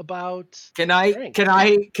all about. Can I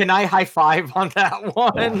high five on that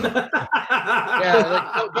one?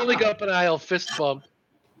 Yeah, like, go up and I'll fist bump,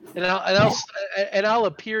 and I'll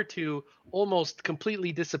appear to almost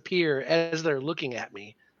completely disappear as they're looking at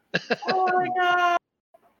me. Oh my god!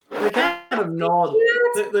 They kind of nod.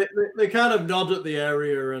 They kind of nod at the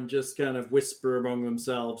area and just kind of whisper among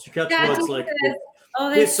themselves. You catch words like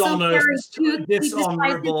dishonest,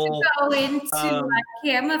 dishonorable, to go into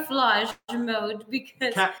camouflage mode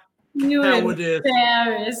because you cowardice.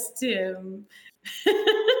 Embarrassed him.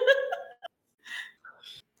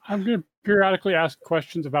 I'm going to periodically ask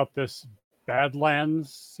questions about this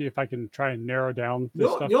Badlands, see if I can try and narrow down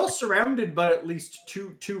this stuff. You're surrounded by at least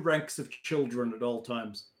two ranks of children at all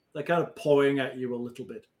times. They're kind of pawing at you a little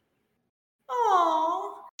bit.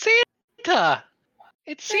 Aww. Santa!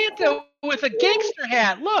 It's Santa with a gangster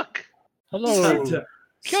hat. Look. Hello. Santa.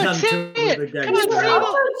 Come on, say it. Come on, There are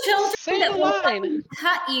also children say that the will line.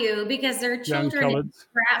 cut you because they're children in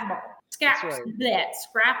scrap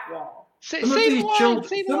wall. Some of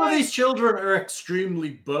these children are extremely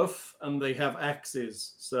buff and they have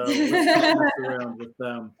axes, so let's not mess around with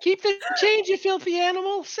them. Keep the change, you filthy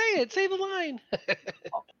animal. Say it. Say the line.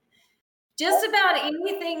 Just about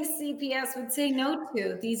anything CPS would say no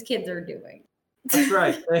to, these kids are doing. That's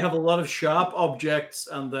right. They have a lot of sharp objects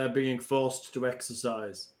and they're being forced to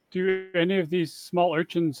exercise. Do any of these small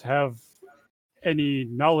urchins have any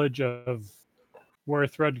knowledge of where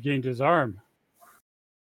Thrud gained his arm?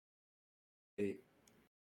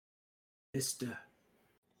 Mister,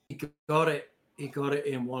 he got it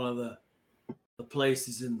in one of the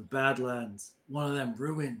places in the Badlands. One of them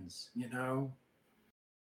ruins, you know.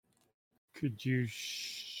 Could you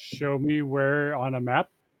show me where on a map?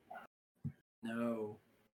 No.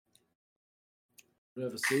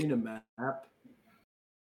 Never seen a map.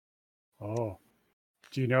 Oh.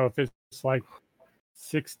 Do you know if it's like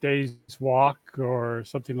 6 days walk or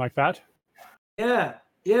something like that? Yeah.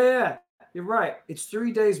 You're right. It's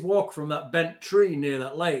 3 days walk from that bent tree near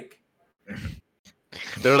that lake.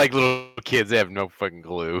 They're like little kids. They have no fucking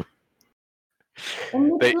clue.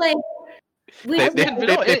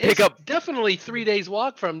 It's definitely 3 days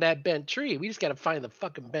walk from that bent tree. We just got to find the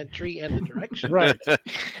fucking bent tree and the direction. Right.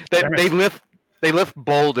 They lift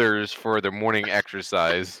boulders for their morning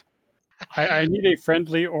exercise. I need a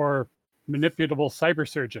friendly or manipulable cyber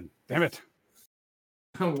surgeon. Damn it.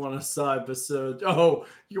 I want a cyber surgeon. Oh,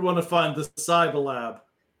 you want to find the cyber lab?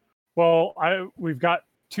 Well, we've got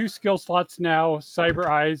 2 skill slots now: cyber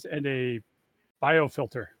eyes and a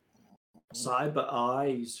biofilter. Cyber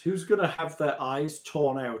eyes. Who's going to have their eyes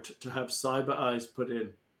torn out to have cyber eyes put in?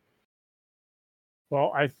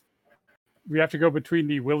 Well, we have to go between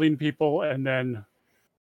the willing people and then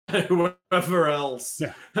whoever else,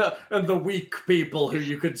 Yeah. and the weak people who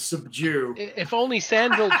you could subdue. If only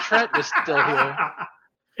Sandville Trent was still here.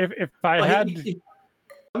 If I Well, had,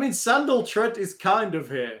 I mean, Sandal Trent is kind of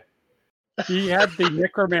here. he had the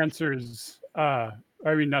necromancers. The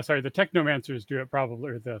technomancers do it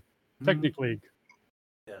probably, or the Technic League,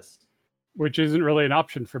 Yes. which isn't really an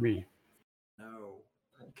option for me. No,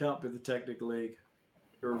 it can't be the Technic League.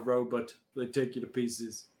 You're a robot. They take you to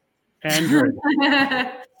pieces. Android.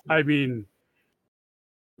 I mean,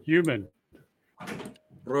 human.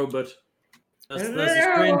 Robot. There's a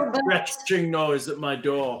strange scratching noise at my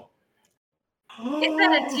door. Is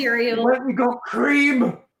that a Tyrael? Let me go cream.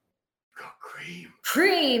 Got cream.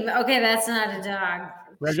 Cream. Okay, that's not a dog.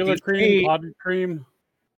 Regular cream, potted cream,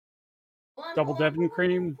 double Devon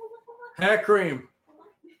cream. Hair cream.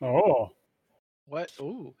 Oh. What?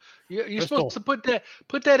 Ooh, you're supposed to put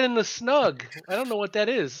that in the snug. I don't know what that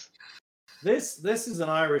is. This is an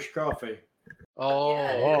Irish coffee. Oh,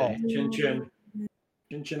 okay. Chin chin.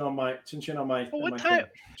 Chin chin on my. What time?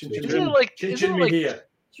 Chin chin. Isn't it like, chin isn't chin it me like, here.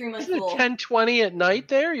 isn't it 10:20 at night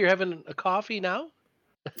there? You're having a coffee now?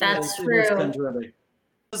 That's It true. is 10:20.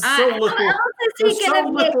 There's so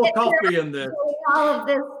little coffee in there. All of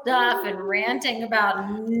this stuff and ranting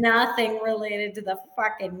about nothing related to the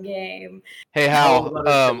fucking game. Hey, Hal,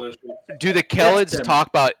 delicious. do the Kellids Tim. talk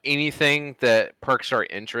about anything that perks our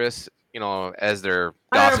interest, as they're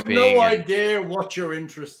I have gossiping? no idea what you're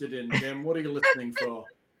interested in, Tim. What are you listening for?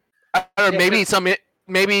 I don't know,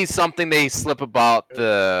 maybe something they slip about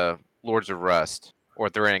the Lords of Rust or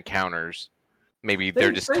their encounters. Maybe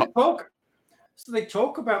they're just they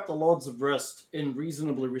talk about the Lords of Rust in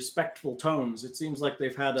reasonably respectful tones. It seems like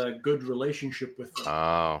they've had a good relationship with them.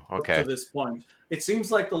 Oh, okay. Up to this point, it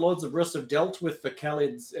seems like the Lords of Rust have dealt with the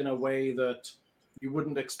Kellids in a way that you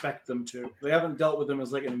wouldn't expect them to. They haven't dealt with them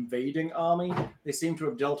as like an invading army. They seem to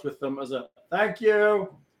have dealt with them as a thank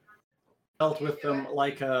you. Dealt with them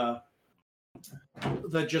like they're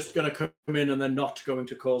just going to come in and they're not going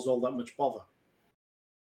to cause all that much bother.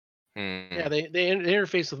 Yeah, they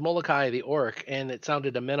interfaced with Molokai the orc, and it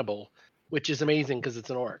sounded amenable, which is amazing because it's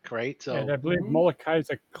an orc, right? So And I believe Molokai is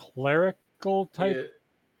a clerical type.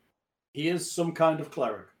 He is some kind of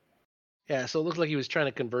cleric. Yeah, so it looked like he was trying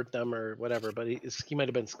to convert them or whatever, but he might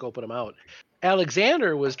have been scoping them out.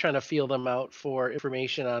 Alexander was trying to feel them out for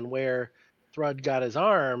information on where Thrud got his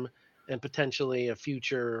arm and potentially a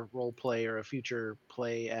future role play or a future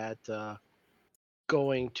play at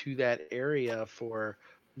going to that area for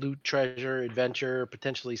loot, treasure, adventure,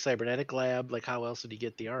 potentially cybernetic lab. Like, how else did he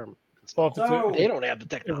get the arm? Well, if it's they don't have the If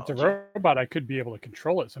technology. it's a robot, I could be able to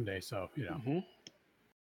control it someday. So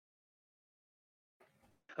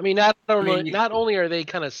I mean, not only are they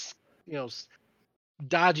kind of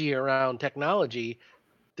dodgy around technology,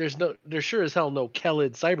 there's sure as hell no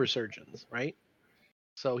Kellid cyber surgeons, right?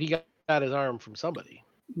 So he got his arm from somebody.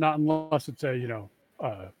 Not unless it's a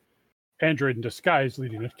android in disguise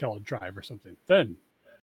leading a Kellid tribe or something. Then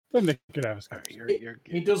they could have a sky.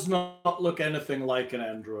 He does not look anything like an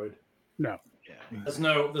android. No. Yeah. There's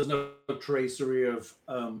no tracery of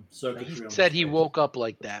circuitry. He on said his he face. woke up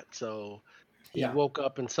like that, so he Yeah. woke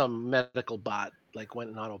up in some medical bot, like went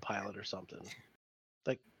in autopilot or something.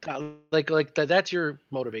 Like that's your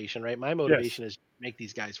motivation, right? My motivation is to make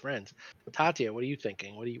these guys friends. Tatia, what are you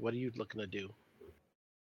thinking? What are you looking to do?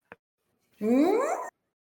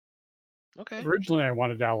 Okay. Originally, I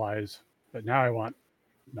wanted allies, but now I want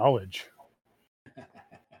knowledge.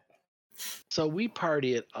 So we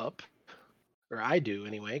party it up, or I do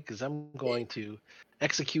anyway, because I'm going to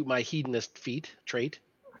execute my hedonist trait.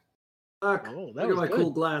 Fuck, Oh, that look was at my good.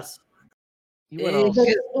 cool glass. You went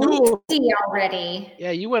all, Empty already.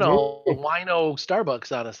 yeah, you went all wino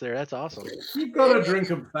Starbucks on us there. That's awesome. You've got to drink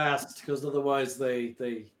them fast because otherwise they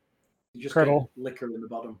just Curdle. get liquor in the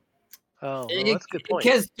bottom. Oh, well, that's a good point.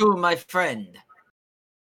 Kiss to my friend.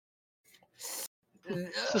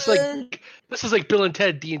 This is like Bill and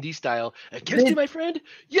Ted D&D style. Kiss me, my friend.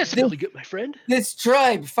 Yes, Billy, good, my friend. This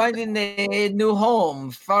tribe finding a new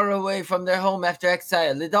home far away from their home after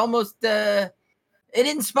exile. It almost it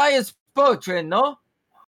inspires poetry, no?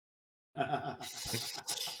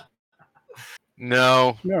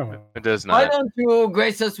 No, it does Why not. don't you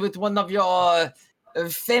grace us with one of your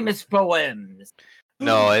famous poems?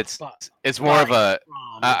 No, it's more of a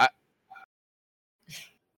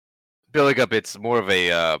Billy Gup. It's more of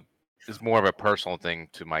a personal thing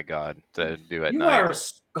to my god to do at You night. are a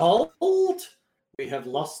Skald? We have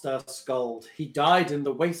lost our Skald. He died in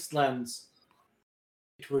the wastelands.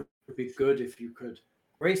 It would be good if you could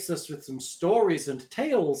grace us with some stories and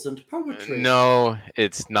tales and poetry. No,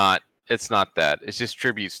 it's not. It's not that. It's just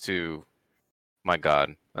tributes to My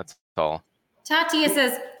God, that's tall. Tatia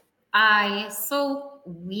says, so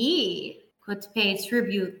we could pay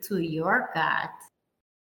tribute to your god.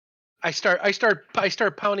 I start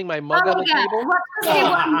pounding my mug on the table. What was the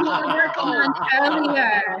one you were working on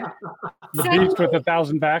earlier? The beast with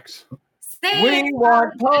 1,000 backs. We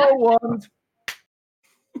want poems.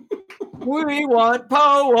 We want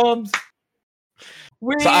poems.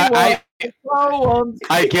 We want poems.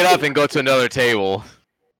 I get up and go to another table.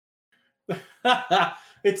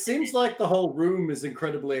 It seems like the whole room is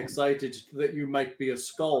incredibly excited that you might be a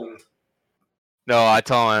skald. No, I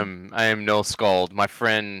tell him I am no skald. My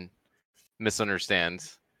friend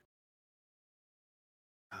misunderstands.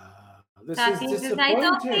 This Tati is says, disappointing. I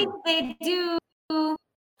don't think they do.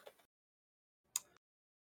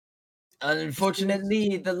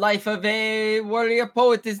 Unfortunately, the life of a warrior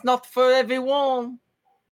poet is not for everyone.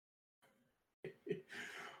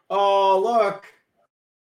 Oh, look.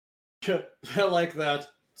 I like that.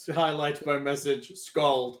 To highlight my message.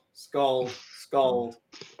 Scald. Scald. Scald.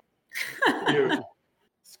 Cute.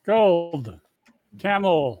 Scold.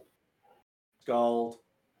 Camel. Scald.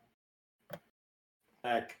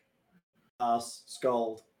 Heck. Us.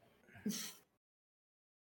 Scald.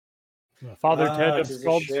 Father Ted of it is a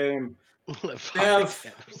Skulls. shame.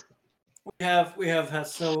 We have had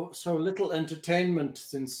so little entertainment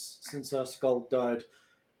since our Skald died.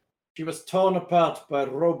 She was torn apart by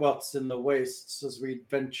robots in the wastes as we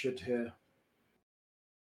ventured here.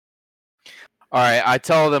 All right, I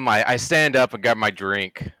tell them I stand up and grab my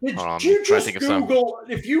drink. Did Hold on, you I'm trying to just think of some. Google?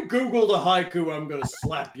 If you Googled a haiku, I'm gonna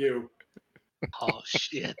slap you. Oh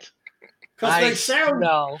shit! Because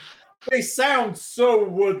they sound so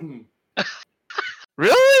wooden.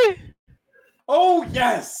 Really? Oh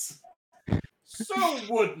yes, so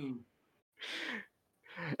wooden.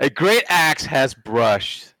 A great axe has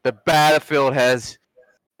brushed. The battlefield has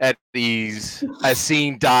at ease. Has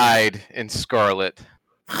seen dyed in scarlet.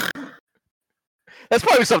 That's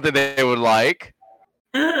probably something they would like.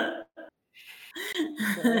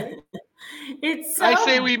 It's so I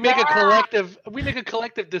say we make a bad.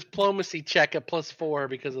 collective diplomacy check at +4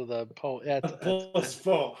 because of the +4. Add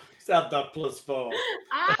that +4.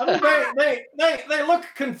 I mean, they look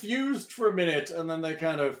confused for a minute, and then they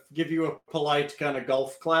kind of give you a polite kind of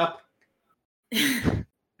golf clap.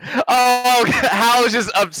 Oh, Hal is just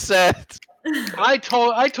upset. I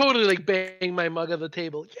totally like bang my mug on the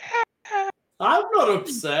table. Yeah. I'm not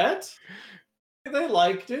upset. They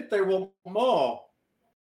liked it. They want more.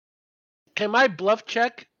 Can my bluff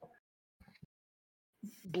check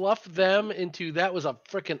bluff them into that was a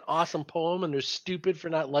freaking awesome poem and they're stupid for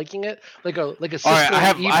not liking it? Like a All right, I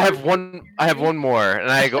have one more,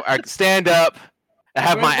 and I stand up. I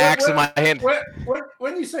have my axe in my hand.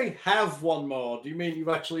 When you say have one more, do you mean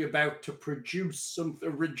you're actually about to produce some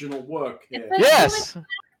original work here? Yes,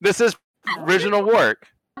 this is original work.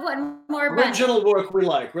 One more original work we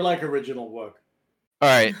like. We like original work. All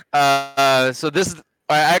right. So this is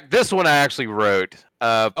this one I actually wrote.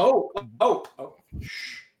 Born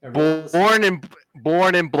in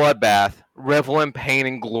bloodbath, revel in pain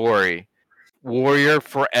and glory, warrior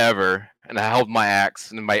forever. And I held my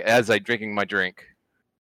axe as I drinking my drink.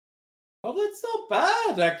 Oh, that's not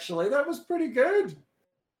bad, actually. That was pretty good.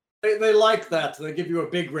 They like that. They give you a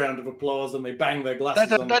big round of applause and they bang their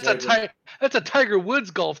glasses on the table. That's a Tiger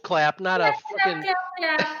Woods golf clap, not a fucking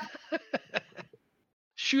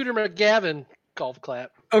Shooter McGavin golf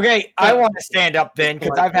clap. Okay, I want to stand up then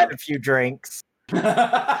because I've had a few drinks. You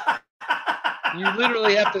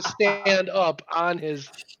literally have to stand up on his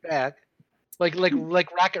back, like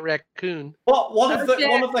Rocket Raccoon. Well, one of the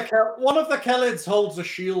Khalids holds a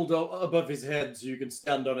shield above his head, so you can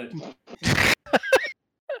stand on it.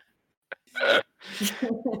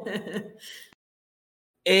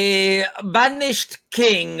 A banished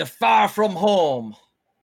king far from home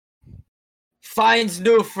finds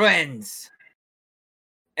new friends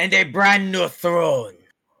and a brand new throne.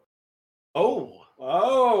 Oh,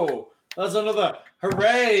 that's another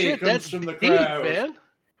hooray! Shit, comes that's from the deep, crowd. man.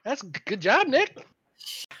 That's good job, Nick.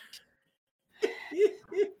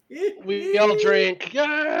 We all drink.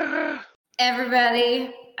 Yeah.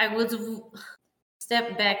 Everybody, I would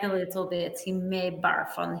step back a little bit. He may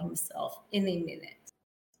barf on himself in a minute.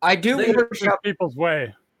 I do worship people's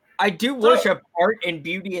way. I do worship art and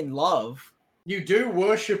beauty and love. You do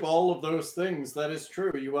worship all of those things. That is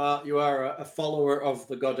true. You are a follower of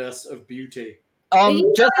the goddess of beauty.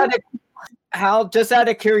 Just out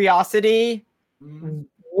of curiosity,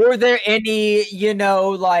 were there any,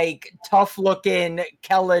 like tough-looking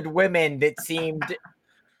Khalid women that seemed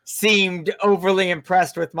seemed overly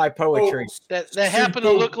impressed with my poetry. That happen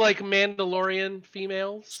to look like Mandalorian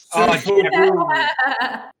females.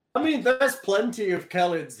 I mean, there's plenty of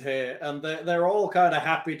Khalids here, and they're all kind of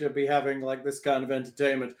happy to be having like this kind of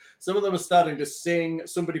entertainment. Some of them are starting to sing.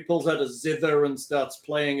 Somebody pulls out a zither and starts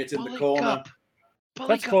playing it in the corner.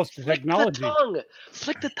 That's close to technology.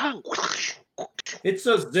 Flick the tongue. It's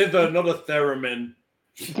a zither, not a theremin.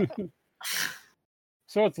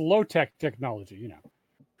 So it's low-tech technology, you know.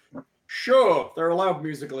 Sure, they're allowed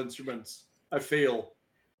musical instruments, I feel.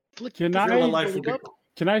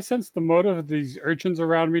 Can I sense the motive of these urchins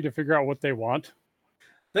around me to figure out what they want?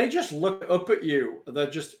 They just look up at you. They're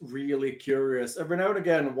just really curious. Every now and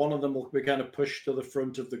again, one of them will be kind of pushed to the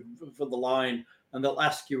front of the line, and they'll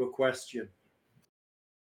ask you a question.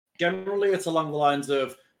 Generally, it's along the lines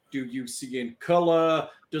of, do you see in color?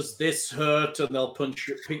 Does this hurt? And they'll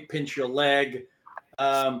pinch your leg.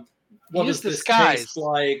 What does this taste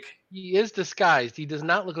like? He is disguised. He does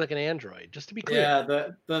not look like an android, just to be clear. Yeah,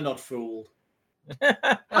 they're not fooled.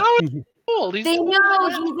 How is he fooled? They know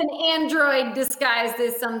he's an android disguised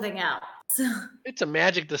as something else. It's a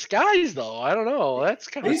magic disguise, though. I don't know. That's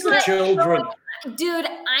kind of... These are children. Dude,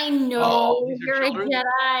 I know you're a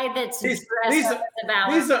Jedi that's dressed up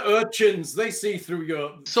about. These are urchins. They see through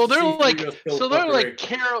your. So they're like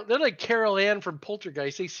Carol. They're like Carol Ann from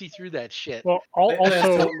Poltergeist. They see through that shit. Well,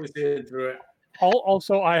 totally see through it.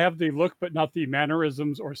 Also, I have the look, but not the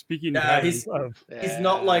mannerisms or speaking patterns he's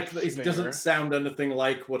not like he doesn't sound anything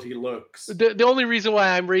like what he looks. The only reason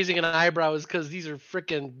why I'm raising an eyebrow is because these are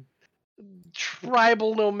freaking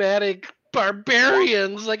tribal nomadic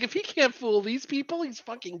barbarians. Like, if he can't fool these people, he's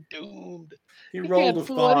fucking doomed. He rolled a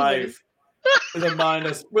 5 with a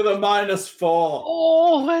 -4.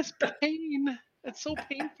 Oh, that's pain. That's so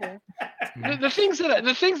painful. The things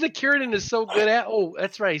that Kieran is so good at. Oh,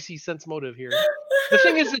 that's right. I see sense motive here. The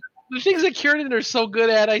things that Kieran are so good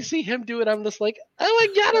at, I see him do it. I'm just like, oh my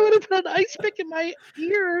god, I'm gonna put an ice pick in my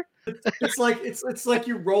ear. It's like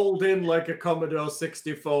you rolled in like a Commodore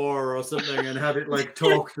 64 or something and had it like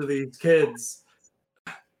talk to these kids.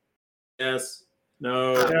 Yes.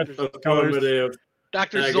 No. Affirmative.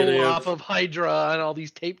 Dr. Zoloff of Hydra and all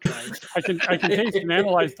these tape drives. I can taste and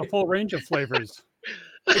analyze the full range of flavors.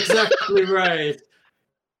 Exactly right.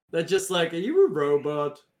 They're just like, are you a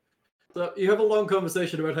robot? So you have a long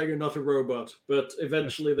conversation about how you're not a robot, but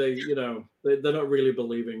eventually they're not really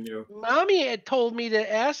believing you. Mommy had told me to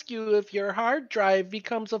ask you if your hard drive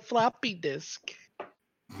becomes a floppy disk.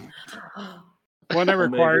 When I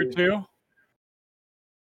required to.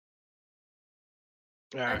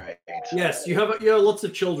 All right. Yes, you have lots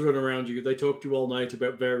of children around you. They talk to you all night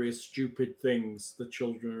about various stupid things that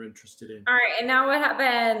children are interested in. All right, and now what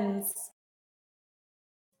happens?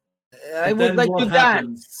 I would like to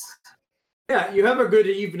dance. Yeah, you have a good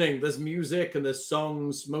evening. There's music and there's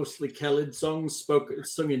songs, mostly Khalid songs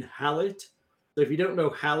sung in Halit. So if you don't know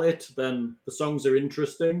Halit, then the songs are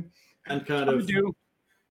interesting and kind of. Do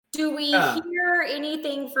we hear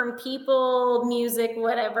anything from people, music,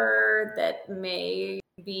 whatever, that may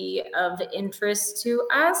be of interest to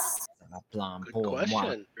us? Good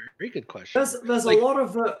question. Very good question. There's a lot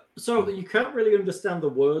of so you can't really understand the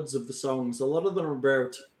words of the songs. A lot of them are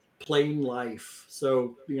about plain life.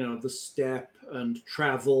 So the steppe and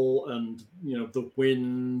travel and the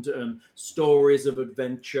wind and stories of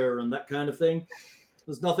adventure and that kind of thing.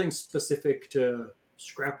 There's nothing specific to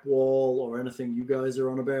Scrapwall or anything you guys are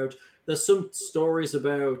on about. There's some stories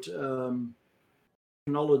about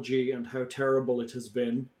technology and how terrible it has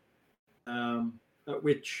been, at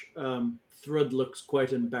which Thrud looks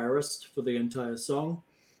quite embarrassed for the entire song,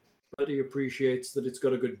 but he appreciates that it's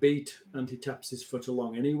got a good beat and he taps his foot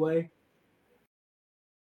along anyway.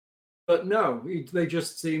 But no, they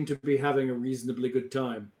just seem to be having a reasonably good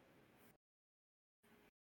time.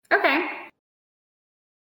 Okay.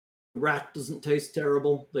 Rat doesn't taste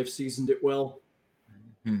terrible. They've seasoned it well.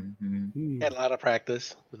 Had a lot of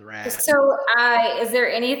practice with rat. So, is there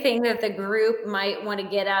anything that the group might want to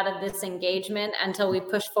get out of this engagement until we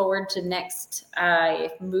push forward to next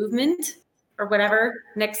movement or whatever,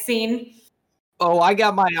 next scene? Oh, I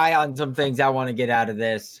got my eye on some things I want to get out of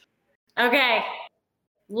this. Okay,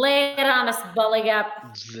 lay it on us,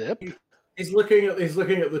 Bullygup. Zip. He's looking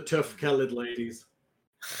at the tough Khalid ladies.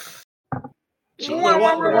 Pop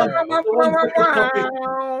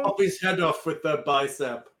his head off with their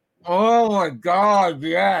bicep. Oh my god,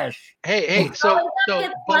 yes. Hey, so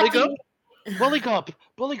Bullygup,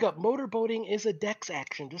 motorboating is a dex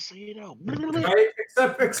action, just so you know. Right?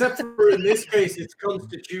 Except for in this case, it's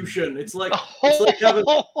Constitution. It's like having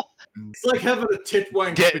a tit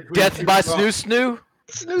wank. Death by Snoo Snoo?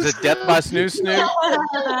 Is it death by snooze snoo?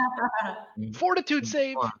 Fortitude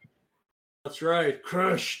save. That's right.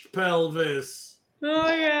 Crushed pelvis. Oh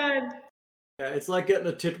my god. Yeah, it's like getting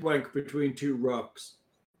a tit wank between two rocks.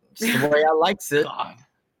 It's the way I likes it. God.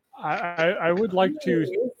 I would like to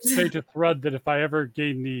say to Thrud that if I ever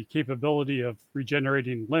gain the capability of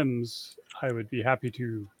regenerating limbs, I would be happy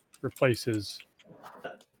to replace his.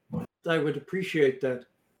 I would appreciate that.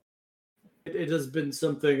 It has been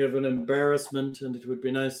something of an embarrassment, and it would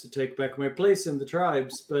be nice to take back my place in the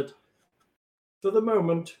tribes, but for the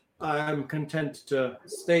moment, I am content to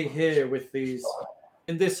stay here with these,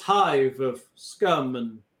 in this hive of scum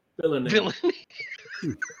and villainy.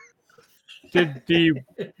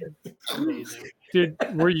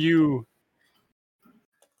 Were you,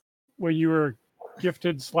 when you were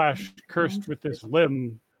gifted / cursed with this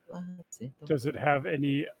limb, does it have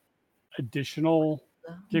any additional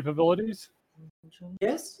capabilities?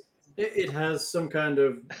 Yes, it has some kind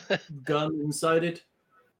of gun inside it.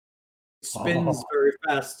 It spins very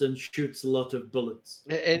fast and shoots a lot of bullets.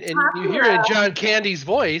 And you hear in John Candy's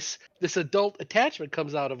voice, this adult attachment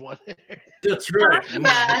comes out of one. That's right.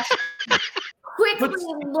 Yeah. Quickly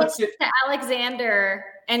looks to Alexander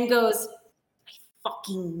and goes, I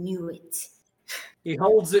fucking knew it. He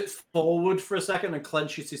holds it forward for a second and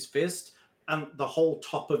clenches his fist, and the whole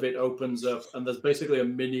top of it opens up, and there's basically a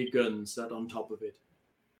minigun set on top of it.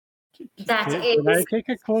 That is Can I take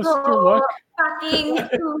a closer so look? fucking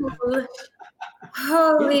cool.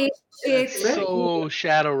 Holy shit. So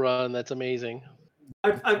Shadowrun, that's amazing.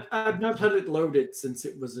 I've not had it loaded since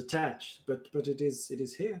it was attached, but it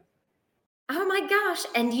is here. Oh my gosh,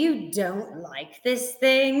 and you don't like this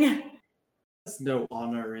thing? There's no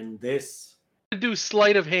honor in this. Do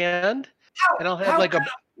sleight of hand, and I'll have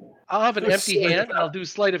I'll have an empty hand, and I'll do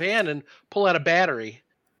sleight of hand and pull out a battery.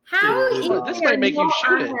 How is This there might make you no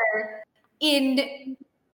shoot it. honor in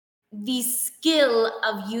the skill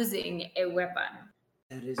of using a weapon?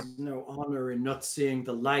 There is no honor in not seeing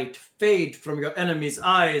the light fade from your enemy's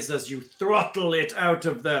eyes as you throttle it out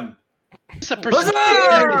of them. It's a perception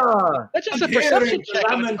check. That's just a I'm hearing perception the check.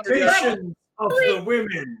 lamentations of the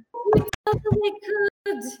women. We totally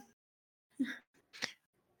could.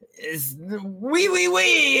 Is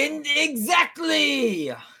wee, and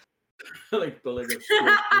exactly. Like pulling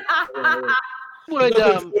Would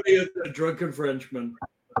a drunken Frenchman.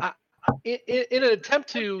 in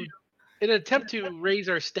an attempt to raise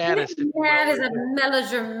our status, That is a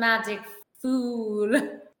melodramatic fool.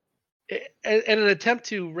 in an attempt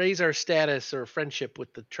to raise our status or friendship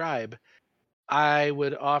with the tribe, I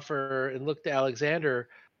would offer and look to Alexander.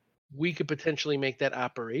 We could potentially make that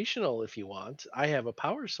operational if you want. I have a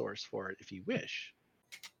power source for it if you wish.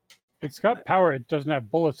 It's got power. It doesn't have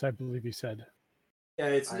bullets, I believe he said.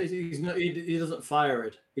 Yeah, he doesn't fire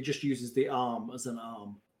it. He just uses the arm as an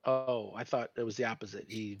arm. Oh, I thought it was the opposite.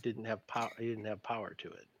 He didn't have power. He didn't have power to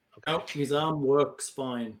it. Okay. Nope, his arm works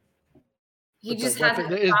fine. He But just the has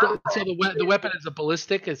weapon, a so the weapon is a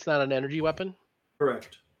ballistic. It's not an energy weapon.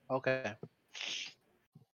 Correct. Okay.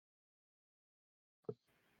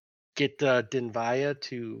 Get Dinvaya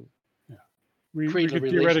to We create a could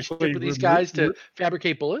relationship theoretically with these guys to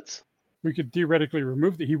fabricate bullets. We could theoretically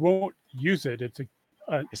remove that. He won't use it. It's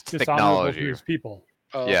It's dishonorable to technology. his people.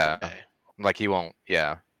 Oh, Yeah. okay. Like he won't.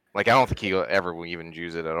 Yeah. Like I don't think he'll ever even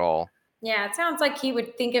use it at all. Yeah, it sounds like he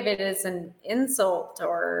would think of it as an insult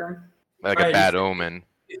or. Like Right. a bad omen.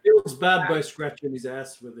 He feels bad by scratching his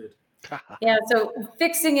ass with it. Yeah, so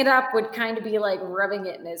fixing it up would kind of be like rubbing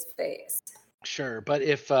it in his face. Sure, but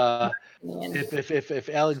if Man. if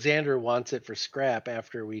Alexander wants it for scrap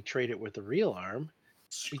after we trade it with the real arm,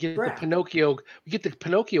 we get Scrap. the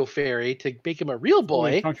Pinocchio fairy to make him a real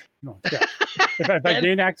boy. No, yeah. if I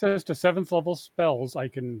gain access to 7th level spells, I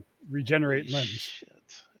can regenerate limbs. Shit.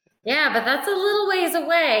 Yeah, but that's a little ways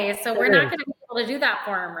away, so we're not going to be able to do that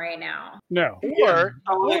for him right now. No. Or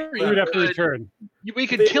You would have to return. we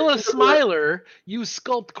could kill a Smiler, use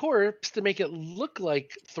Sculpt Corpse to make it look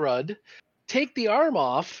like Thrud, take the arm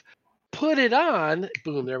off, put it on,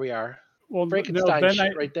 boom, there we are. Well, Frankenstein then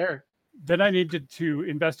shit right there. Then I needed to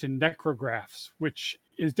invest in necrographs, which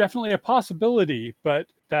is definitely a possibility, but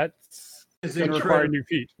that's Is going it to require true? new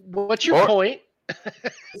feet. What's your point?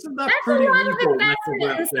 Isn't that That's pretty a lot evil? of investment in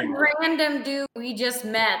necrographing? some random dude we just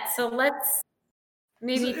met, so let's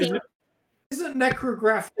maybe Is think. Isn't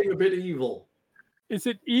necrografting a bit evil? Is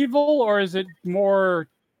it evil or is it more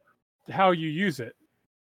how you use it?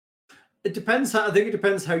 It depends. I think it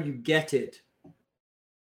depends how you get it.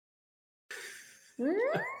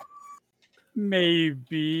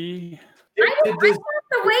 Maybe. I There's-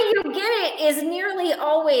 The way you get it is nearly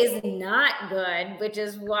always not good, which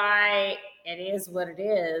is why it is what it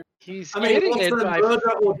is. He's I mean, getting was it there by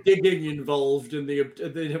murder or digging involved in the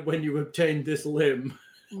when you obtained this limb?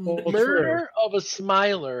 murder of a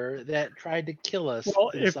smiler that tried to kill us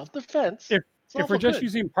in self-defense. If we're just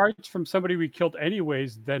using parts from somebody we killed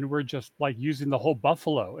anyways, then we're just like using the whole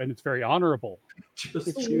buffalo, and it's very honorable. You're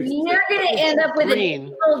going to end up with an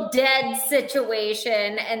Evil Dead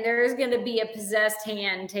situation, and there's going to be a possessed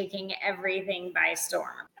hand taking everything by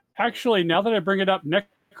storm. Actually, now that I bring it up,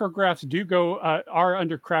 necrographs do go are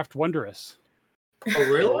under Craft Wondrous. Oh,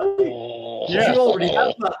 really? Yeah. You already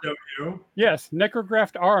have that, don't you? Yes,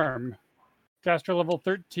 necrographed arm. Caster level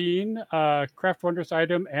 13, Craft Wondrous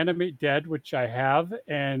item, Animate Dead, which I have,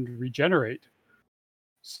 and Regenerate.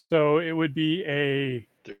 So it would be a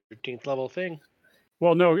 13th level thing.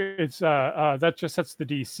 Well, no, it's that just sets the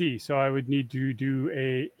DC. So I would need to do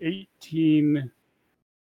a 18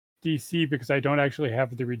 DC because I don't actually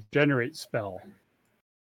have the Regenerate spell.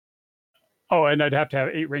 Oh, and I'd have to have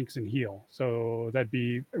 8 ranks in heal. So that'd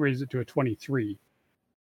be raise it to a 23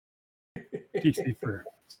 DC for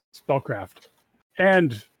spellcraft.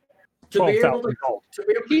 And 12,000 gold.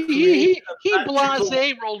 He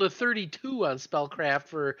blase rolled a 32 on spellcraft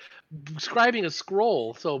for scribing a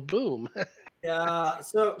scroll. So boom. Yeah.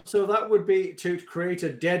 So that would be to create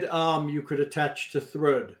a dead arm you could attach to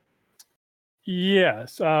Thrud.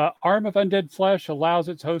 Yes. Arm of Undead Flesh allows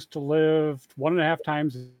its host to live 1.5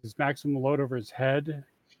 times his maximum load over his head.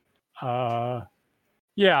 Yeah.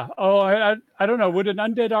 Oh, I don't know. Would an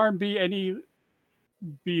undead arm be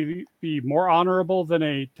more honorable than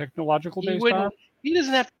a technological based arm? He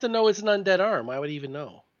doesn't have to know it's an undead arm. Why would he even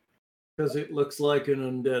know? Because it looks like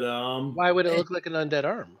an undead arm. Why would it look like an undead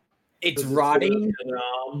arm? It's rotting.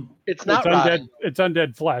 It's not rotting. It's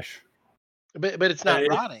undead flesh. But it's not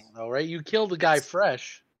rotting though, right? You kill the guy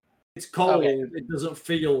fresh. It's cold. Okay. It doesn't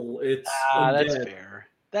feel. It's that's fair.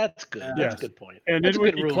 That's good. That's a good point. And that's it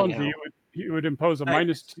would be clumsy. It would impose a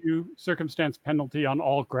 -2 circumstance penalty on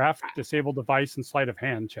all graft, disable device, and sleight of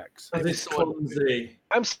hand checks. It's clumsy.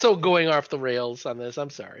 I'm still going off the rails on this. I'm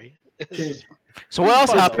sorry. So what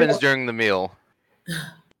else happens during the meal?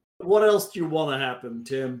 What else do you want to happen,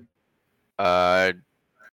 Tim?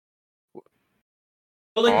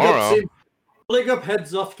 Blig up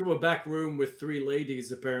heads off to a back room with 3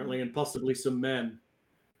 ladies, apparently, and possibly some men.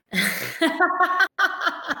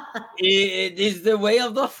 It is the way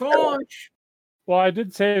of the Forge. Well, I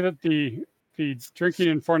did say that the drinking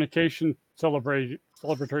and fornication celebratory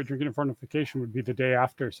drinking and fornication would be the day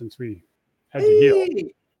after, since we had to heal.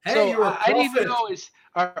 Hey, so I need to know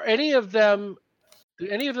are any of them? Do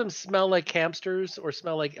any of them smell like hamsters or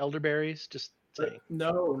smell like elderberries? Just saying.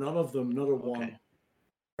 No, none of them. Not a one.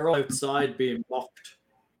 They're all outside being mocked.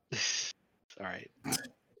 All right.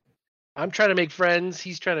 I'm trying to make friends.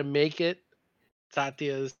 He's trying to make it.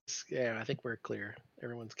 Satya's. Yeah, I think we're clear.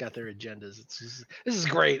 Everyone's got their agendas. This is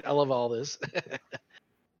great. I love all this.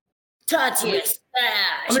 Satya's.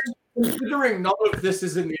 I mean, considering none of this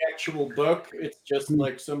is in the actual book, it's just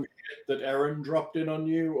like some shit that Aaron dropped in on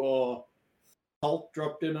you or Hulk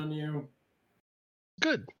dropped in on you.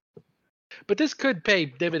 Good. But this could pay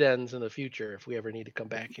dividends in the future if we ever need to come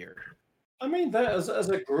back here. I mean, as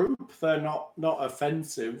a group, they're not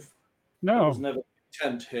offensive. No, that was never the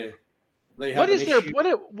intent here. What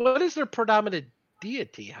is their predominant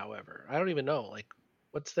deity? However, I don't even know. Like,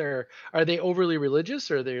 what's their? Are they overly religious,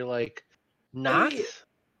 or are they like not?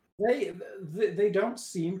 They don't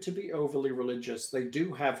seem to be overly religious. They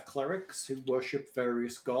do have clerics who worship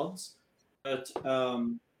various gods, but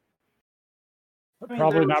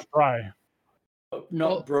probably not Bry.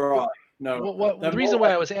 Not Bry. No. Well, the reason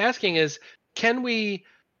why I was asking is, can we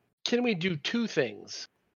do 2 things?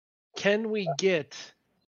 Can we get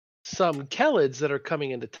some Kellids that are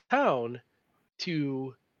coming into town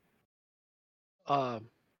to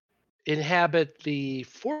inhabit the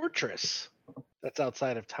fortress that's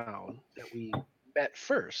outside of town that we met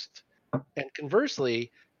first? And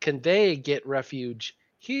conversely, can they get refuge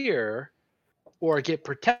here or get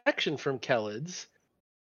protection from Kellids?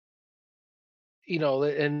 You know,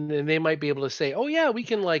 and they might be able to say, "Oh yeah, we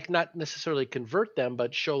can like not necessarily convert them,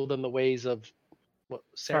 but show them the ways of what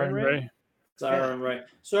Sarenrae." Sarenrae.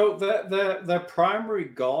 So their primary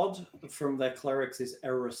god from their clerics is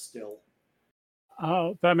Eristil.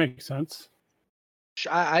 Oh, that makes sense.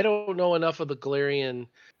 I don't know enough of the Galarian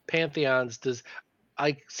pantheons. Does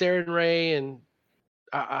like Sarenrae and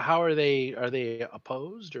how are they? Are they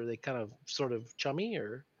opposed? Or are they kind of sort of chummy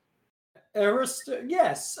or? Eristil,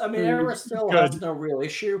 yes. I mean, Eristil has no real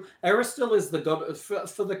issue. Eristil is the god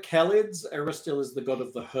for the Kellids. Eristil is the god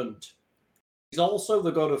of the hunt. also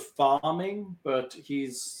the god of farming, but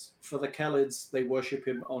he's for the Kelids, they worship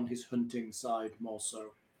him on his hunting side more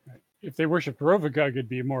so. If they worshipped Rovagug, it'd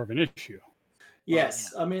be more of an issue.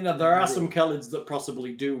 Yes, I mean there are some Kelids that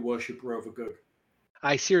possibly do worship Rovagug.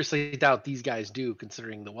 I seriously doubt these guys do,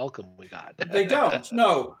 considering the welcome we got. They don't.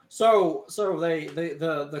 No. So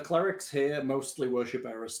the clerics here mostly worship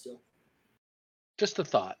Eristil. Just a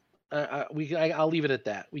thought. I'll leave it at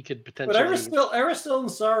that. We could potentially. But Eristil and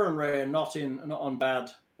Sarenrae are not on bad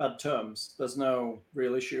terms. There's no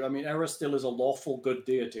real issue. I mean, Eristil is a lawful good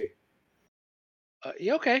deity.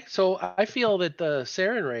 Yeah, okay, so I feel that the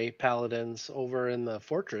Sarenrae paladins over in the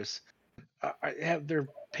fortress have their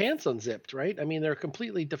pants unzipped, right? I mean, they're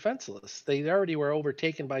completely defenseless. They already were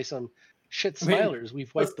overtaken by some shit smilers.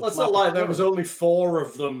 We've wiped the. Let's not lie. There was only 4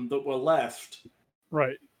 of them that were left.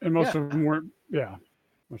 Right, and most of them weren't. Yeah,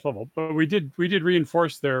 much level. But we did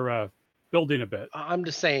reinforce their building a bit. I'm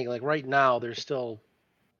just saying, like right now, they're still.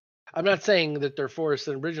 I'm not saying that their forest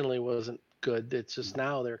originally wasn't good. It's just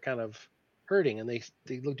now they're kind of hurting, and they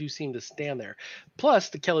do seem to stand there. Plus,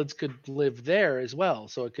 the Kelids could live there as well,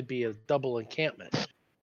 so it could be a double encampment. I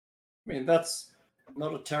mean, that's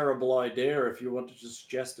not a terrible idea if you wanted to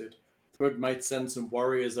suggest it. Thrud might send some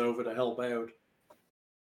warriors over to help out.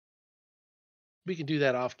 We can do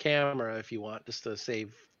that off camera if you want, just to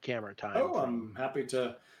save camera time. Oh, I'm happy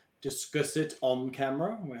to discuss it on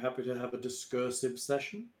camera. We're happy to have a discursive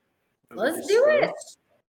session. Let's do it.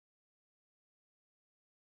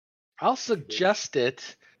 I'll suggest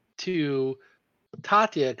it to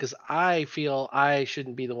Tatya because I feel I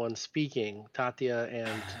shouldn't be the one speaking. Tatya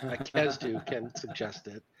and Akezdu can suggest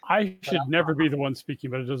it. I should never be the one speaking,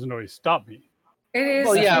 but it doesn't always stop me. It is.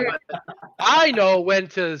 Well, yeah, but I know when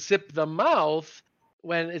to zip the mouth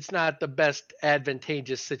when it's not the best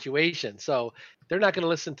advantageous situation. So they're not going to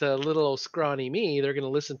listen to little old scrawny me. They're going to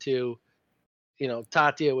listen to,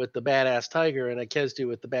 Tatya with the badass tiger and Akezdu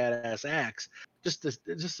with the badass axe. Just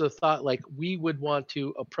a thought, like we would want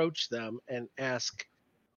to approach them and ask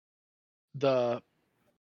the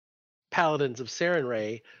paladins of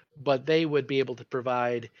Sarenrae, but they would be able to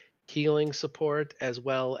provide healing support as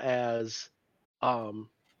well as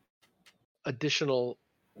additional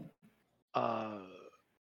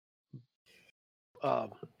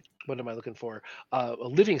what am I looking for? A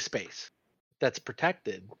living space that's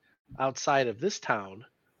protected outside of this town.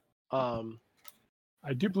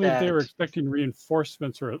 I do believe they were expecting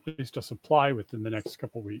reinforcements or at least a supply within the next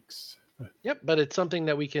couple weeks. Yep, but it's something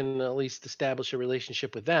that we can at least establish a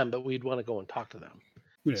relationship with them, but we'd want to go and talk to them.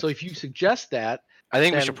 Yes. So if you suggest that, I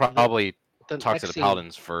think we should probably talk to the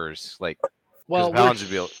paladins first. Paladins would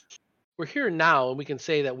be able... we're here now, and we can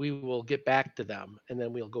say that we will get back to them, and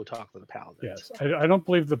then we'll go talk to the paladins. Yes, I don't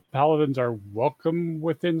believe the paladins are welcome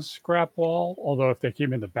within Scrapwall, although if they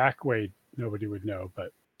came in the back way, nobody would know.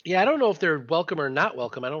 But yeah, I don't know if they're welcome or not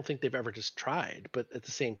welcome. I don't think they've ever just tried, but at the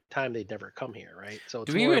same time, they'd never come here, right? So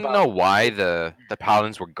do we even know why the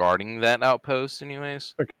paladins were guarding that outpost,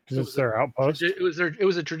 anyways? Because it's their outpost. It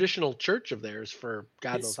was a traditional church of theirs for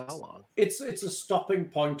God knows how long. It's a stopping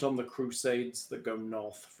point on the Crusades that go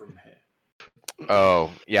north from here. Oh,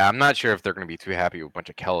 yeah, I'm not sure if they're going to be too happy with a bunch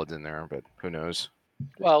of Kelids in there, but who knows?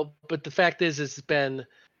 Well, but the fact is, it's been,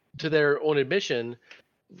 to their own admission,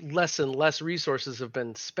 less and less resources have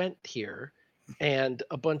been spent here, and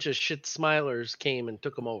a bunch of shit smilers came and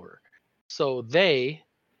took them over. So they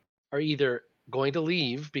are either going to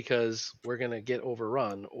leave because we're going to get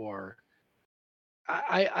overrun, or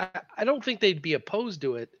I don't think they'd be opposed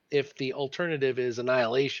to it if the alternative is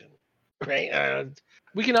annihilation, right?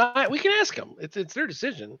 We can ask them. It's their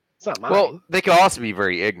decision. It's not mine. Well, they could also be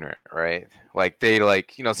very ignorant, right?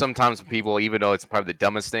 Sometimes people, even though it's probably the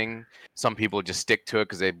dumbest thing, some people just stick to it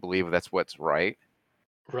because they believe that's what's right.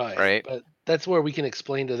 Right. But that's where we can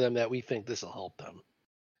explain to them that we think this will help them.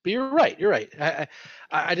 But you're right.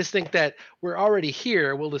 I just think that we're already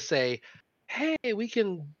here. We'll just say, hey, we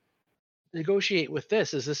can negotiate with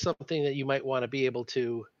this. Is this something that you might want to be able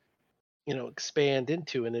to, expand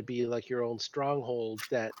into, and it'd be like your own stronghold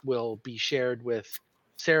that will be shared with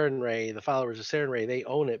Sarenrae, the followers of Sarenrae. They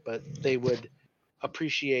own it, but they would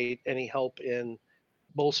appreciate any help in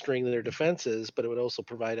bolstering their defenses, but it would also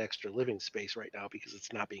provide extra living space right now because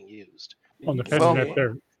it's not being used. Well, depending if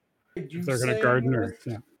they're going to garden or...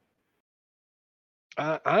 Yeah.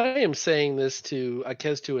 I am saying this to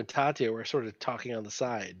Akezdu and Tatya. We're sort of talking on the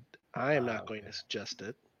side. I am not going to suggest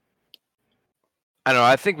it. I don't know.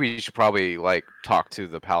 I think we should probably talk to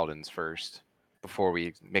the paladins first before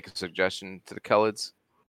we make a suggestion to the Kelids.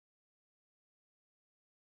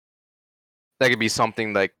 That could be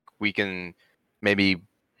something we can maybe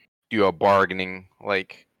do a bargaining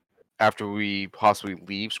after we possibly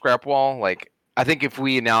leave Scrapwall. Like, I think if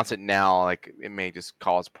we announce it now, like, it may just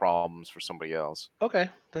cause problems for somebody else. Okay,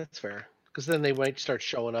 that's fair. Because then they might start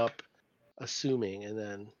showing up, assuming, and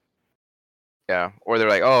then. Yeah, or they're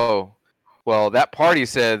like, oh, well, that party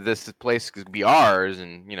said this place could be ours,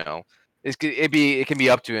 and it can be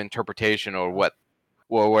up to interpretation or what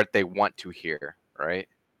they want to hear, right?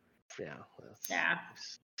 Yeah. Yeah.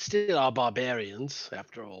 Still are barbarians,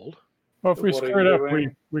 after all. Well, if we What are screw it you up,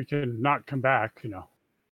 doing? we can not come back.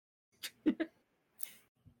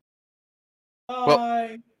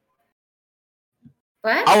 Bye.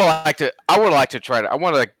 What? I would like to try to. I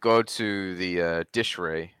want to go to the dish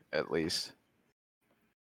ray at least.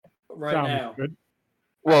 Right Sounds now. good.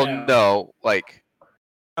 Well, now. no, like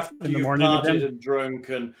After In the you've morning partied again? and drunk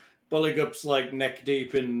and Bullygup's like neck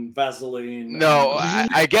deep in Vaseline. no. and-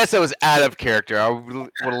 I guess it was out of character. I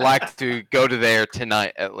would like to go to there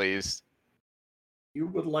tonight at least. You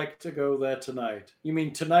would like to go there tonight? You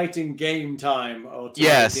mean tonight in game time or tonight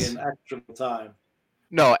Yes. in actual time?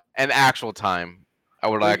 No, an actual time. I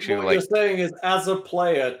would actually what like. you're saying is, as a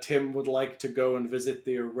player, Tim would like to go and visit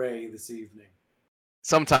the array this evening.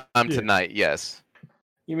 Sometime Yeah. tonight, yes.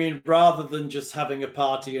 You mean rather than just having a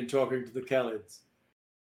party and talking to the Kellids?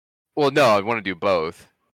 Well, no, I want to do both.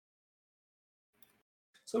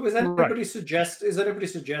 So is anybody suggesting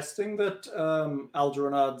that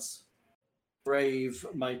Algeronad's grave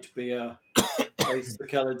might be a place the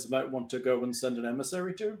Kellids might want to go and send an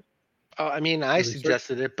emissary to? I mean, I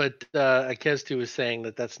suggested it, but Akeztu was saying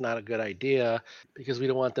that that's not a good idea because we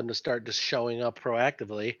don't want them to start just showing up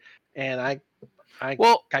proactively. And I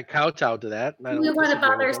kowtowed to that. And I We don't want to disagree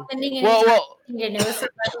bother with them. spending any Well, time to know somebody,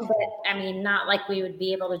 but I mean, not like we would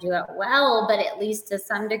be able to do it well, but at least to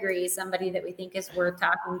some degree, somebody that we think is worth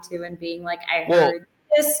talking to and being like, I Well, heard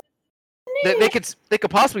this. they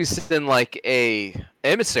could possibly send like a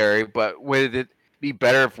emissary, but would it be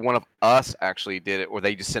better if one of us actually did it, or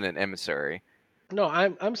they just send an emissary? No,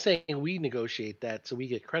 I'm saying we negotiate that so we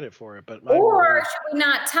get credit for it. But Or should we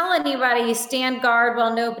not tell anybody, stand guard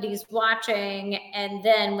while nobody's watching, and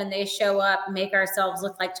then when they show up, make ourselves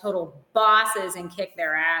look like total bosses and kick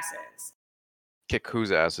their asses? Kick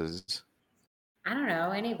whose asses? I don't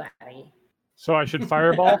know, anybody. So I should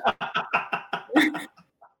fireball?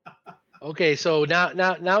 okay, so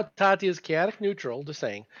now Tati is chaotic neutral. Just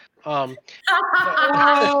saying.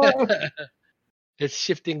 It's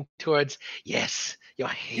shifting towards yes. Your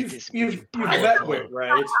hate is You've met with,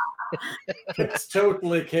 right? It's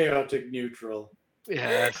totally chaotic neutral.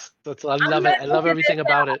 Yes, I love it. I love everything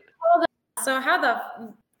about it. So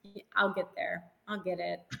I'll get there. I'll get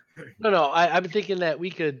it. No. I'm thinking that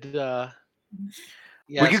we could.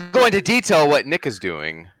 We could go into detail what Nick is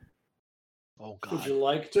doing. Oh God. Would you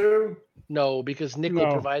like to? No, because Nick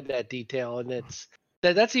will provide that detail, and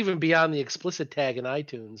that's even beyond the explicit tag in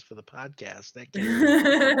iTunes for the podcast.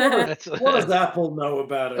 What does Apple know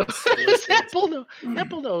about it?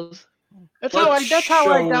 Apple knows. That's how I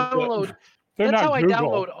download. That's how I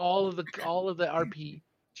download all of the RPG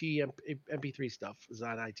MP3 stuff is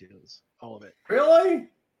on iTunes. All of it. Really?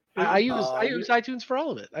 I use iTunes for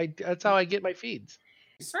all of it. That's how I get my feeds.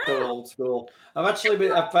 So old school. I've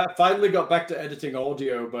finally got back to editing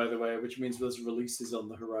audio, by the way, which means there's releases on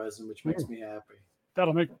the horizon, which makes me happy.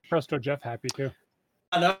 That'll make Presto Jeff happy too.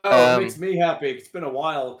 I know, it makes me happy. It's been a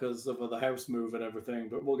while because of the house move and everything,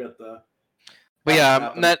 but we'll get there. But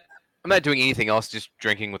yeah, I'm not doing anything else. Just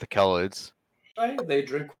drinking with the Kellids. Right? They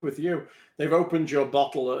drink with you. They've opened your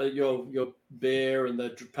bottle, your beer, and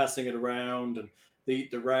they're passing it around. And they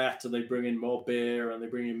eat the rat, and they bring in more beer, and they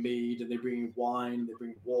bring in mead, and they bring in wine, they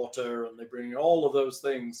bring water, and they bring in all of those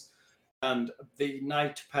things. And the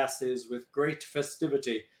night passes with great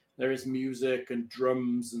festivity. There is music and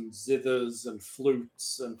drums and zithers and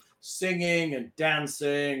flutes and singing and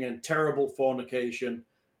dancing and terrible fornication,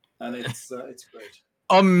 and it's great.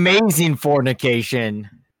 Amazing fornication.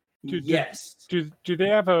 Yes. Do they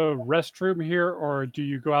have a restroom here, or do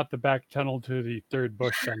you go out the back tunnel to the third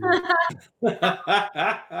bush somewhere?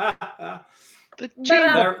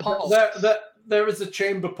 There is a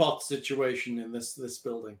chamber pot situation in this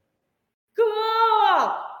building.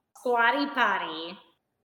 Cool. Squatty potty.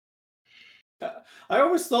 I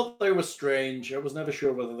always thought they were strange. I was never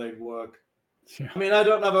sure whether they'd work. Yeah. I mean, I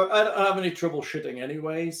don't have any trouble shitting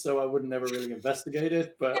anyway, so I would never really investigate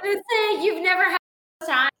it. But I was saying, you've never had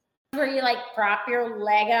time where you like prop your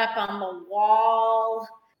leg up on the wall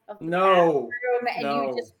of the bathroom and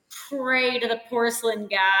you just pray to the porcelain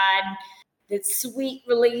god that sweet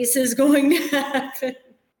release is going to happen.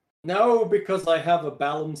 No, because I have a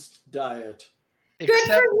balanced diet. Good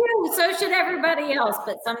for you. So should everybody else,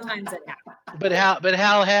 but sometimes it happens. But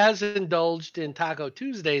Hal has indulged in Taco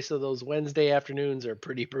Tuesday, so those Wednesday afternoons are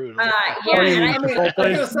pretty brutal. I'm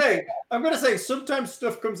gonna say sometimes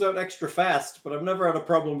stuff comes out extra fast, but I've never had a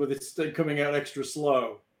problem with it coming out extra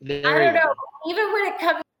slow. I don't know. Even when it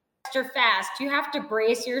comes extra fast, you have to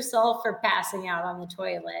brace yourself for passing out on the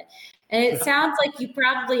toilet. And it sounds like you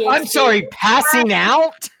probably. I'm sorry, passing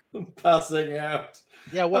out? Passing out.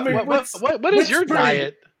 Yeah, what Wit's is your pretty-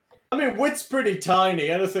 diet? I mean, wit's pretty tiny.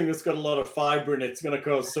 Anything that's got a lot of fiber in it's going to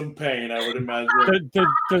cause some pain, I would imagine.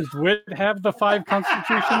 Does wit have the 5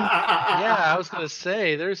 constitution? Yeah, I was going to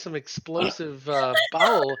say there's some explosive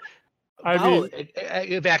bowel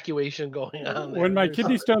evacuation going on there. When my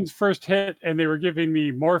kidney stones first hit and they were giving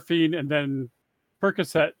me morphine and then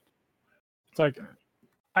Percocet, it's like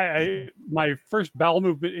my first bowel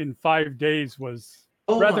movement in 5 days was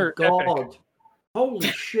rather epic. Holy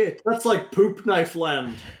shit, that's like poop knife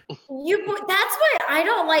land. That's why I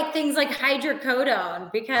don't like things like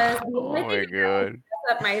hydrocodone because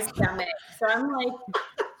up my stomach. So I'm like,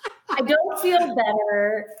 I don't feel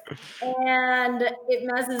better, and it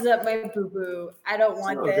messes up my poo poo. I don't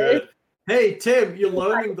want this. Good. Hey Tim, you're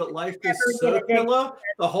learning that life is circular.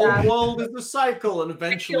 The whole world is a cycle, and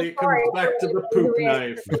eventually it comes back to the poop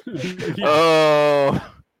knife. Oh.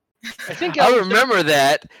 I remember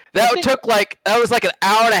that. That was like an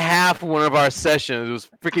hour and a half of one of our sessions. It was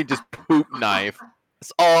freaking just poop knife.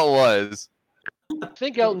 That's all it was. I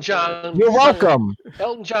think Elton John. You're welcome.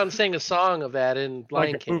 Elton John sang a song of that in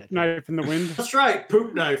Lion King. Poop knife in the wind. That's right,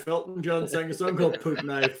 poop knife. Elton John sang a song called Poop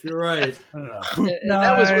Knife. You're right.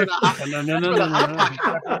 That was where the Hot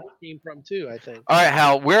Pocket came from too, I think. All right,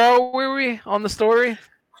 Hal, where were we on the story?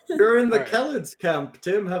 You're in the Kelled's camp,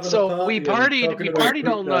 Tim. Having a party. We partied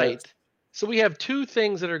all night. So we have 2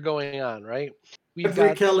 things that are going on, right?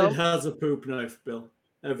 Every Kelled has a poop knife, Bill.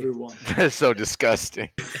 Everyone. That's so disgusting.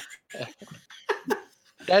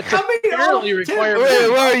 That's apparently required. Wait,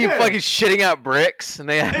 what are you fucking shitting out bricks? And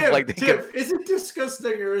they have Tim, is it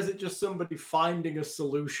disgusting or is it just somebody finding a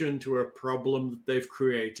solution to a problem that they've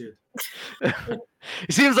created?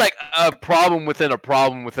 It seems like a problem within a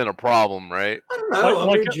problem within a problem, right? I don't know.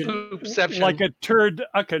 Like a turd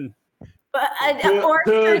uckin.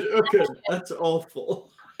 Turd uckin. That's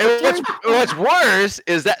awful. And what's worse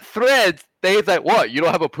is that thread. They like, what? You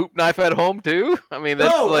don't have a poop knife at home too? I mean,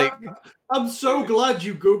 that's I'm so glad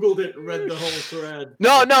you Googled it and read the whole thread.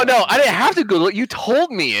 No. I didn't have to Google it. You told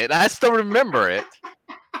me it. I still remember it.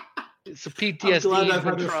 It's a PTSD. I'm glad I've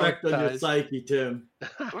had an effect on your psyche, Tim.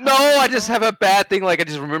 No, I just have a bad thing. Like I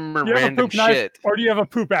just remember random shit. Knife, or do you have a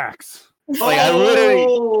poop axe? Like I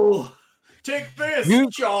literally take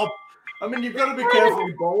this, chop. I mean, you've got to be careful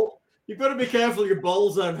your bowl. You've got to be careful your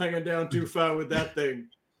balls aren't hanging down too far with that thing.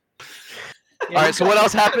 All right. So what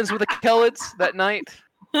else happens with the Kelleds that night?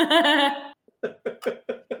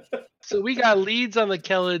 So we got leads on the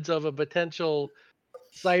Kelleds of a potential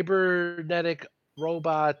cybernetic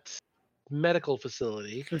robot medical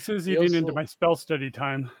facility. This is eating into my spell study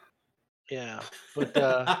time. Yeah,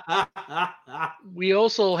 but we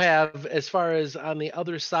also have, as far as on the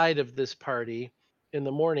other side of this party, in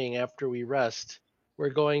the morning after we rest, we're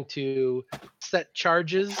going to set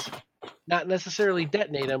charges, not necessarily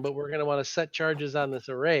detonate them, but we're going to want to set charges on this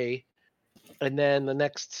array. And then the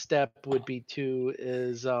next step would be we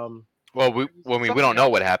don't know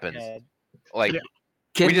what happens. Like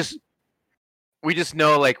we just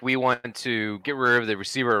know like we want to get rid of the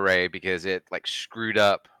receiver array because it like screwed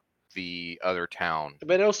up the other town.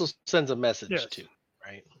 But it also sends a message too,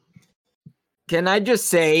 right? Can I just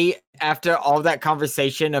say, after all that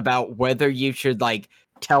conversation about whether you should like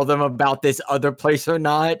tell them about this other place or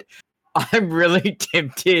not, I'm really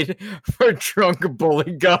tempted for Drunk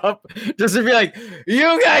Bully Gup just to be like,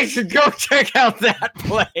 you guys should go check out that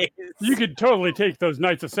place. You could totally take those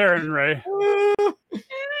Knights of Sarenrae.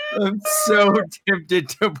 I'm so tempted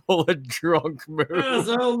to pull a drunk move. There's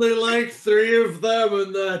only like 3 of them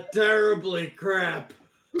and they're terribly crap.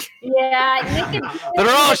 Yeah, you can they're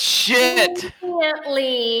all shit.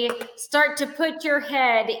 Immediately start to put your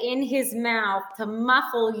head in his mouth to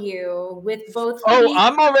muffle you with both. Oh,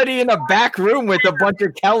 I'm already in a back room with a bunch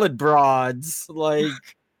of Kelled broads. Like,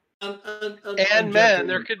 and men,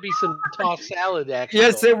 there could be some tossed salad action.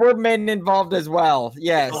 Yes, there were men involved as well.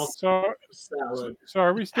 Yes. So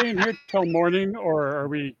are we staying here till morning, or are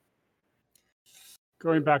we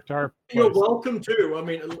going back to our place? You're welcome to. I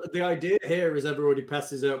mean, the idea here is everybody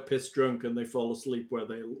passes out piss drunk and they fall asleep where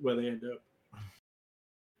they end up.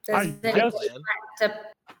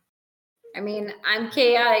 I mean, I'm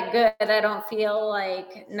chaotic good. I don't feel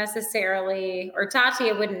like necessarily, or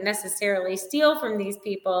Tatia wouldn't necessarily steal from these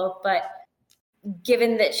people, but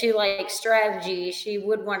given that she likes strategy, she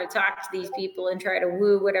would want to talk to these people and try to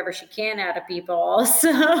woo whatever she can out of people.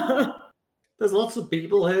 So There's lots of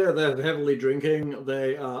people here. They're heavily drinking.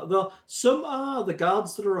 The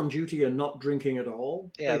guards that are on duty are not drinking at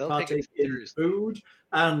all. Yeah, they they'll take it partake in seriously. food,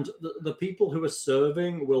 and the people who are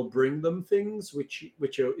serving will bring them things which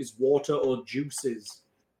is water or juices.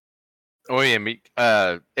 Oh yeah,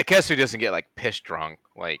 Ikesu doesn't get like piss drunk.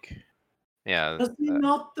 Like, yeah. Does he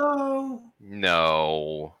not though?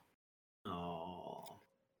 No. Oh.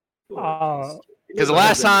 Because the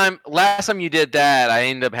last time you did that, I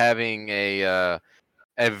ended up having a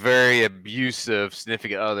very abusive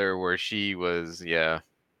significant other where she was, yeah.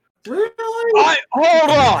 Really?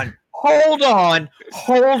 Hold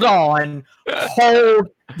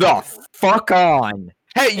the fuck on.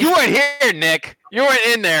 Hey, you weren't here, Nick. You weren't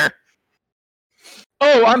in there.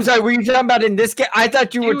 Oh, I'm sorry. Were you talking about in this game? I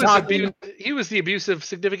thought you were talking. He was the abusive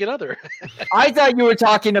significant other. I thought you were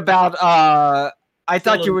talking about. I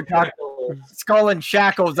thought you were talking Skull and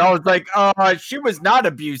Shackles. I was like, she was not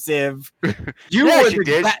abusive. You Yeah, were she the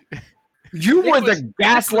did. you were the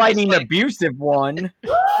gaslighting abusive one.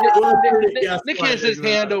 Nick has his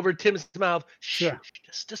hand over Tim's mouth. Shh,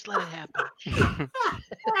 just let it happen.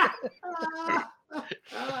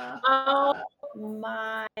 oh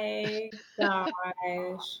my gosh.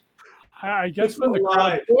 I guess when the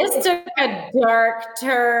crowd, This took a dark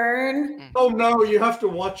turn. Oh no, you have to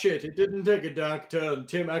watch it. It didn't take a dark turn.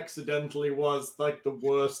 Tim accidentally was like the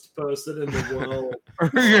worst person in the world. Oh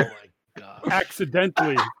my god.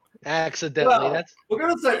 accidentally. Accidentally. Well, we're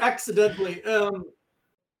gonna say accidentally.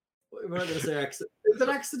 We're not gonna say accident. Is it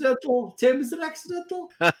accidental? Tim, is it accidental?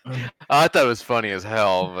 I thought it was funny as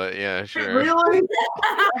hell, but yeah, sure. Really?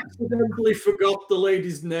 Accidentally forgot the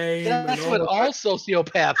lady's name. That's what all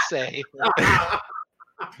sociopaths say.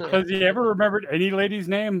 Has he ever remembered any lady's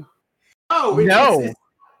name? Oh No.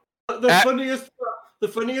 The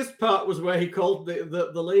funniest part was where he called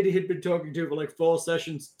the lady he'd been talking to for like 4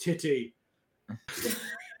 sessions Titty.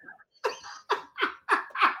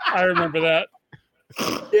 I remember that.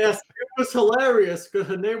 Yes, it was hilarious because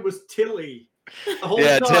her name was Tilly. The whole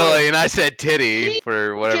Yeah, time. Tilly, and I said titty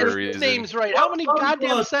for whatever Get his reason. names right. How many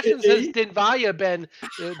goddamn sessions has Dinvaya been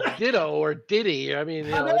Ditto or Diddy? I mean,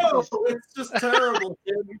 I know, it's just terrible,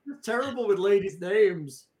 Tim. You're just terrible with ladies'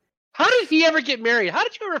 names. How did he ever get married? How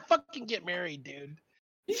did you ever fucking get married, dude?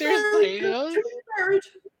 Seriously, you know? Married.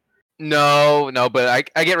 No, but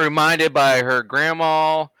I get reminded by her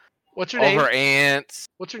grandma. What's her all name? her aunts.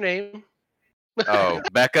 What's her name? Oh,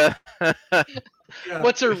 Becca.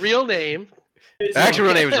 What's her real name? Her actual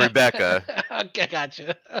real name is Rebecca. Okay,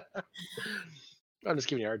 gotcha. I'm just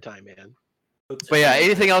giving you a hard time, man. But yeah,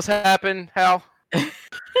 anything else happen, Hal?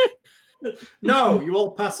 No, you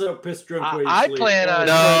all pass out piss drunk. where you I sleep. plan on-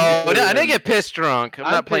 No, I didn't get pissed drunk. I'm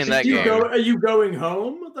not playing that game. Are you going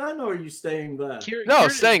home then, or are you staying there? No,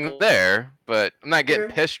 staying there, but I'm not getting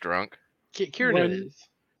pissed drunk. Kieran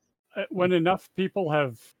When enough people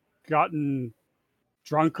have gotten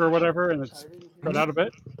drunk or whatever and it's spread out a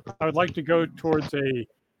bit, I would like to go towards a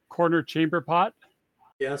corner chamber pot.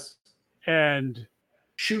 Yes. And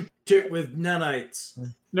shoot it with nanites.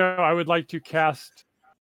 No, I would like to cast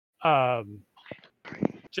Gentle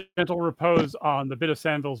Repose on the bit of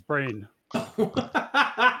Sandal's brain.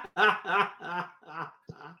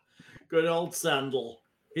 Good old Sandal.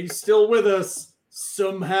 He's still with us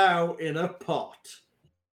somehow in a pot.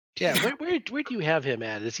 Yeah, where do you have him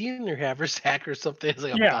at? Is he in your haversack or something? It's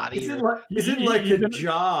like a Yeah, body. he's in like a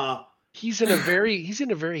jar. He's in a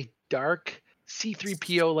very dark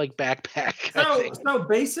C-3PO like backpack. So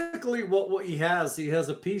basically, what he has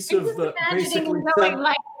a piece of basically. Going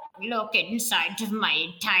like, look inside of my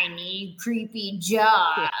tiny creepy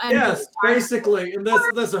jar. Yes, basically, and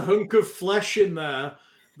there's a hunk of flesh in there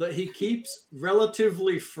that he keeps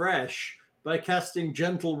relatively fresh by casting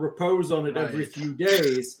Gentle Repose on it every few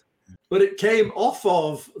days. But it came off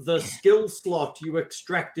of the skill slot you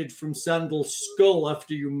extracted from Sandal's skull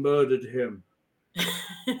after you murdered him.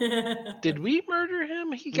 Did we murder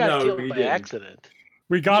him? He got killed by accident.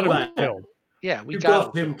 We got him killed. Yeah, we You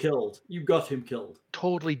got him killed. You got him killed.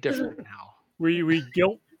 Totally different now. We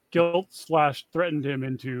guilt/threatened him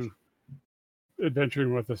into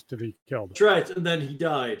adventuring with us to be killed. That's right, and then he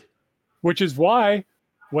died. Which is why,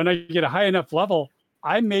 when I get a high enough level,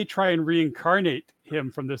 I may try and reincarnate him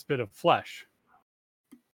from this bit of flesh.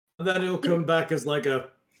 And then he'll come back as like a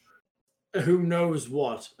who knows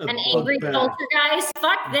what. An angry bugbear. poltergeist?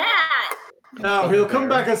 Fuck that. No, he'll come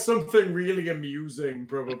back as something really amusing,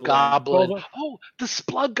 probably. Goblin. Well, Oh, the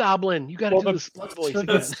Splug Goblin. You got to do the Splug voice again.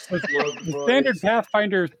 The standard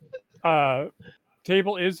Pathfinder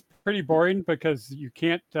table is pretty boring because you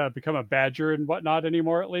can't become a badger and whatnot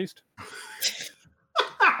anymore, at least.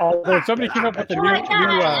 Although somebody came up with a Oh my God,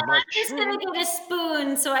 new I'm just gonna get a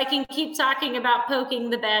spoon so I can keep talking about poking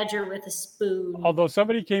the badger with a spoon. although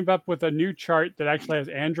somebody came up with a new chart that actually has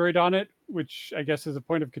Android on it, which I guess is a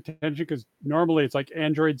point of contention because normally it's like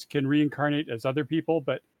androids can reincarnate as other people,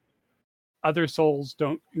 but other souls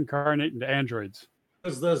don't incarnate into androids.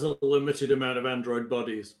 Because there's a limited amount of android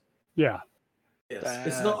bodies. Yeah. Yes.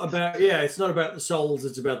 It's not about the souls,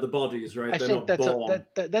 it's about the bodies, right? I They're think not that's born.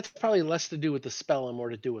 that's probably less to do with the spell and more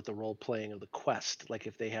to do with the role playing of the quest. Like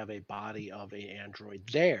if they have a body of a android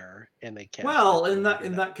there and they can't. Well, in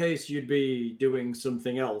that case, you'd be doing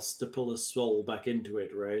something else to pull a soul back into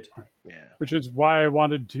it, right? Yeah. Which is why I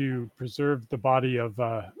wanted to preserve the body of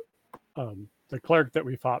the cleric that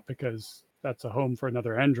we fought, because that's a home for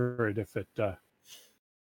another android if it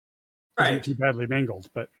isn't too badly mangled.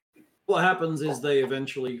 But what happens is they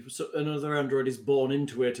eventually, another android is born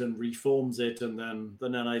into it and reforms it, and then the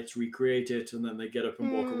nanites recreate it, and then they get up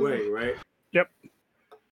and walk away, right? Yep.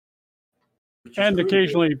 And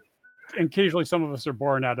occasionally some of us are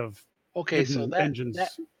born out of Okay, so that engines.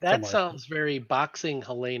 that somewhere. sounds very boxing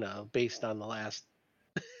Helena based on the last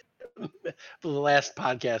the last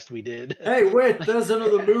podcast we did. Hey, wait, there's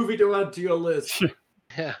another movie to add to your list.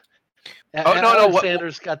 Yeah. Oh, no,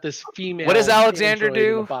 Alexander's got this female. What does Alexander android in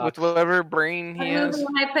do the box. with whatever brain What he has? movie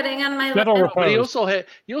am I putting on my Metal list? But he Repose.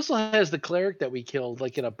 also has the cleric that we killed,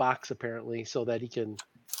 like in a box apparently, so that he can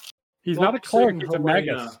He's not a cleric, he's a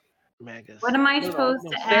Helena. magus. magus. What am I No, no, supposed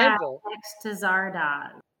no, to add Sandal. next to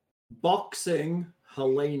Zardoz? Boxing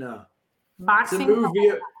Helena. It's a Boxing.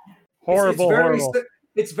 movie. Horrible, horrible.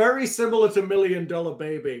 It's very similar to $1 Million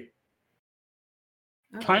Baby.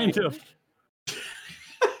 Kind of.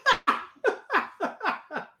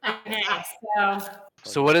 Okay, so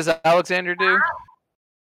So what does Alexander do?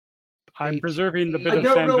 I'm preserving the bit I of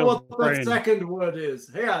don't know Sandal's what that brain. second word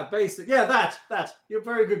is. Yeah, basic. Yeah, that. You're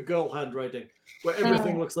very good girl handwriting, where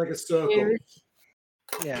everything looks like a circle.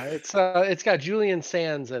 Yeah, it's got Julian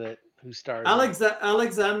Sands in it, who stars.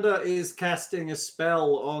 Alexander is casting a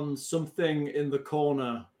spell on something in the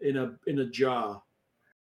corner in a jar.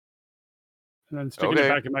 And then sticking it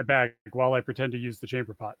back in my bag while I pretend to use the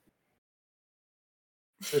chamber pot.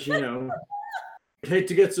 As you know, I'd hate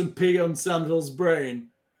to get some pee on Sandal's brain.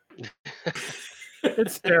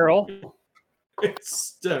 It's sterile. It's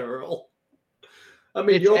sterile. I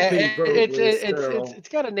mean, your pee probably is sterile. It's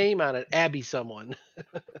got a name on it, Abby someone.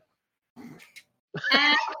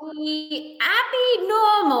 Abby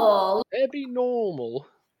normal. Abby normal.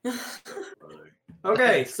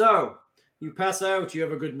 Okay, so you pass out, you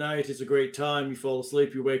have a good night, it's a great time, you fall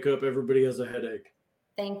asleep, you wake up, everybody has a headache.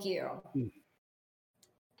 Thank you.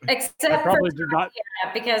 I Except for probably did not.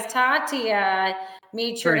 Tatia, because Tatia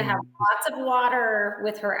made sure to Trained. have lots of water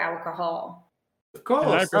with her alcohol. Of course,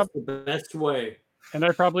 And I that's the best way. And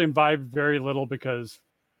I probably imbibed very little because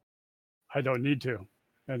I don't need to.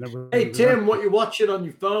 And then Hey, Tim, what you watching on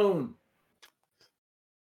your phone?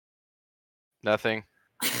 Nothing.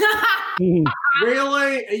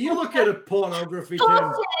 Really? Are you looking at pornography, Tim?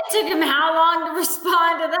 Bullshit. It took him how long to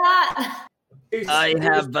respond to that?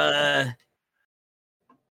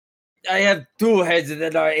 I have 2 heads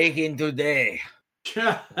that are aching today.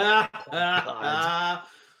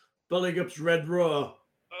 Belly Up's Red Raw.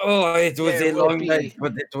 Oh, it was There a will long be- night,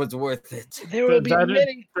 but it was worth it. There will be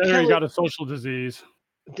many. Better got a social disease.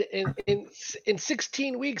 In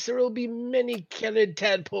 16 weeks, there will be many colored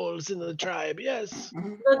tadpoles in the tribe. Yes.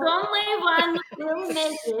 There's only one that will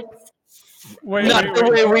make it. Not the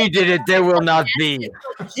way we did it. There will not be.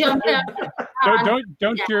 Jump out.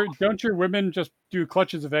 Don't your women just do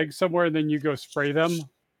clutches of eggs somewhere and then you go spray them?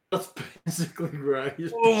 That's basically right.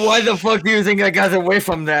 Why the fuck do you think I got away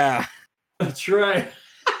from there? That's right.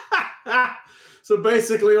 So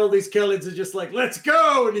basically, all these Kellys are just like, "Let's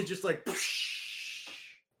go," and he's just like,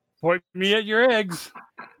 Point me at your eggs.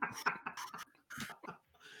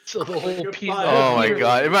 So the whole piece. Oh my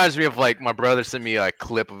god! It reminds me of like my brother sent me a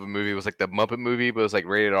clip of a movie. It was like the Muppet movie, but it was like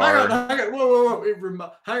rated R. Hang on. Whoa.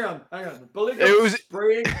 Hang on. Belly It was-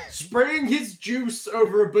 spraying his juice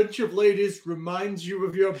over a bunch of ladies reminds you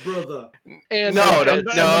of your brother. And No,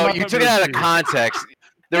 and you took it out of context.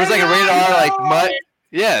 There was like a rated R like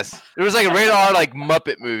Yes, there was like a rated R like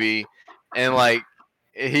Muppet movie, and like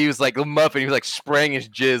he was like a muffin. He was like spraying his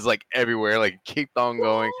jizz like everywhere, like kept on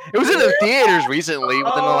going. It was in the theaters recently,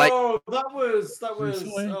 within like that was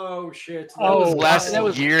Recently? oh shit. that was last that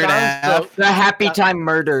was year and a half. The Happy Time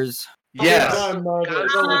Murders. Yes, Time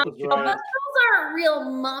Murders, that was But right. those aren't real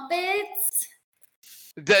Muppets.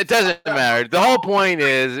 it doesn't matter. The whole point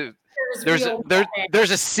is there's real Muppets.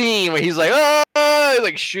 there's a scene where he's like, oh,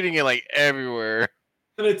 like shooting it like everywhere.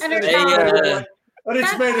 And it's, And and it's it's, not- and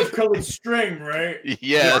it's made of colored string, right?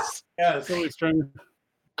 Yes. Yes. Silly string.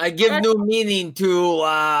 I give new meaning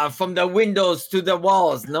to from the windows to the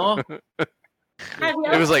walls, no? Have you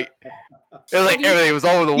It was like everything. It was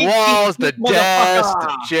all over the walls, the desk,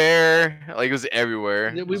 the chair. Like it was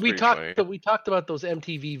everywhere. It was We pretty talked funny. we talked about those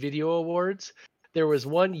MTV Video Awards. There was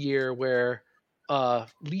one year where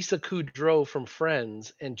Lisa Kudrow from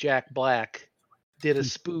Friends and Jack Black did a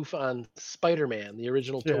spoof on Spider-Man, the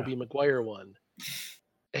original Yeah. Tobey Maguire one.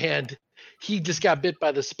 And he just got bit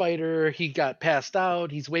by the spider. He got passed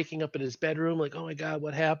out. He's waking up in his bedroom like, oh my God,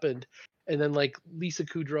 what happened? And then like Lisa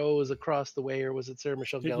Kudrow is across the way, or was it Sarah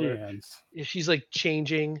Michelle Gellar? Hands. She's like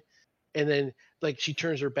changing, and then like she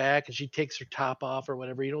turns her back and she takes her top off or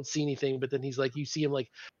whatever. You don't see anything, but then he's like, you see him like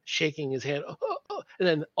shaking his hand, and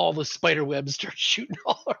then all the spider webs start shooting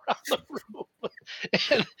all around the room.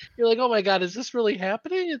 And you're like, oh my God, is this really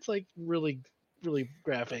happening? It's like really, really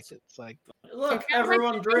graphic. It's like, Look, It sounds like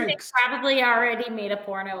everyone something they drinks. Probably already made a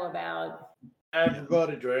porno about.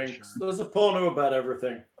 Everybody drinks. There's a porno about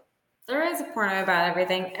everything. There is a porno about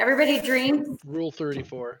everything. Everybody drinks. Rule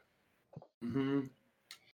 34. Mm-hmm.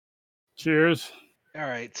 Cheers. All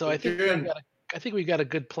right, so I think we got a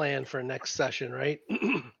good plan for next session, right?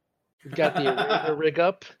 We've got the rig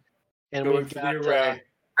up, and Going we've for the got. array.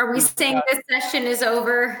 Are we saying this session is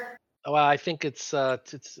over? Well, I think it's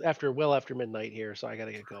after midnight here, so I got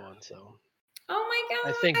to get going. So Oh my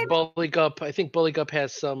God. I think Bully Gup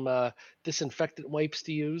has some disinfectant wipes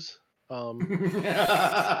to use.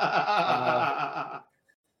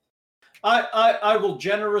 I will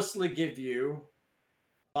generously give you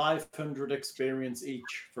 500 experience each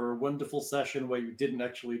for a wonderful session where you didn't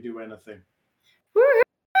actually do anything. Woohoo!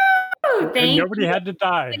 And Thank nobody you. had to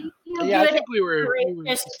die. You Yeah, I good think we were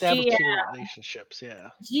gracious establishing GM. relationships. Yeah.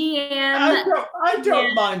 I don't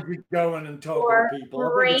Yeah. mind you going and talking Or to people. I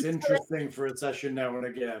think it's great- interesting for a session now and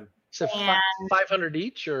again. So And- 500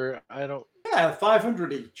 each, or I don't. Yeah,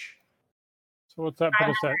 500 each. So what's that put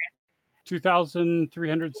us at?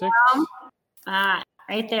 2,306?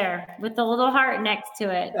 Right there with the little heart next to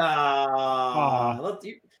it.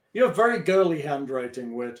 You have very girly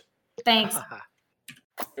handwriting, Wit. Thanks.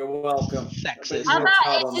 You're welcome. Sexist. How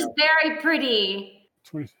about it's just very pretty?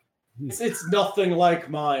 It's nothing like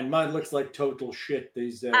mine. Mine looks like total shit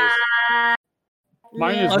these days.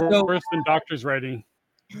 Mine is Also- worse than doctor's writing.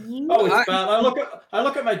 Oh, it's bad. I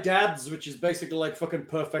look at my dad's, which is basically like fucking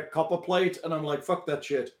perfect copper plate, and I'm like, fuck that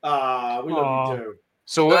shit. We love you too.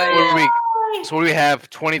 So what do we have?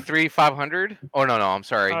 23,500? Oh no, I'm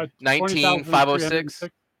sorry. 19,506.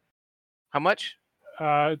 How much?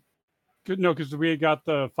 Good. No, because we got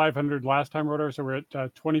the 500 last time or whatever, so we're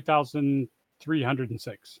at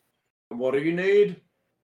 20,306. What do you need?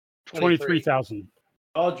 23,000.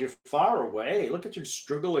 God, you're far away. Look at you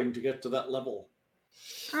struggling to get to that level.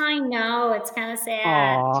 I know it's kind of sad.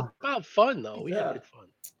 Aw. It's about fun though. We Yeah. had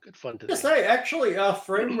good fun today. To say, actually, our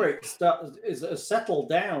frame rate is settled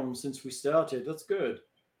down since we started. That's good.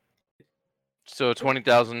 So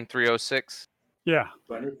 20,306. Yeah.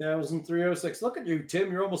 20,306. Look at you,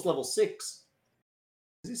 Tim. You're almost level 6.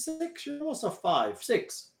 Is it 6? You're almost a 5.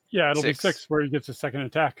 6. Yeah, it'll Six. be 6 where he gets a second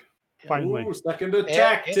attack. Finally. Ooh, second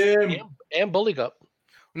attack, Tim. And Bully Gup.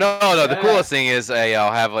 No. The Yeah. coolest thing is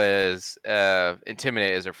I'll have is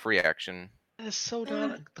intimidate as a free action. That is so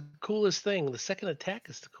not the coolest thing. The second attack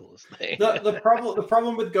is the coolest thing. The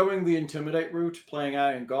problem with going the intimidate route, playing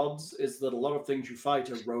Iron Gods, is that a lot of things you fight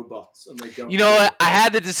are robots, and they don't. You know what? I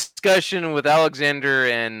had the discussion with Alexander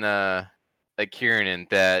and Kieran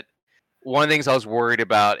that one of the things I was worried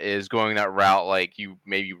about is going that route. Like you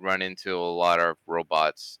maybe run into a lot of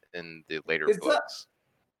robots in the later books.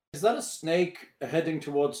 Is that a snake heading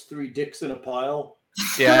towards 3 dicks in a pile?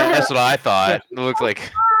 Yeah, that's what I thought. It looked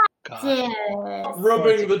like. Yes.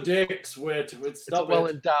 Rubbing the dicks with It's a stop well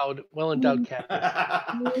it. endowed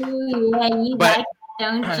captain. Ooh, yeah, you But- like it,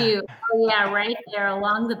 don't you? Oh, yeah, right there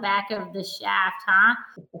along the back of the shaft, huh?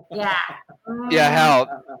 Yeah. Yeah,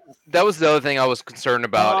 Hal. That was the other thing I was concerned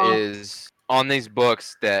about Oh. is on these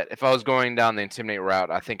books that if I was going down the intimidate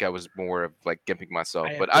route, I think I was more of like gimping myself.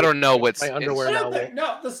 I But have I don't know what's. my underwear I now. don't think,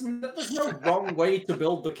 no, there's no wrong way to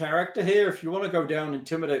build the character here. If you want to go down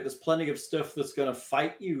intimidate, there's plenty of stuff that's going to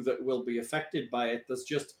fight you that will be affected by it. There's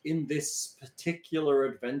just in this particular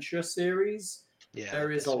adventure series,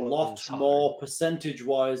 there is a lot more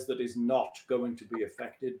percentage-wise that is not going to be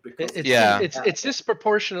affected because it's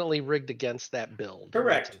disproportionately rigged against that build.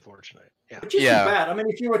 Correct. That's unfortunate. Yeah. Which isn't bad. I mean,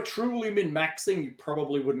 if you were truly min-maxing, you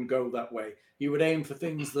probably wouldn't go that way. You would aim for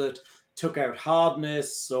things that took out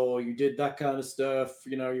hardness, or you did that kind of stuff.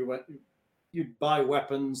 You know, you'd buy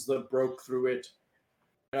weapons that broke through it.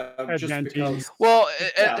 Just because. Well,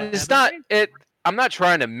 it's not it. I'm not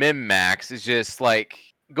trying to min-max. It's just like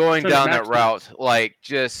going down that route, like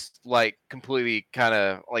just like completely kind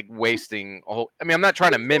of like wasting a whole. I mean, I'm not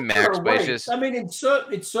trying to min-max, but it's just. I mean, in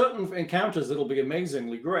certain encounters, it'll be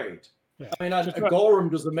amazingly great. Yeah. I mean, Gorham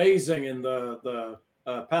does amazing in the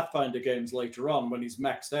Pathfinder games later on when he's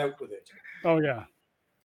maxed out with it. Oh yeah,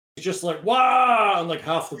 it's just like wow, and like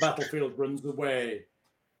half the battlefield runs away.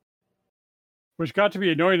 Which got to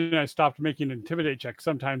be annoying, and I stopped making intimidate checks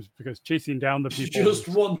sometimes because chasing down the people. You just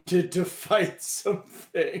wanted to fight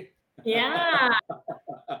something. Yeah.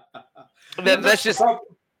 That's just.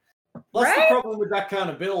 That's the problem with that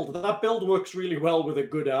kind of build. That build works really well with a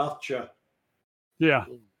good archer. Yeah.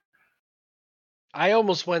 I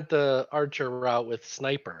almost went the archer route with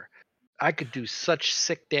sniper. I could do such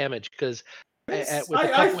sick damage because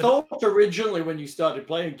I thought originally when you started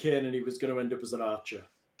playing Kanan, he was going to end up as an archer.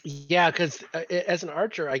 Yeah, because as an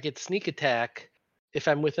archer, I get sneak attack if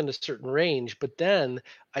I'm within a certain range, but then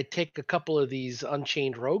I take a couple of these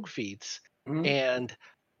Unchained Rogue feats, and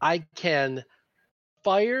I can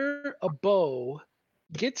fire a bow,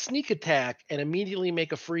 get sneak attack, and immediately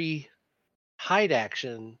make a free hide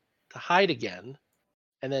action to hide again,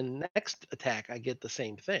 and then next attack I get the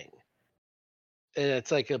same thing. And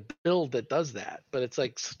it's like a build that does that, but it's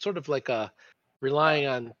like sort of like a relying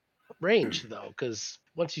on range though, because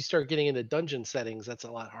once you start getting into dungeon settings, that's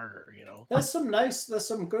a lot harder, you know. There's some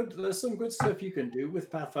good stuff you can do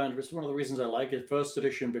with Pathfinder. It's one of the reasons I like it. First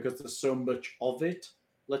edition, because there's so much of it,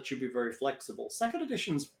 lets you be very flexible. Second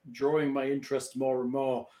edition's drawing my interest more and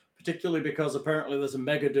more, particularly because apparently there's a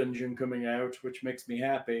mega dungeon coming out, which makes me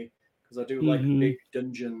happy because I do like big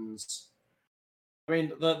dungeons. I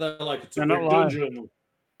mean, they're like, it's a big dungeon.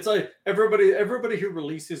 It's like everybody who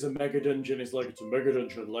releases a mega dungeon is like, it's a mega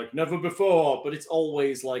dungeon, like never before, but it's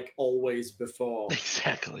always like always before.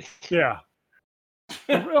 Exactly. Yeah.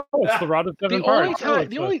 It's the Rod of Seven Parts.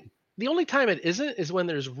 The only time it isn't is when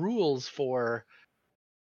there's rules for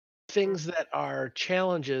things that are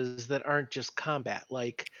challenges that aren't just combat,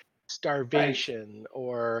 like starvation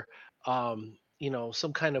or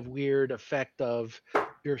some kind of weird effect of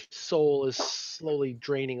your soul is slowly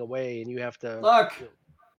draining away and you have to look.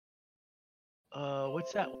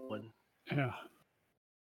 What's that one? Yeah.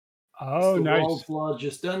 Oh, it's the nice. World's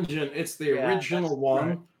Largest Dungeon. It's the original one.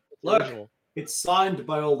 Right. Look, it's signed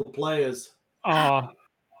by all the players. Well,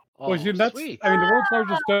 that's. Sweet. I mean, the World's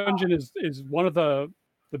Largest Dungeon is one of the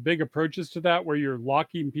big approaches to that, where you're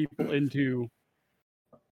locking people into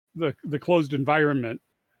the closed environment.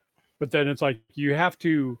 But then it's like you have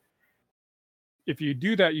to. If you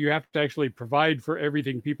do that, you have to actually provide for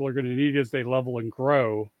everything people are going to need as they level and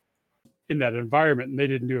grow in that environment, and they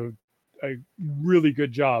didn't do a really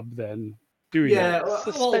good job then doing that.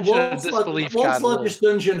 World's Largest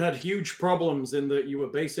Dungeon had huge problems in that you were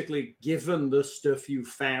basically given the stuff you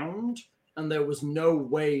found, and there was no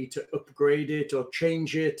way to upgrade it or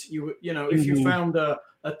change it. If you found a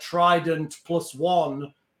trident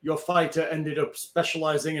 +1, your fighter ended up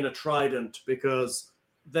specializing in a trident because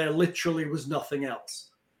there literally was nothing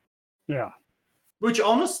else. Yeah. Which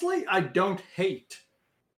honestly, I don't hate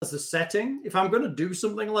as a setting. If I'm going to do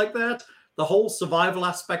something like that, the whole survival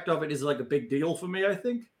aspect of it is like a big deal for me, I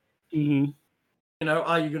think. Mm-hmm.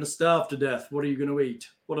 Are you going to starve to death? What are you going to eat?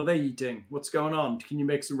 What are they eating? What's going on? Can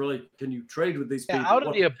you trade with these people? Out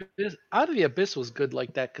of the Abyss was good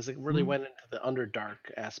like that because it really went into the Underdark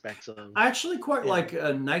aspects of. I actually quite like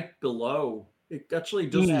Night Below. It actually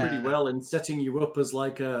does pretty well in setting you up as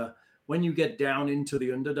like when you get down into the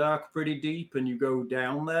Underdark pretty deep and you go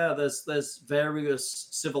down there, there's various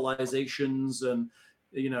civilizations and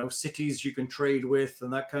cities you can trade with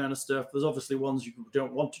and that kind of stuff. There's obviously ones you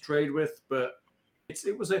don't want to trade with, but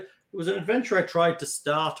it was an adventure I tried to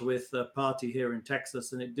start with a party here in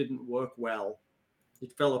Texas, and it didn't work well.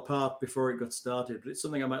 It fell apart before it got started, but it's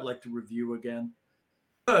something I might like to review again.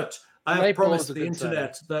 But I have promised the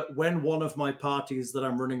internet that when one of my parties that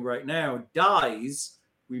I'm running right now dies,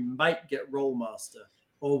 we might get Rollmaster.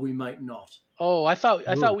 or we might not. Oh, I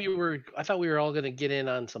thought we were all going to get in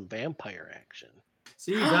on some vampire action.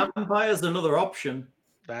 See, vampire's another option.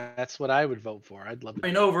 That's what I would vote for. I'd love to. I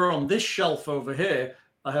mean, over on this shelf over here,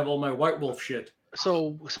 I have all my White Wolf shit.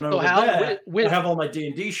 So over how there, I have all my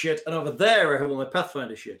D&D shit, and over there I have all my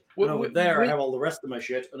Pathfinder shit. And over there I have all the rest of my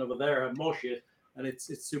shit, and over there I have more shit, and it's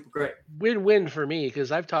super great. Win-win for me,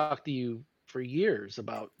 because I've talked to you for years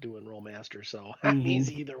about doing Rollmaster, so I'm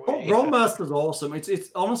easy either way. Rollmaster's awesome. It's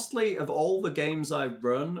honestly, of all the games I've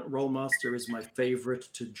run, Rollmaster is my favorite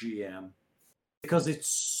to GM. Because it's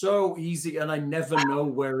so easy, and I never know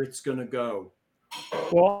where it's going to go.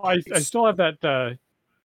 Well, I still have that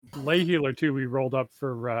lay healer too. We rolled up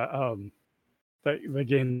for the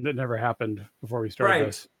game that never happened before we started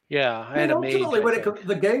this. Yeah, I had a mage. Ultimately, when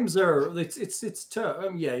the games are, it's tough.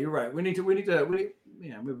 Yeah, you're right. Maybe we do need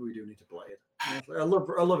to play it. I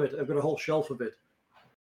love it. I've got a whole shelf of it.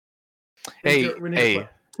 Hey,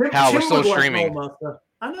 Hal, we're still streaming.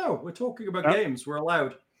 I know. We're talking about games. We're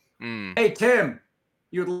allowed. Mm. Hey, Tim,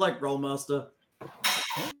 you'd like Rollmaster.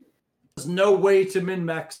 There's no way to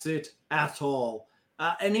min-max it at all.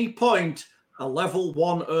 At any point, a level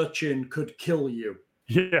 1 urchin could kill you.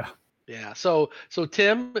 Yeah. Yeah. So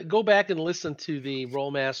Tim, go back and listen to the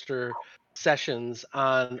Rollmaster sessions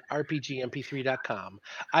on RPGMP3.com.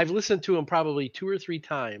 I've listened to them probably 2 or 3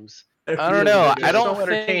 times. I don't know. I don't so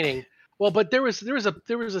entertaining. Well, but there was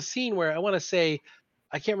a scene where I want to say,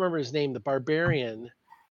 I can't remember his name, the barbarian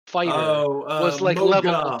fighter was like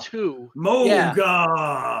Moga. level 2.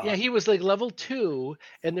 Moga. Yeah, he was like level 2,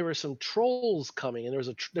 and there were some trolls coming, and there was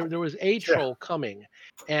a troll coming,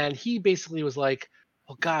 and he basically was like,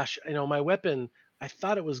 "Oh gosh, my weapon, I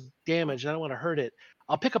thought it was damaged, and I don't want to hurt it.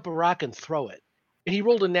 I'll pick up a rock and throw it." And he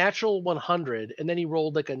rolled a natural 100, and then he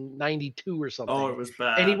rolled like a 92 or something. Oh, it was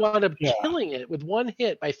bad. And he wound up killing it with 1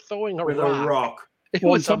 hit by throwing a rock. It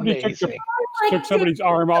well, was somebody amazing. took somebody's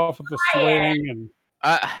arm off with the sling, and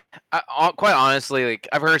I quite honestly, like,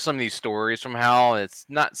 I've heard some of these stories from Hal. It's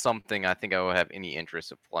not something I think I would have any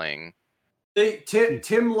interest of playing.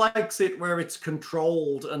 Tim likes it where it's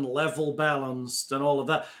controlled and level balanced and all of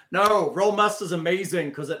that. No, Rollmaster's amazing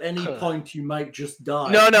because at any point you might just die.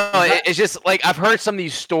 No, it's just like I've heard some of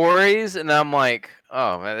these stories, and I'm like,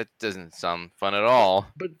 oh man, that doesn't sound fun at all.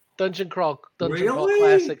 But Dungeon Crawl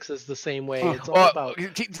Classics is the same way. It's all about.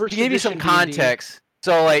 To give you some context.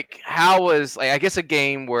 So, like, Hal was, like, I guess a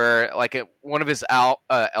game where, like, one of his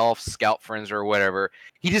elf scout friends or whatever,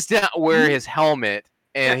 he just didn't wear his helmet,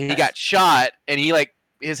 and he got shot, and he, like,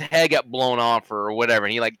 his head got blown off or whatever,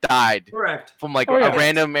 and he, like, died. Correct. From, like, a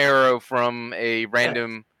random arrow from a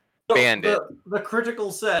random bandit. The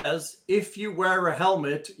critical says, if you wear a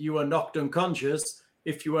helmet, you are knocked unconscious.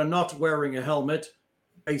 If you are not wearing a helmet,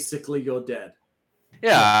 basically you're dead.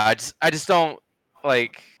 Yeah, I just don't,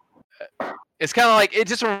 like... It's kind of like, it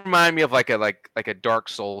just reminded me of like a Dark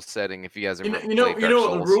Souls setting. If you guys ever you know what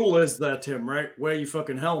the rule is there, Tim, right? Wear your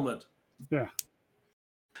fucking helmet. Yeah.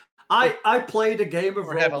 I played a game of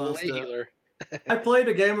Rollmaster. I played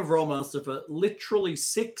a game of Rollmaster for literally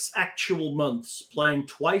 6 actual months, playing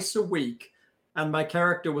twice a week, and my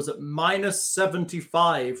character was at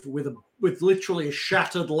 -75 with literally a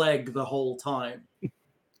shattered leg the whole time.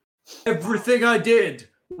 Everything I did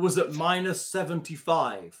was at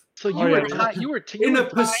 -75. So you were in a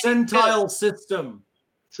percentile system.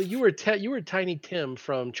 So you were Tiny Tim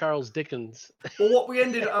from Charles Dickens. Well,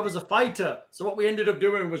 I was a fighter. So what we ended up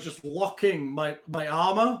doing was just locking my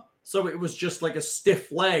armor. So it was just like a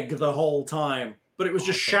stiff leg the whole time, but it was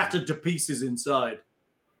just shattered to pieces inside.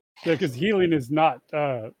 Yeah, because healing is not.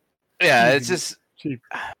 It's just cheap.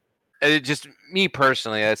 It just me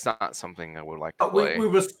personally, that's not something I would like to play. We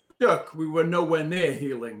were stuck. We were nowhere near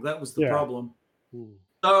healing. That was the problem.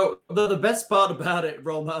 So the best part about it,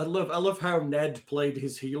 Rollmaster, I love how Ned played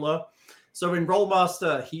his healer. So in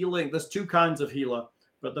Rollmaster healing, there's 2 kinds of healer,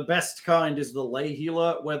 but the best kind is the lay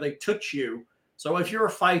healer, where they touch you. So if you're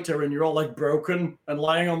a fighter and you're all like broken and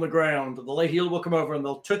lying on the ground, the lay healer will come over and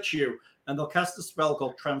they'll touch you, and they'll cast a spell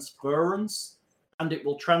called Transference, and it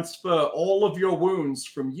will transfer all of your wounds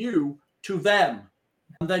from you to them.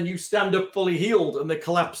 And then you stand up fully healed, and they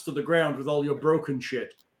collapse to the ground with all your broken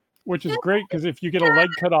shit. Which is great, because if you get a leg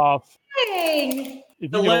cut off... The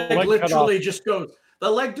leg literally just goes...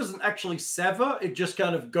 The leg doesn't actually sever, it just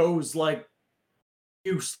kind of goes, like,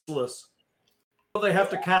 useless. But they have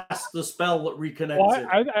to cast the spell that reconnects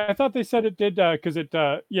it. I thought they said it did, because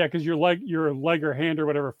because your leg or hand or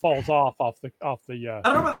whatever falls off the. I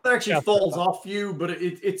don't know if it actually falls off you, but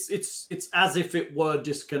it's as if it were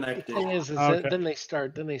disconnected. The thing is then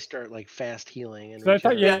they start like fast healing. And so I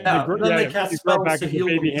thought, then they cast spells to heal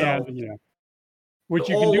baby themselves. hand. which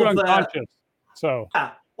you can all do of their- unconscious. So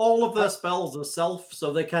Yeah, all of their spells are self,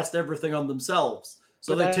 so they cast everything on themselves.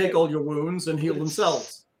 So But they take all your wounds and heal but it's-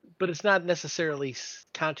 themselves. But it's not necessarily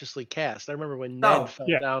consciously cast. I remember when No. Ned fell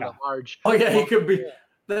Yeah, down yeah. a large. Oh yeah, he long- could be.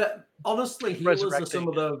 Honestly, healers are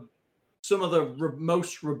Resurrecting. some of the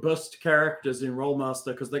most robust characters in Rollmaster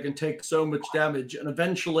because they can take so much damage, and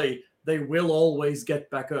eventually they will always get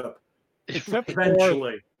back up. except for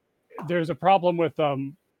Eventually, there's a problem with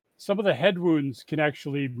some of the head wounds can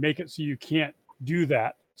actually make it so you can't do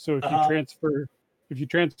that. So if you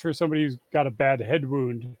transfer somebody who's got a bad head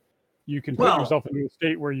wound, you can put Well- yourself into a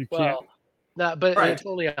state where you can't. Well, not, but Right. it's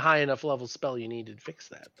only a high enough level spell you need to fix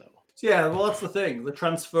that, though. yeah. Well, that's the thing. The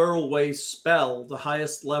transferal ways spell, the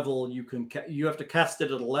highest level you can, you have to cast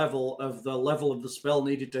it at a level of the spell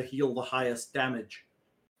needed to heal the highest damage.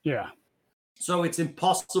 Yeah. So it's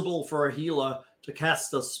impossible for a healer to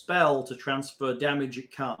cast a spell to transfer damage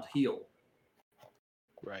it can't heal.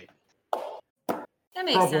 Right. That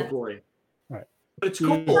makes sense. Probably. Right. But it's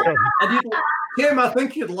cool. And Tim, I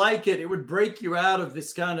think you'd like it. It would break you out of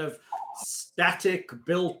this kind of static,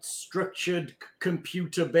 built, structured,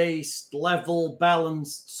 computer-based, level,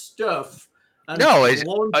 balanced stuff. And No,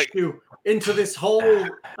 launch you into this whole...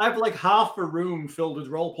 I have like half a room filled with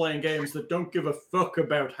role-playing games that don't give a fuck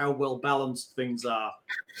about how well-balanced things are.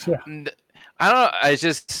 I don't know. I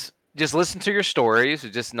just listen to your stories.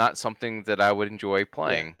 It's just not something that I would enjoy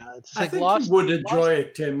playing. It's I like think Lost. you would enjoy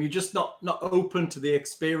it, Tim. You're just not open to the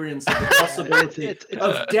experience of the possibility it's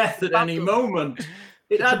of death at about any the- moment.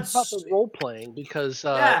 It It's adds... about the role playing because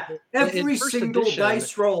Yeah, in every first single edition-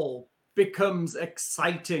 dice roll becomes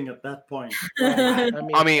exciting at that point.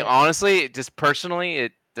 I mean, honestly, just personally,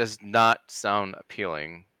 it does not sound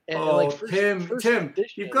appealing. and Oh, like first Tim, edition,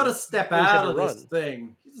 you've got to step you always have out a of this run.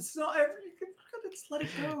 thing. It's not every. Just let it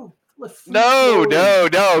go. Let free No, flowing.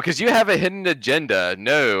 no, because you have a hidden agenda.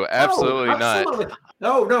 No, absolutely not. absolutely.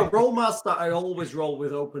 No, Rollmaster, I always roll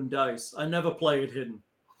with open dice. I never play it hidden.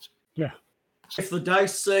 Yeah. If the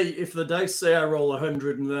dice say I roll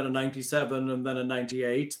 100 and then a 97 and then a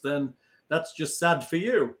 98, then that's just sad for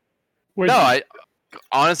you. No, I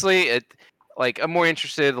honestly, I'm more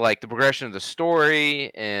interested like the progression of the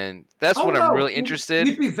story, and that's what I'm really interested.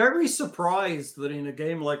 You'd be very surprised that in a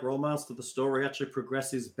game like Rollmaster, the story actually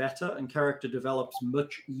progresses better and character develops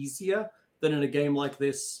much easier than in a game like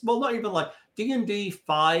this. Well, not even like D&D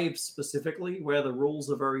 5 specifically, where the rules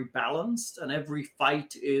are very balanced and every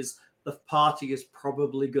fight is the party is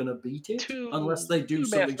probably going to beat it unless they do too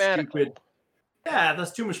something mathematical. stupid. Yeah,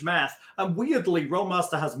 there's too much math. And weirdly,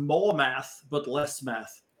 Rollmaster has more math, but less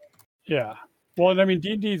math. Yeah. Well, I mean,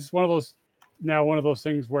 D&D is one of those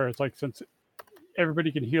things where it's like, since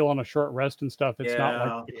everybody can heal on a short rest and stuff, it's not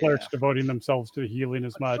like the clerics devoting themselves to healing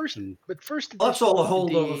as much. But first, Well, that's all a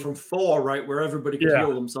edition holdover D&D from 4, right? Where everybody can Yeah.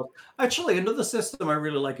 heal themselves. Actually, another system I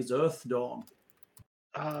really like is Earth Dawn.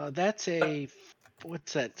 That's a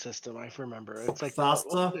what's that system? I remember. It's like Faster.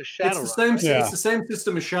 the It's Shadowrun, the same. right? It's the same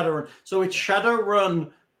system as Shadowrun. So it's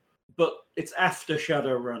Shadowrun, but it's after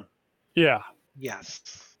Shadowrun. Yeah. Yes.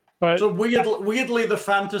 But So weirdly, the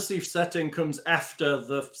fantasy setting comes after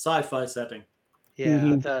the sci-fi setting. Yeah.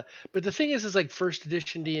 Mhm. But the thing is like first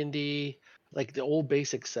edition D&D, like the old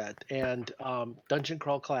basic set, and Dungeon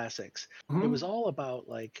Crawl Classics. It Mhm. was all about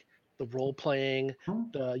like the role playing.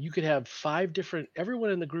 Mhm. You could have 5 different. Everyone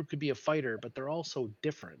in the group could be a fighter, but they're all so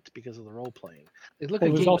different because of the role playing. Like, look Well,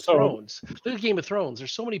 at there's Game also- of Thrones. Look at Game of Thrones.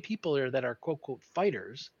 There's so many people there that are quote unquote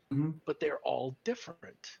fighters, Mhm. but they're all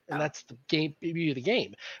different, and that's the game beauty of the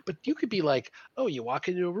game. But you could be like, oh, you walk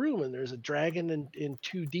into a room and there's a dragon and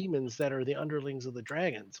 2 demons that are the underlings of the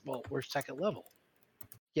dragons. Well, we're second level.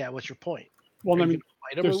 Yeah, what's your point? Well, Are I you mean, gonna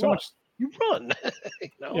fight 'em there's or so what? much. You run. You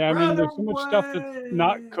know? Yeah, I mean, there's so much stuff that's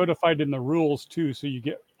not codified in the rules too, so you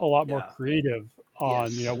get a lot more creative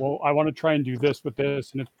on, Yes. well, I want to try and do this with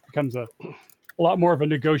this, and it becomes a lot more of a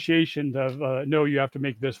negotiation of, no, you have to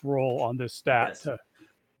make this roll on this stat. Yes.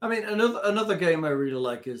 I mean, another game I really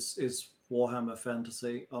like is Warhammer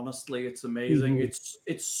Fantasy. Honestly, it's amazing. Mhm.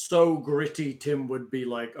 It's so gritty. Tim would be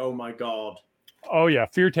like, "Oh my god." Oh yeah,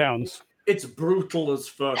 Fear Towns. It's brutal as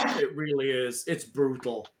fuck. It really is. It's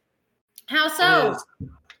brutal. How It so? is.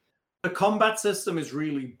 The combat system is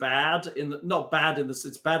really bad not bad in this.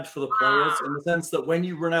 It's bad for the players in the sense that when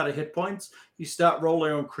you run out of hit points, you start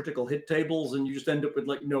rolling on critical hit tables, and you just end up with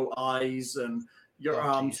like no eyes and your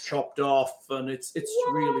arms chopped off, and it's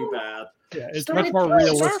really bad. Yeah, it's Star- much more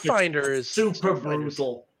realistic. Starfinder is Super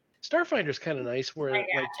brutal. Starfinder's kind of nice where like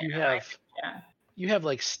you have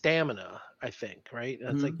like stamina, I think, right?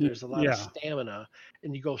 That's like there's a lot of Yeah. stamina,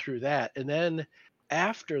 and you go through that, and then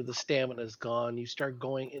after the stamina is gone, you start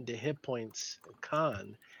going into hit points and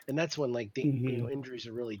con, and that's when like injuries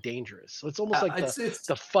are really dangerous. So it's almost like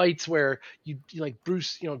the fights where you like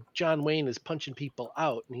Bruce, John Wayne is punching people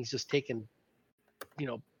out, and he's just taking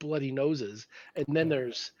bloody noses, and then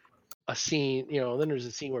there's a scene,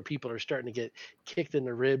 where people are starting to get kicked in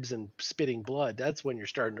the ribs and spitting blood. That's when you're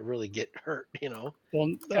starting to really get hurt. Well,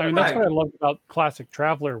 I mean, that's what I love about Classic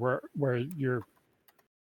Traveler, where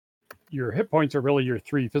your hit points are really your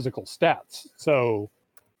 3 physical stats. So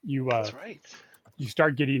that's right. You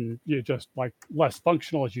start getting just like less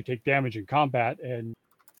functional as you take damage in combat, and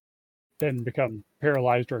then become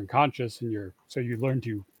paralyzed or unconscious, and you learn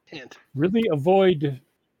to really avoid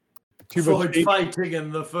fighting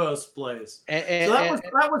in the first place. So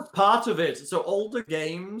that was part of it. So older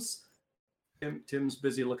games. Tim's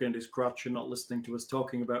busy looking at his crotch and not listening to us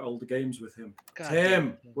talking about older games with him.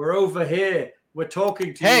 Tim, we're over here. We're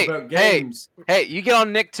talking to you about games. Hey, you get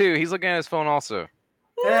on Nick too. He's looking at his phone also.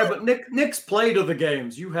 Yeah, but Nick's played other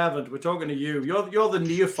games. You haven't. We're talking to you. You're the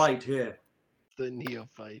neophyte here. The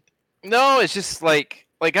neophyte. No, it's just like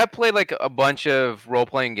I played like a bunch of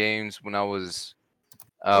role-playing games when I was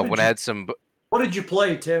I had some. What did you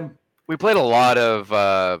play, Tim? We played a lot of.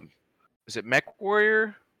 Was it Mech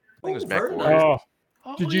Warrior? I think it was Mech Warrior.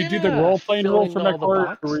 Did you do the role-playing role for Mech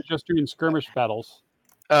Warrior, or were you just doing skirmish battles?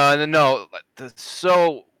 No.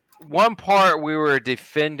 So one part we were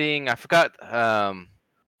defending. I forgot.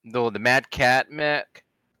 The Mad Cat mech.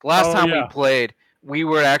 Last time we played, we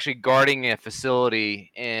were actually guarding a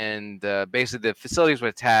facility, and basically the facilities were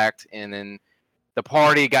attacked, and then the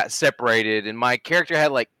party got separated, and my character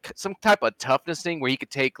had like some type of toughness thing where he could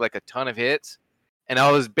take like a ton of hits, and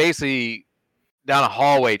I was basically down a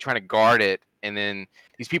hallway trying to guard it, and then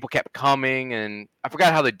these people kept coming, and I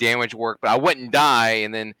forgot how the damage worked, but I wouldn't die,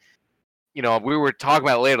 and then we were talking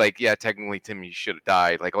about it later, like, yeah, technically, Tim, you should have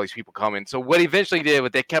died, like all these people coming. So what eventually did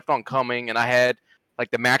was they kept on coming, and I had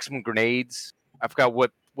like the maximum grenades. I forgot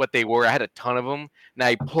what they were. I had a ton of them, and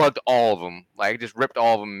I plugged all of them. Like I just ripped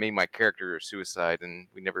all of them and made my character a suicide, and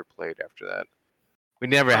we never played after that. We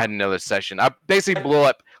never had another session. I basically blew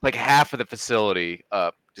up like half of the facility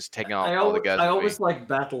up, just taking out all the guys. I always liked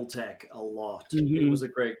BattleTech a lot. It was a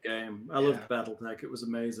great game. I loved BattleTech. It was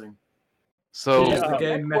amazing. So the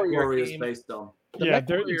game Mech Warrior is based on. The Mech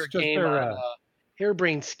Warrior game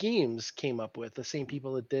Harebrained Schemes came up with, the same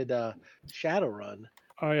people that did Shadowrun.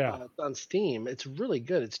 Oh yeah, on Steam. It's really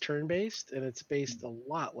good. It's turn-based, and it's based a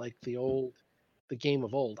lot like the game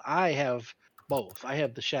of old. I have both. I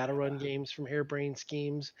have the Shadowrun games from Harebrained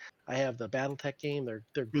Schemes. I have the BattleTech game. They're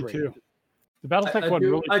great. Me too. The BattleTech one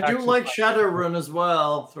really. I do like Shadowrun as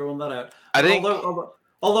well. Throwing that out. I think.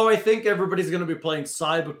 Although I think everybody's going to be playing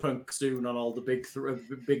Cyberpunk soon on all the big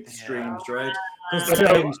streams, right? Because the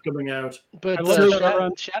game's coming out. But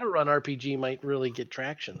Shadowrun RPG might really get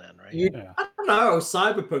traction then, right? I don't know.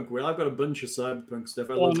 Cyberpunk will. I've got a bunch of Cyberpunk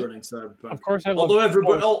stuff. I love running Cyberpunk. Of course, I love.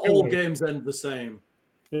 Although all games end the same.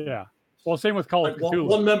 Yeah. Well, same with Call of Cthulhu.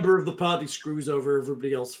 One member of the party screws over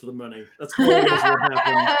everybody else for the money. That's always what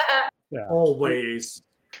happens. Yeah. Always.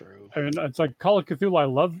 True. I mean, it's like Call of Cthulhu.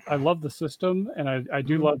 I love the system, and I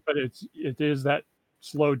do love, but it is that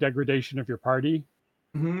slow degradation of your party.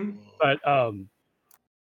 Mm-hmm. But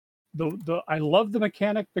I love the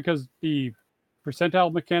mechanic because the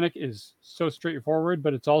percentile mechanic is so straightforward,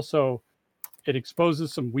 but it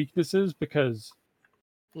exposes some weaknesses because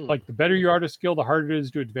like the better you are to skill, the harder it is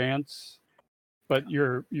to advance. But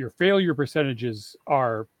your failure percentages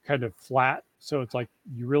are kind of flat. So it's like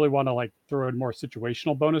you really want to like throw in more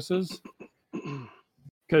situational bonuses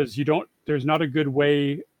because there's not a good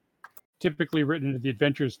way typically written into the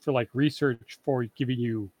adventures for like research for giving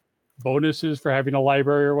you bonuses for having a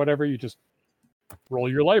library or whatever. You just roll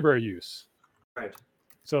your library use. Right.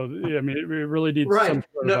 So I mean, it really needs some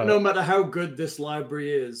sort of no matter how good this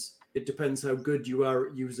library is, it depends how good you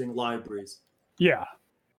are using libraries. Yeah.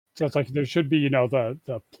 So it's like there should be,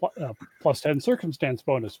 the plus 10 circumstance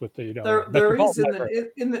bonus with the, there is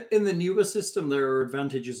in the newer system there are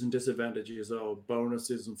advantages and disadvantages or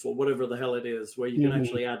bonuses and for whatever the hell it is where you can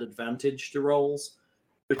actually add advantage to rolls,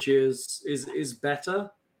 which is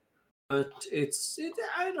better. But I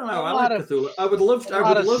don't know. I like Cthulhu. I would love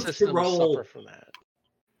to roll. Suffer from that.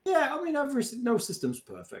 Yeah, I mean, no system's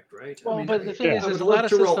perfect, right? Well, I mean, but the thing is a lot of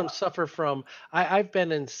systems suffer from. I've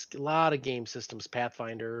been in a lot of game systems,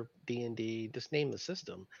 Pathfinder, D&D, just name the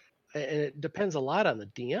system, and it depends a lot on the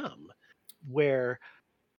DM. Where,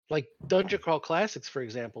 like Dungeon Crawl Classics, for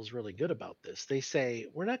example, is really good about this. They say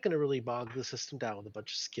we're not going to really bog the system down with a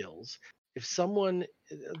bunch of skills. If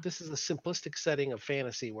this is a simplistic setting of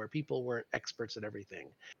fantasy where people weren't experts at everything,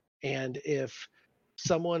 and if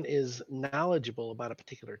someone is knowledgeable about a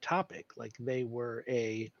particular topic, like they were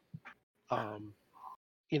a,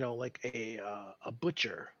 like a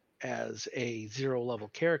butcher as a 0 level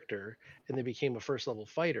character, and they became a 1st level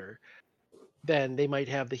fighter, then they might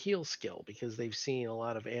have the heal skill because they've seen a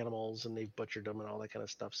lot of animals and they've butchered them and all that kind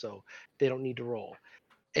of stuff. So they don't need to roll.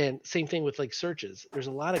 And same thing with like searches. There's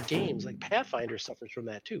a lot of games like Pathfinder suffers from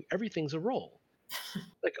that too. Everything's a roll.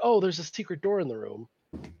 Like, oh, there's a secret door in the room.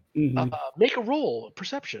 Make a roll,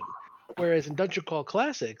 perception. Whereas in Dungeon Crawl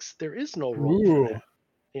Classics, there is no roll for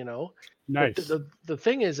that. Nice. But the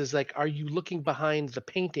thing is like, are you looking behind the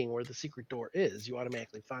painting where the secret door is? You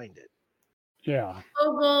automatically find it. Yeah.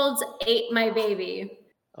 Kobolds ate my baby.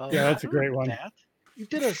 Yeah, that's a great one. That. You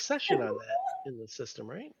did a session on that in the system,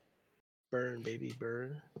 right? Burn, baby,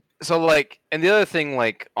 burn. So like, and the other thing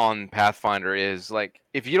like on Pathfinder is like,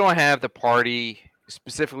 if you don't have the party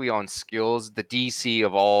specifically on skills, the DC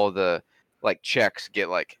of all the like checks get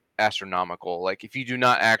like astronomical. Like if you do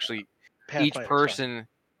not actually, each person,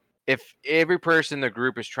 if every person in the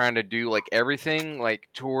group is trying to do like everything, like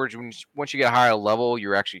towards once you get a higher level,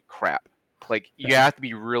 you're actually crap. Like you have to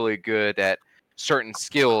be really good at certain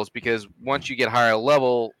skills because once you get higher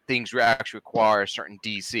level, things actually require a certain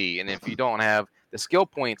DC, and if you don't have the skill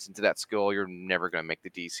points into that skill, you're never going to make the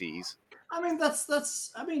DCs. I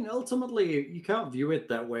mean, ultimately, you can't view it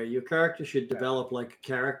that way. Your character should develop like a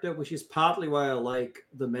character, which is partly why I like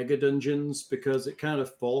the mega dungeons, because it kind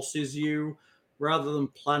of forces you, rather than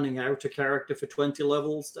planning out a character for 20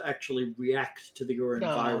 levels, to actually react to your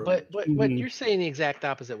environment. But you're saying the exact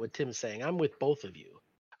opposite of what Tim's saying. I'm with both of you.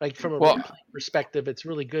 Like from a role-playing perspective, it's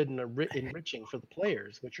really good and enriching for the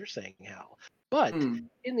players, what you're saying, Hal. But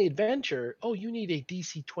in the adventure, you need a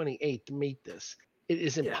DC 28 to meet this. It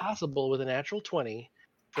is impossible with a natural 20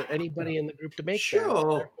 for anybody in the group to make that.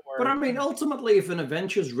 Sure, but I mean, ultimately, if an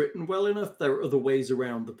adventure's written well enough, there are other ways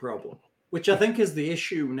around the problem. Which I think is the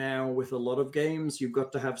issue now with a lot of games. You've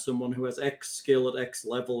got to have someone who has X skill at X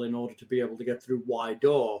level in order to be able to get through Y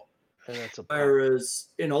door. Whereas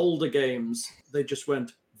in older games, they just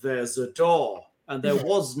went, there's a door. And there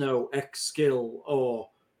was no X skill or,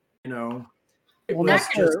 it was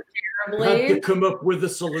just had to come up with a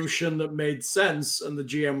solution that made sense. And the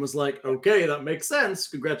GM was like, okay, that makes sense.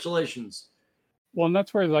 Congratulations. Well, and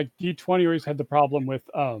that's where like D20 always had the problem with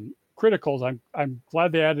criticals. I'm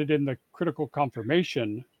glad they added in the critical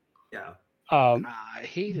confirmation. Yeah. I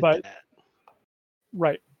hated that.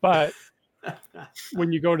 Right, but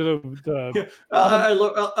when you go to the I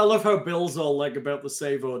love how Bill's all like about the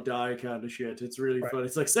save or die kind of shit. It's really fun.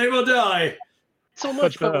 It's like save or die. So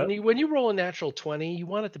much, but when you roll a natural 20, you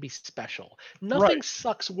want it to be special. Nothing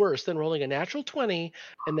sucks worse than rolling a natural 20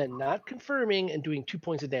 and then not confirming and doing 2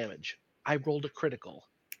 points of damage. I rolled a critical.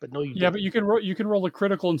 But no, you didn't. But you can roll a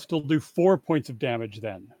critical and still do 4 points of damage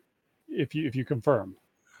then, if you confirm.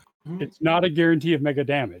 It's not a guarantee of mega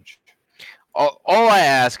damage. All I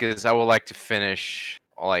ask is I would like to finish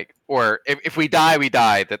or if we die, we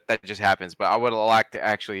die. That just happens. But I would like to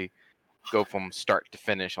actually go from start to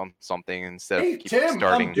finish on something instead of keep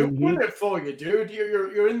starting. I'm doing it for you, dude.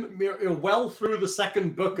 You're well through the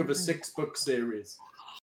second book of a 6-book series.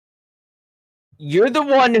 You're the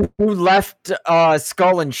one who left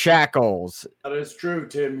Skull and Shackles. That is true,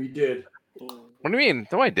 Tim. You did. What do you mean?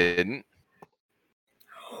 No, I didn't.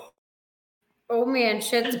 Oh man,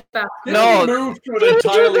 shit's about. No, moved to an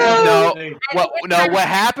entirely What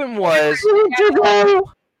happened was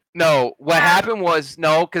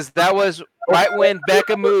because that was right when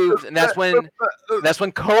Becca moved, and that's when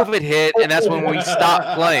COVID hit, and that's when we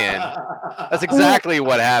stopped playing. That's exactly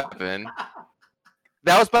what happened.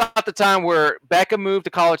 That was about the time where Becca moved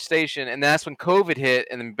to College Station, and that's when COVID hit,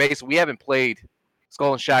 and then basically we haven't played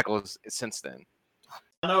Skull and Shackles since then.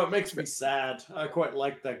 I know, it makes me sad. I quite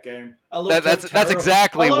like that game. That's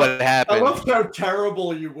exactly what happened. I loved how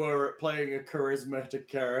terrible you were at playing a charismatic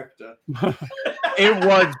character. It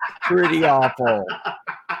was pretty awful.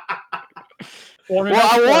 Well,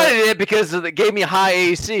 I wanted it because it gave me high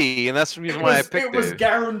AC, and that's the reason why I picked it. It was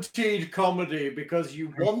guaranteed comedy because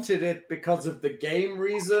you wanted it because of the game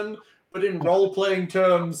reason, but in role-playing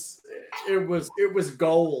terms, it was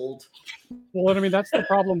gold. Well, I mean, that's the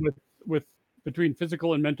problem with between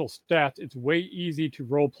physical and mental stats. It's way easy to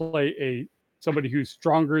role-play somebody who's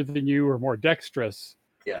stronger than you or more dexterous.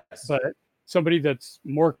 Yes. But somebody that's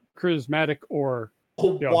more charismatic or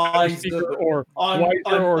wiser or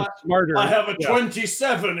smarter. I have a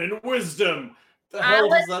 27 in wisdom. The hell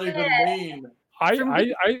does that even mean?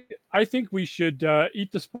 I think we should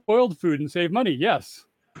eat the spoiled food and save money. Yes.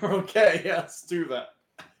 Okay. Yes. Do that.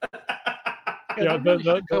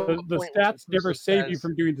 The stats never save you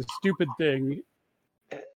from doing the stupid thing.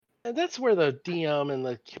 And that's where the DM and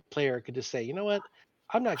the player could just say, you know what,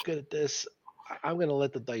 I'm not good at this. I'm going to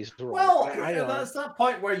let the dice roll. Well, I that's that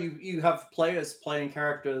point where you have players playing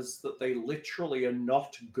characters that they literally are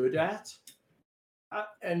not good at.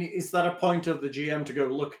 And is that a point of the GM to go,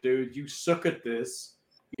 look, dude, you suck at this.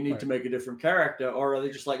 You need to make a different character? Or are they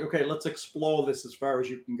just like, okay, let's explore this as far as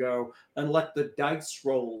you can go and let the dice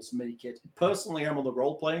rolls make it? Personally, I'm on the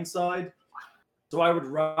role-playing side. So I would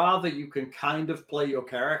rather you can kind of play your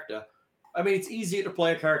character. I mean, it's easier to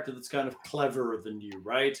play a character that's kind of cleverer than you,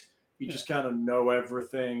 right? You just kind of know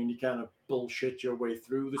everything and you kind of bullshit your way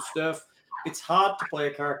through the stuff. It's hard to play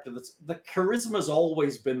a character that's... The charisma's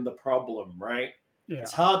always been the problem, right? Yeah.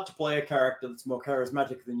 It's hard to play a character that's more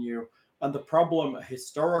charismatic than you. And the problem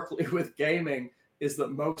historically with gaming is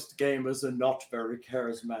that most gamers are not very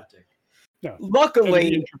charismatic. No.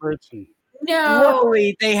 Luckily, No.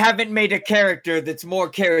 luckily, they haven't made a character that's more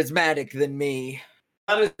charismatic than me.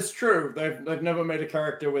 That is true. They've never made a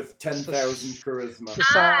character with 10,000 charisma.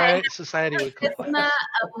 Society would call Charisma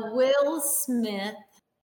of Will Smith.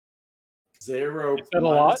 0 Is that a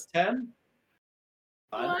lot? 10?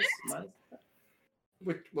 Minus 10?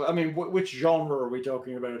 Which genre are we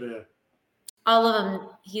talking about here? All of them.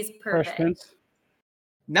 He's Fresh perfect. Prince.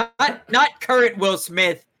 Not current Will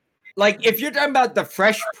Smith. Like, if you're talking about the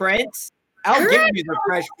Fresh Prince, I'll give you the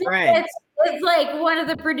Fresh Prince. It's like one of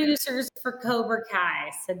the producers for Cobra Kai,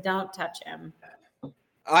 so don't touch him.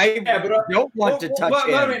 I don't want to touch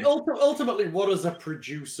him. I mean, ultimately, what does a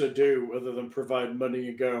producer do other than provide money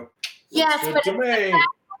and go, Yes, good but to it's the me? fact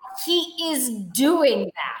he is doing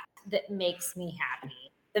that makes me happy.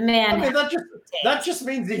 The man. I mean, that just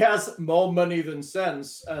means he has more money than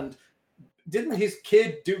sense. And didn't his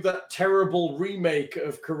kid do that terrible remake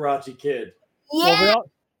of Karate Kid? Yeah. Well,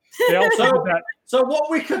 they also did that. So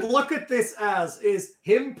what we could look at this as is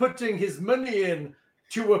him putting his money in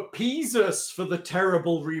to appease us for the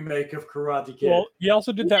terrible remake of Karate Kid. Well, he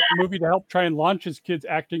also did that movie to help try and launch his kid's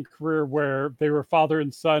acting career, where they were father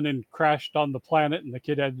and son and crashed on the planet, and the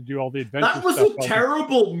kid had to do all the adventure That was stuff. a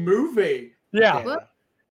terrible movie. Yeah. That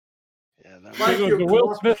Like it was your the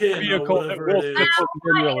Will Smith Glock-kin or vehicle that whatever Will it Smith is. wasn't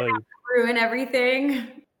in really. Ruin everything.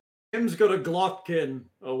 Tim's got a Glock-kin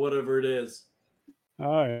or whatever it is.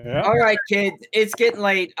 Oh yeah. All right, kids, it's getting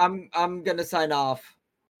late. I'm gonna sign off.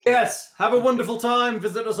 Yes, have a wonderful time.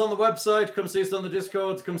 Visit us on the website. Come see us on the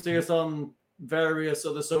Discord. Come see us on various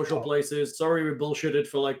other social places. Sorry we bullshitted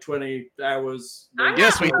for like 20 hours.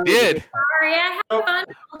 Yes, we did. Sorry, I had fun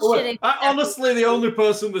bullshitting. Honestly, the only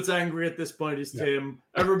person that's angry at this point is Tim.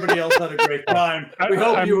 Everybody else had a great time. We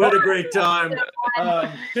hope you had a great time.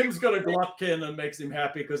 Tim's got a Glock-kin and makes him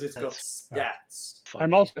happy because it's got stats.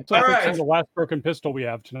 I'm also All fixing right. the last broken pistol we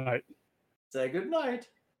have tonight. Say good night.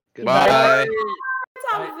 Bye.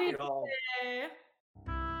 Night, y'all.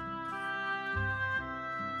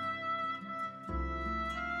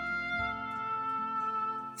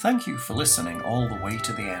 Thank you for listening all the way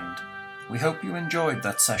to the end. We hope you enjoyed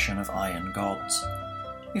that session of Iron Gods.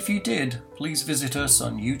 If you did, please visit us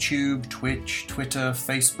on YouTube, Twitch, Twitter,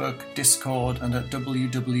 Facebook, Discord, and at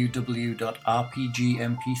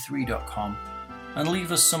www.rpgmp3.com, and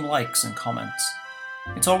leave us some likes and comments.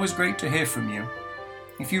 It's always great to hear from you.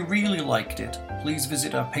 If you really liked it, please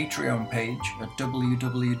visit our Patreon page at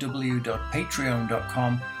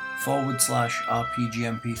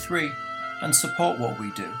www.patreon.com/rpgmp3 and support what we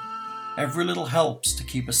do. Every little helps to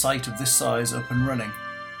keep a site of this size up and running.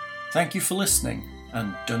 Thank you for listening,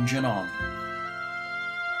 and Dungeon on.